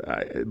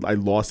I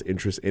lost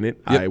interest in it.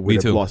 Yep, I me would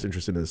have too. lost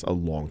interest in this a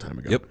long time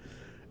ago. Yep.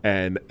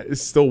 And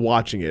still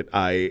watching it,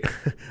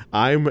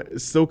 I'm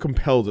still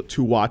compelled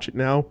to watch it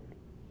now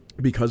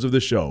because of the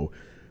show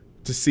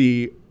to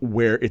see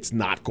where it's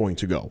not going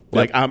to go.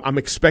 Like I'm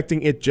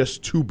expecting it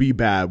just to be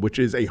bad, which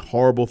is a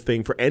horrible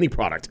thing for any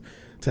product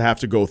to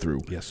have to go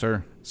through. Yes,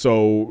 sir.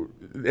 So,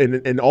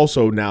 and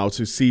also now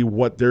to see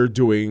what they're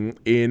doing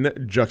in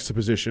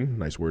juxtaposition,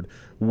 nice word,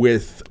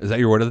 with, Is that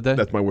your word of the day?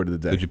 that's my word of the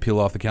day. Did you peel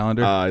off the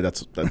calendar?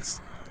 That's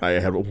I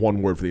had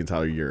one word for the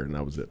entire year, and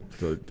that was it.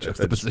 So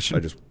Juxtaposition. I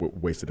just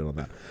wasted it on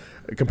that.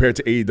 Compared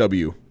to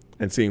AEW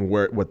and seeing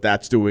what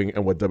that's doing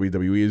and what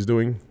WWE is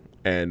doing,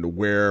 and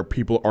where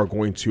people are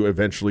going to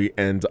eventually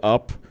end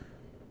up.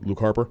 Luke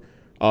Harper.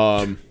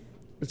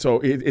 So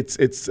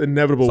it's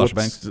inevitable.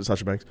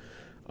 Sasha Banks.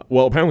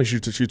 Well, apparently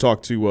she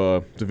talked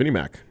to Vinnie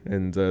Mac,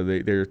 and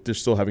they're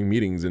still having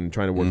meetings and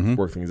trying to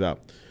work things out.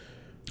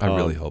 I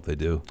really hope they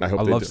do. I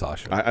love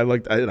Sasha. I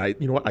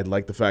you know what? I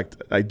like the fact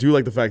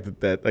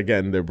that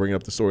again they're bringing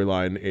up the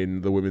storyline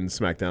in the women's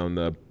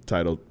SmackDown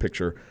title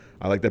picture.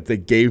 I like that they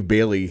gave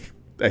Bayley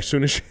as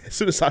soon as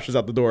Sasha's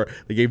out the door,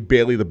 they gave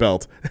Bayley the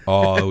belt.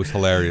 Oh, it was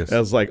hilarious. I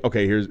was like,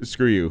 okay,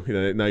 screw you.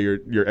 Now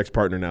your ex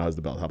partner now has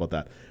the belt. How about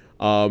that?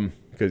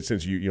 Because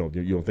since you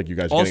don't think you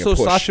guys are Also, getting a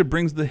push. Sasha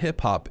brings the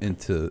hip hop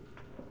into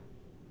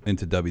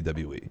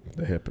WWE.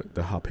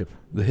 The hop hip.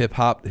 The hip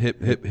hop. You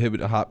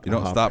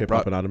don't stop. Hip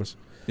hop anonymous.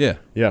 Yeah.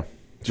 Yeah.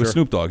 With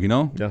Snoop Dogg,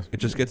 Yeah. It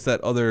just gets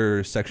that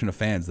other section of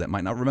fans that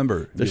might not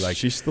remember. Be like,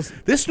 She's still,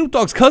 this Snoop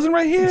Dogg's cousin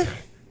right here?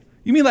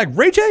 You mean like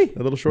Ray J?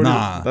 that little shorty.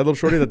 Nah. That little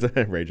shorty.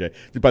 That's Ray J.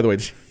 By the way,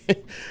 if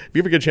you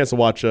ever get a chance to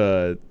watch,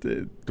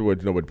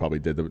 what nobody probably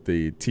did,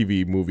 the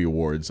TV movie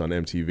awards on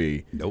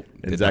MTV. Nope,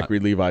 And did Zachary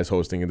Levi's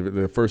hosting, and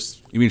the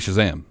first You mean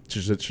Shazam?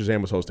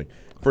 Shazam was hosting.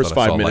 First I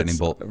saw 5 minutes. Lightning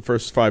Bolt.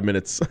 First 5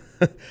 minutes.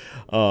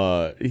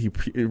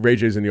 Ray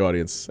J's in the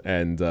audience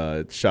and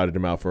shouted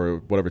him out for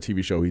whatever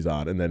TV show he's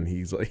on, and then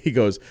he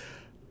goes,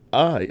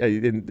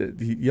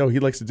 he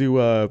likes to do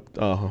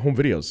home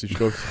videos. You should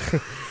go.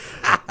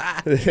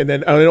 And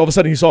then all of a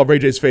sudden he saw Ray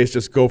J's face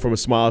just go from a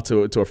smile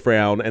to a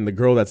frown, and the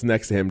girl that's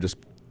next to him just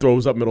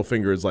throws up middle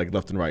fingers like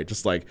left and right,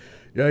 just like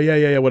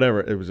yeah,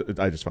 whatever.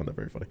 I just found that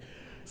very funny.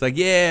 It's like,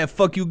 yeah,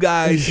 fuck you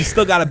guys. You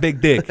still got a big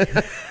dick.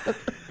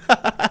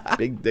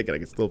 Big dick, and I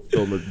can still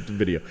film the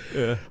video.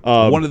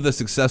 One of the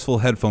successful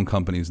headphone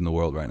companies in the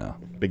world right now.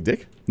 Big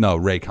dick? No,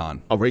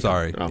 Raycon. Oh, Raycon.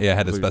 Sorry. Oh. Yeah, I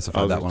had to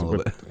specify that one a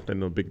little bit. I didn't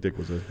know Big Dick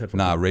was a headphone.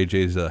 Nah, company. Ray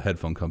J's a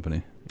headphone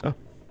company. Oh,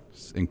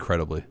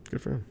 Incredibly.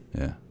 good for him.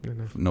 Yeah.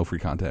 No free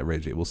contact, Ray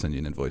J. We'll send you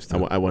an invoice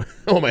too. I want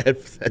my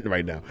headset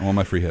right now. I want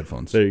my free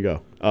headphones. There you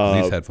go.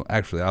 These headphones.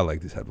 Actually, I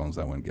like these headphones.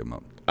 I wouldn't give them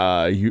up.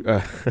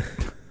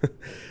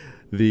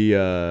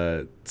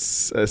 The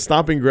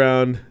Stomping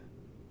Ground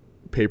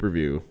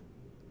pay-per-view.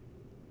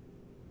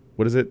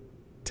 What is it?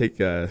 Kick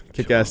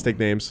ass, take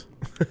names.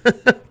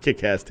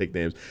 Kick ass, take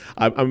names.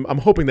 I'm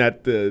hoping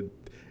that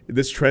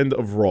this trend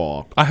of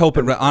Raw. I hope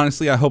it.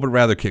 Honestly, I hope it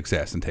rather kicks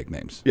ass than take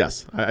names.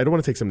 Yes, I don't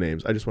want to take some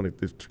names. I just want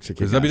to kick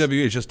Because ass.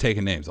 WWE is just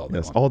taking names all day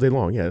Yes, long. all day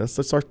long. Yeah,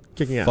 let's start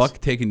kicking ass. Fuck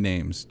taking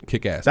names,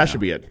 kick ass. That now.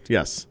 should be it.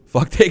 Yes.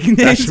 Fuck taking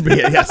That names. should be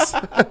it. Yes.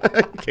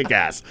 Kick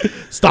ass.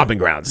 Stomping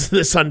Grounds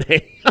this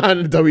Sunday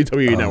on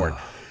WWE Network.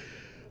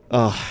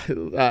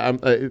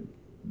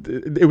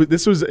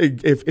 This was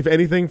if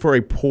anything for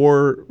a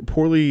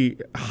poorly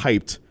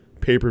hyped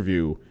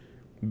pay-per-view,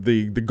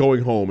 the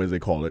going home, as they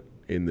call it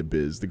in the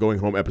biz, the going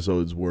home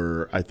episodes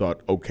were, I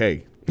thought,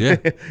 okay. Yeah.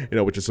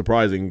 Which is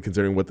surprising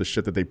considering what the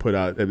shit that they put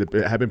out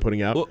have been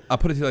putting out. Well, I'll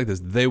put it to you like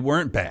this: they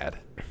weren't bad.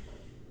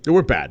 They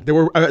weren't bad. There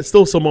were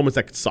still some moments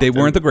that sucked. They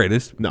weren't the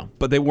greatest. No.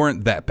 but they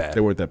weren't that bad.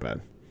 They weren't that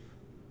bad.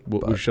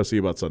 We shall see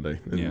about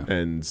Sunday. And, Yeah.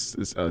 and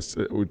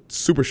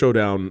Super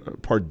Showdown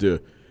Part 2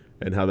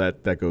 and how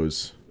that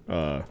goes.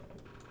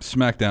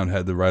 SmackDown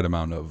had the right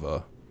amount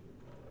of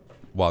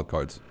wild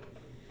cards.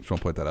 Just want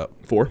to point that out.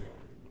 4.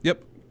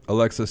 Yep.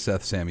 Alexa,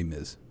 Seth, Sammy,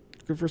 Miz.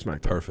 Good for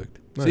SmackDown. Perfect.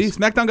 Nice. See,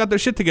 SmackDown got their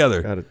shit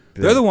together. Got it.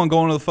 They're Yeah. the one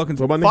going to the fucking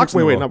What about Fox.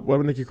 Nikki, in a row. what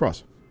about Nikki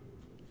Cross?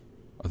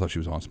 I thought she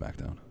was on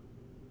SmackDown.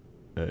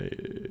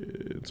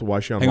 So why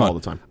is she on Hang Raw on. all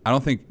the time? I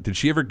don't think. Did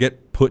she ever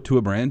get put to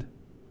a brand?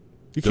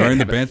 You During can't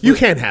the have band that. You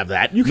split? can't have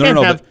that. You No, can't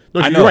no, have. but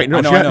No, I you're know, right. No,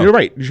 I know. you're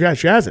right.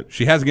 She hasn't.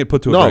 She hasn't get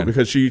put to a No, brand.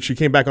 because she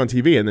came back on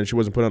TV and then she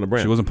wasn't put on a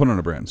brand. she wasn't put on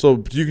a brand.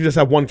 So you can just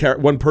have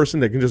one person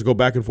that can just go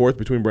back and forth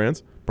between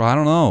brands. Bro, I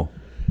don't know.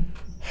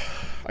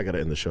 I got to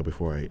end the show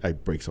before I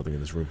break something in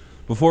this room.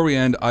 Before we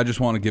end, I just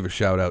want to give a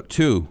shout out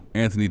to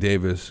Anthony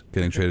Davis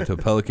getting traded to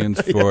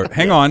Pelicans for.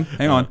 Hang on.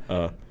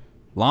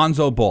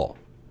 Lonzo Ball,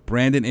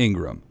 Brandon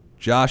Ingram,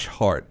 Josh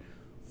Hart,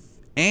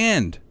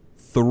 and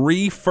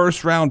 3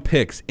 first-round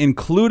picks,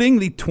 including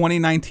the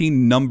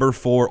 2019 number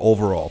 4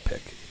 overall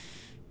pick.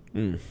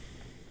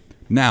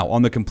 Now,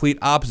 on the complete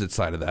opposite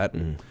side of that,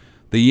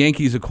 the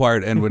Yankees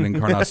acquired Edwin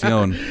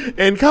Encarnacion,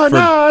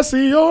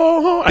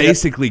 Encarnacion.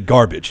 basically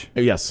garbage.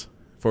 Yes,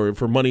 for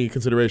money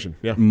consideration.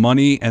 Yeah.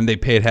 Money, and they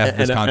paid half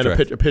his And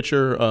contract. a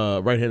pitcher,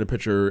 right-handed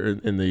pitcher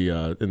in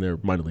their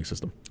minor league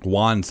system.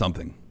 Juan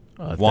something.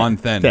 Juan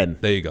Then. Then.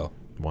 There you go.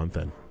 Juan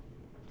Then.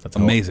 That's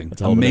Amazing.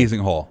 That's a hell of a Amazing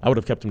name. haul. I would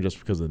have kept him just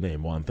because of the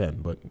name, Juan Then,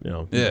 but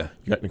Yeah.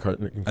 you got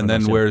Encarnacion. And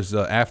then where's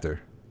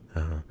After?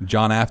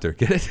 John After.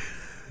 Get it?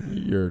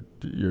 You're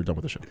done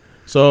with the show.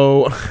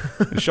 So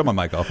Shut my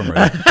mic off. I'm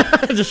ready.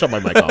 just shut my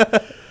mic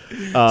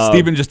off.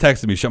 Steven just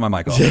texted me. Shut my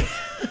mic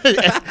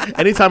off.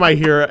 Anytime I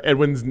hear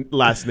Edwin's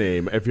last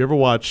name, if you ever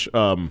watch,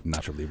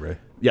 Nacho Libre.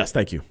 yes,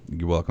 thank you.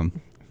 You're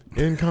welcome.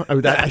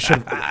 I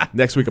should.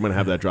 Next week I'm gonna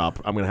have that drop.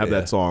 I'm gonna have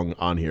Yeah. that song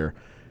on here,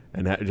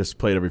 and just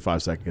play it every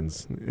 5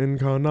 seconds.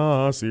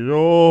 Encarnacion.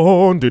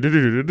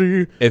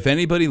 Du-du-du-du-du. If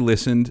anybody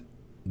listened,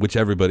 which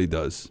everybody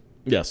does,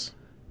 Yes.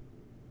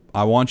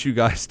 I want you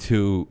guys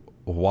to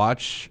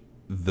watch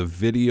the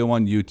video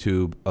on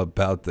YouTube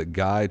about the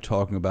guy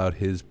talking about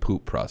his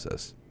poop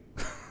process.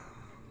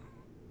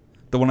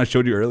 The one I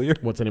showed you earlier?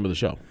 What's the name of the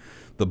show?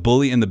 The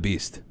Bully and the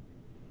Beast.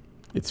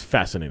 It's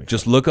fascinating.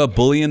 Just look up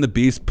Bully and the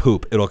Beast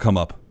poop. It'll come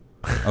up.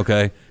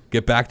 Okay?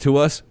 Get back to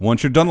us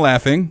once you're done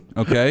laughing,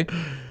 okay?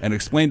 And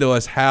explain to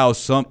us how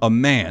a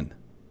man,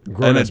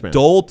 Grown-ass man.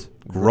 adult,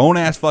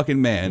 grown-ass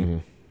fucking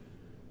man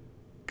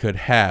could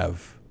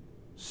have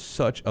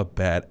such a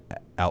bad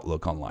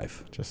outlook on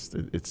life.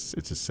 It's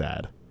just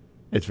sad.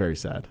 It's very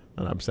sad,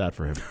 and I'm sad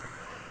for him.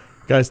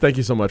 Guys, thank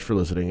you so much for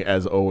listening.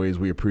 As always,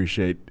 we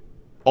appreciate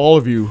all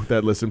of you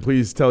that listen.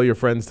 Please tell your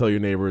friends, tell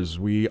your neighbors.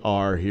 We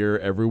are here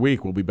every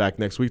week. We'll be back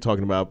next week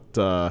talking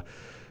about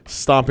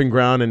stomping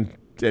ground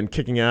and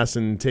kicking ass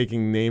and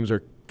taking names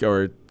or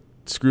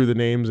screw the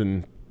names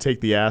and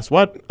take the ass.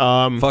 What?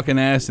 Fucking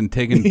ass and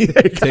taking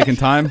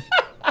time.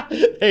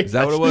 Is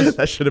that what it was?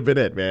 That should have been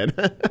it, man.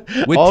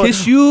 With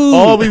tissue.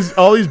 All these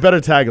better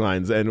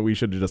taglines, and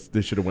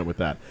they should have went with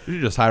that. You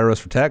should just hire us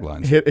for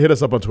taglines. Hit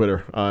us up on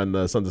Twitter on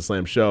the Sons of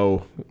Slam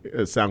Show,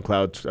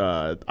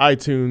 SoundCloud,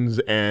 iTunes,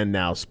 and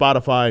now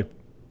Spotify.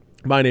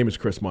 My name is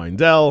Chris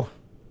Mindell.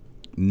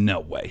 No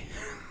way.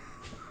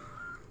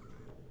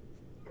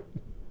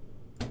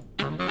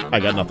 I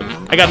got nothing.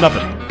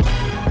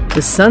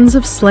 The Sons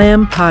of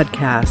Slam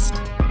podcast.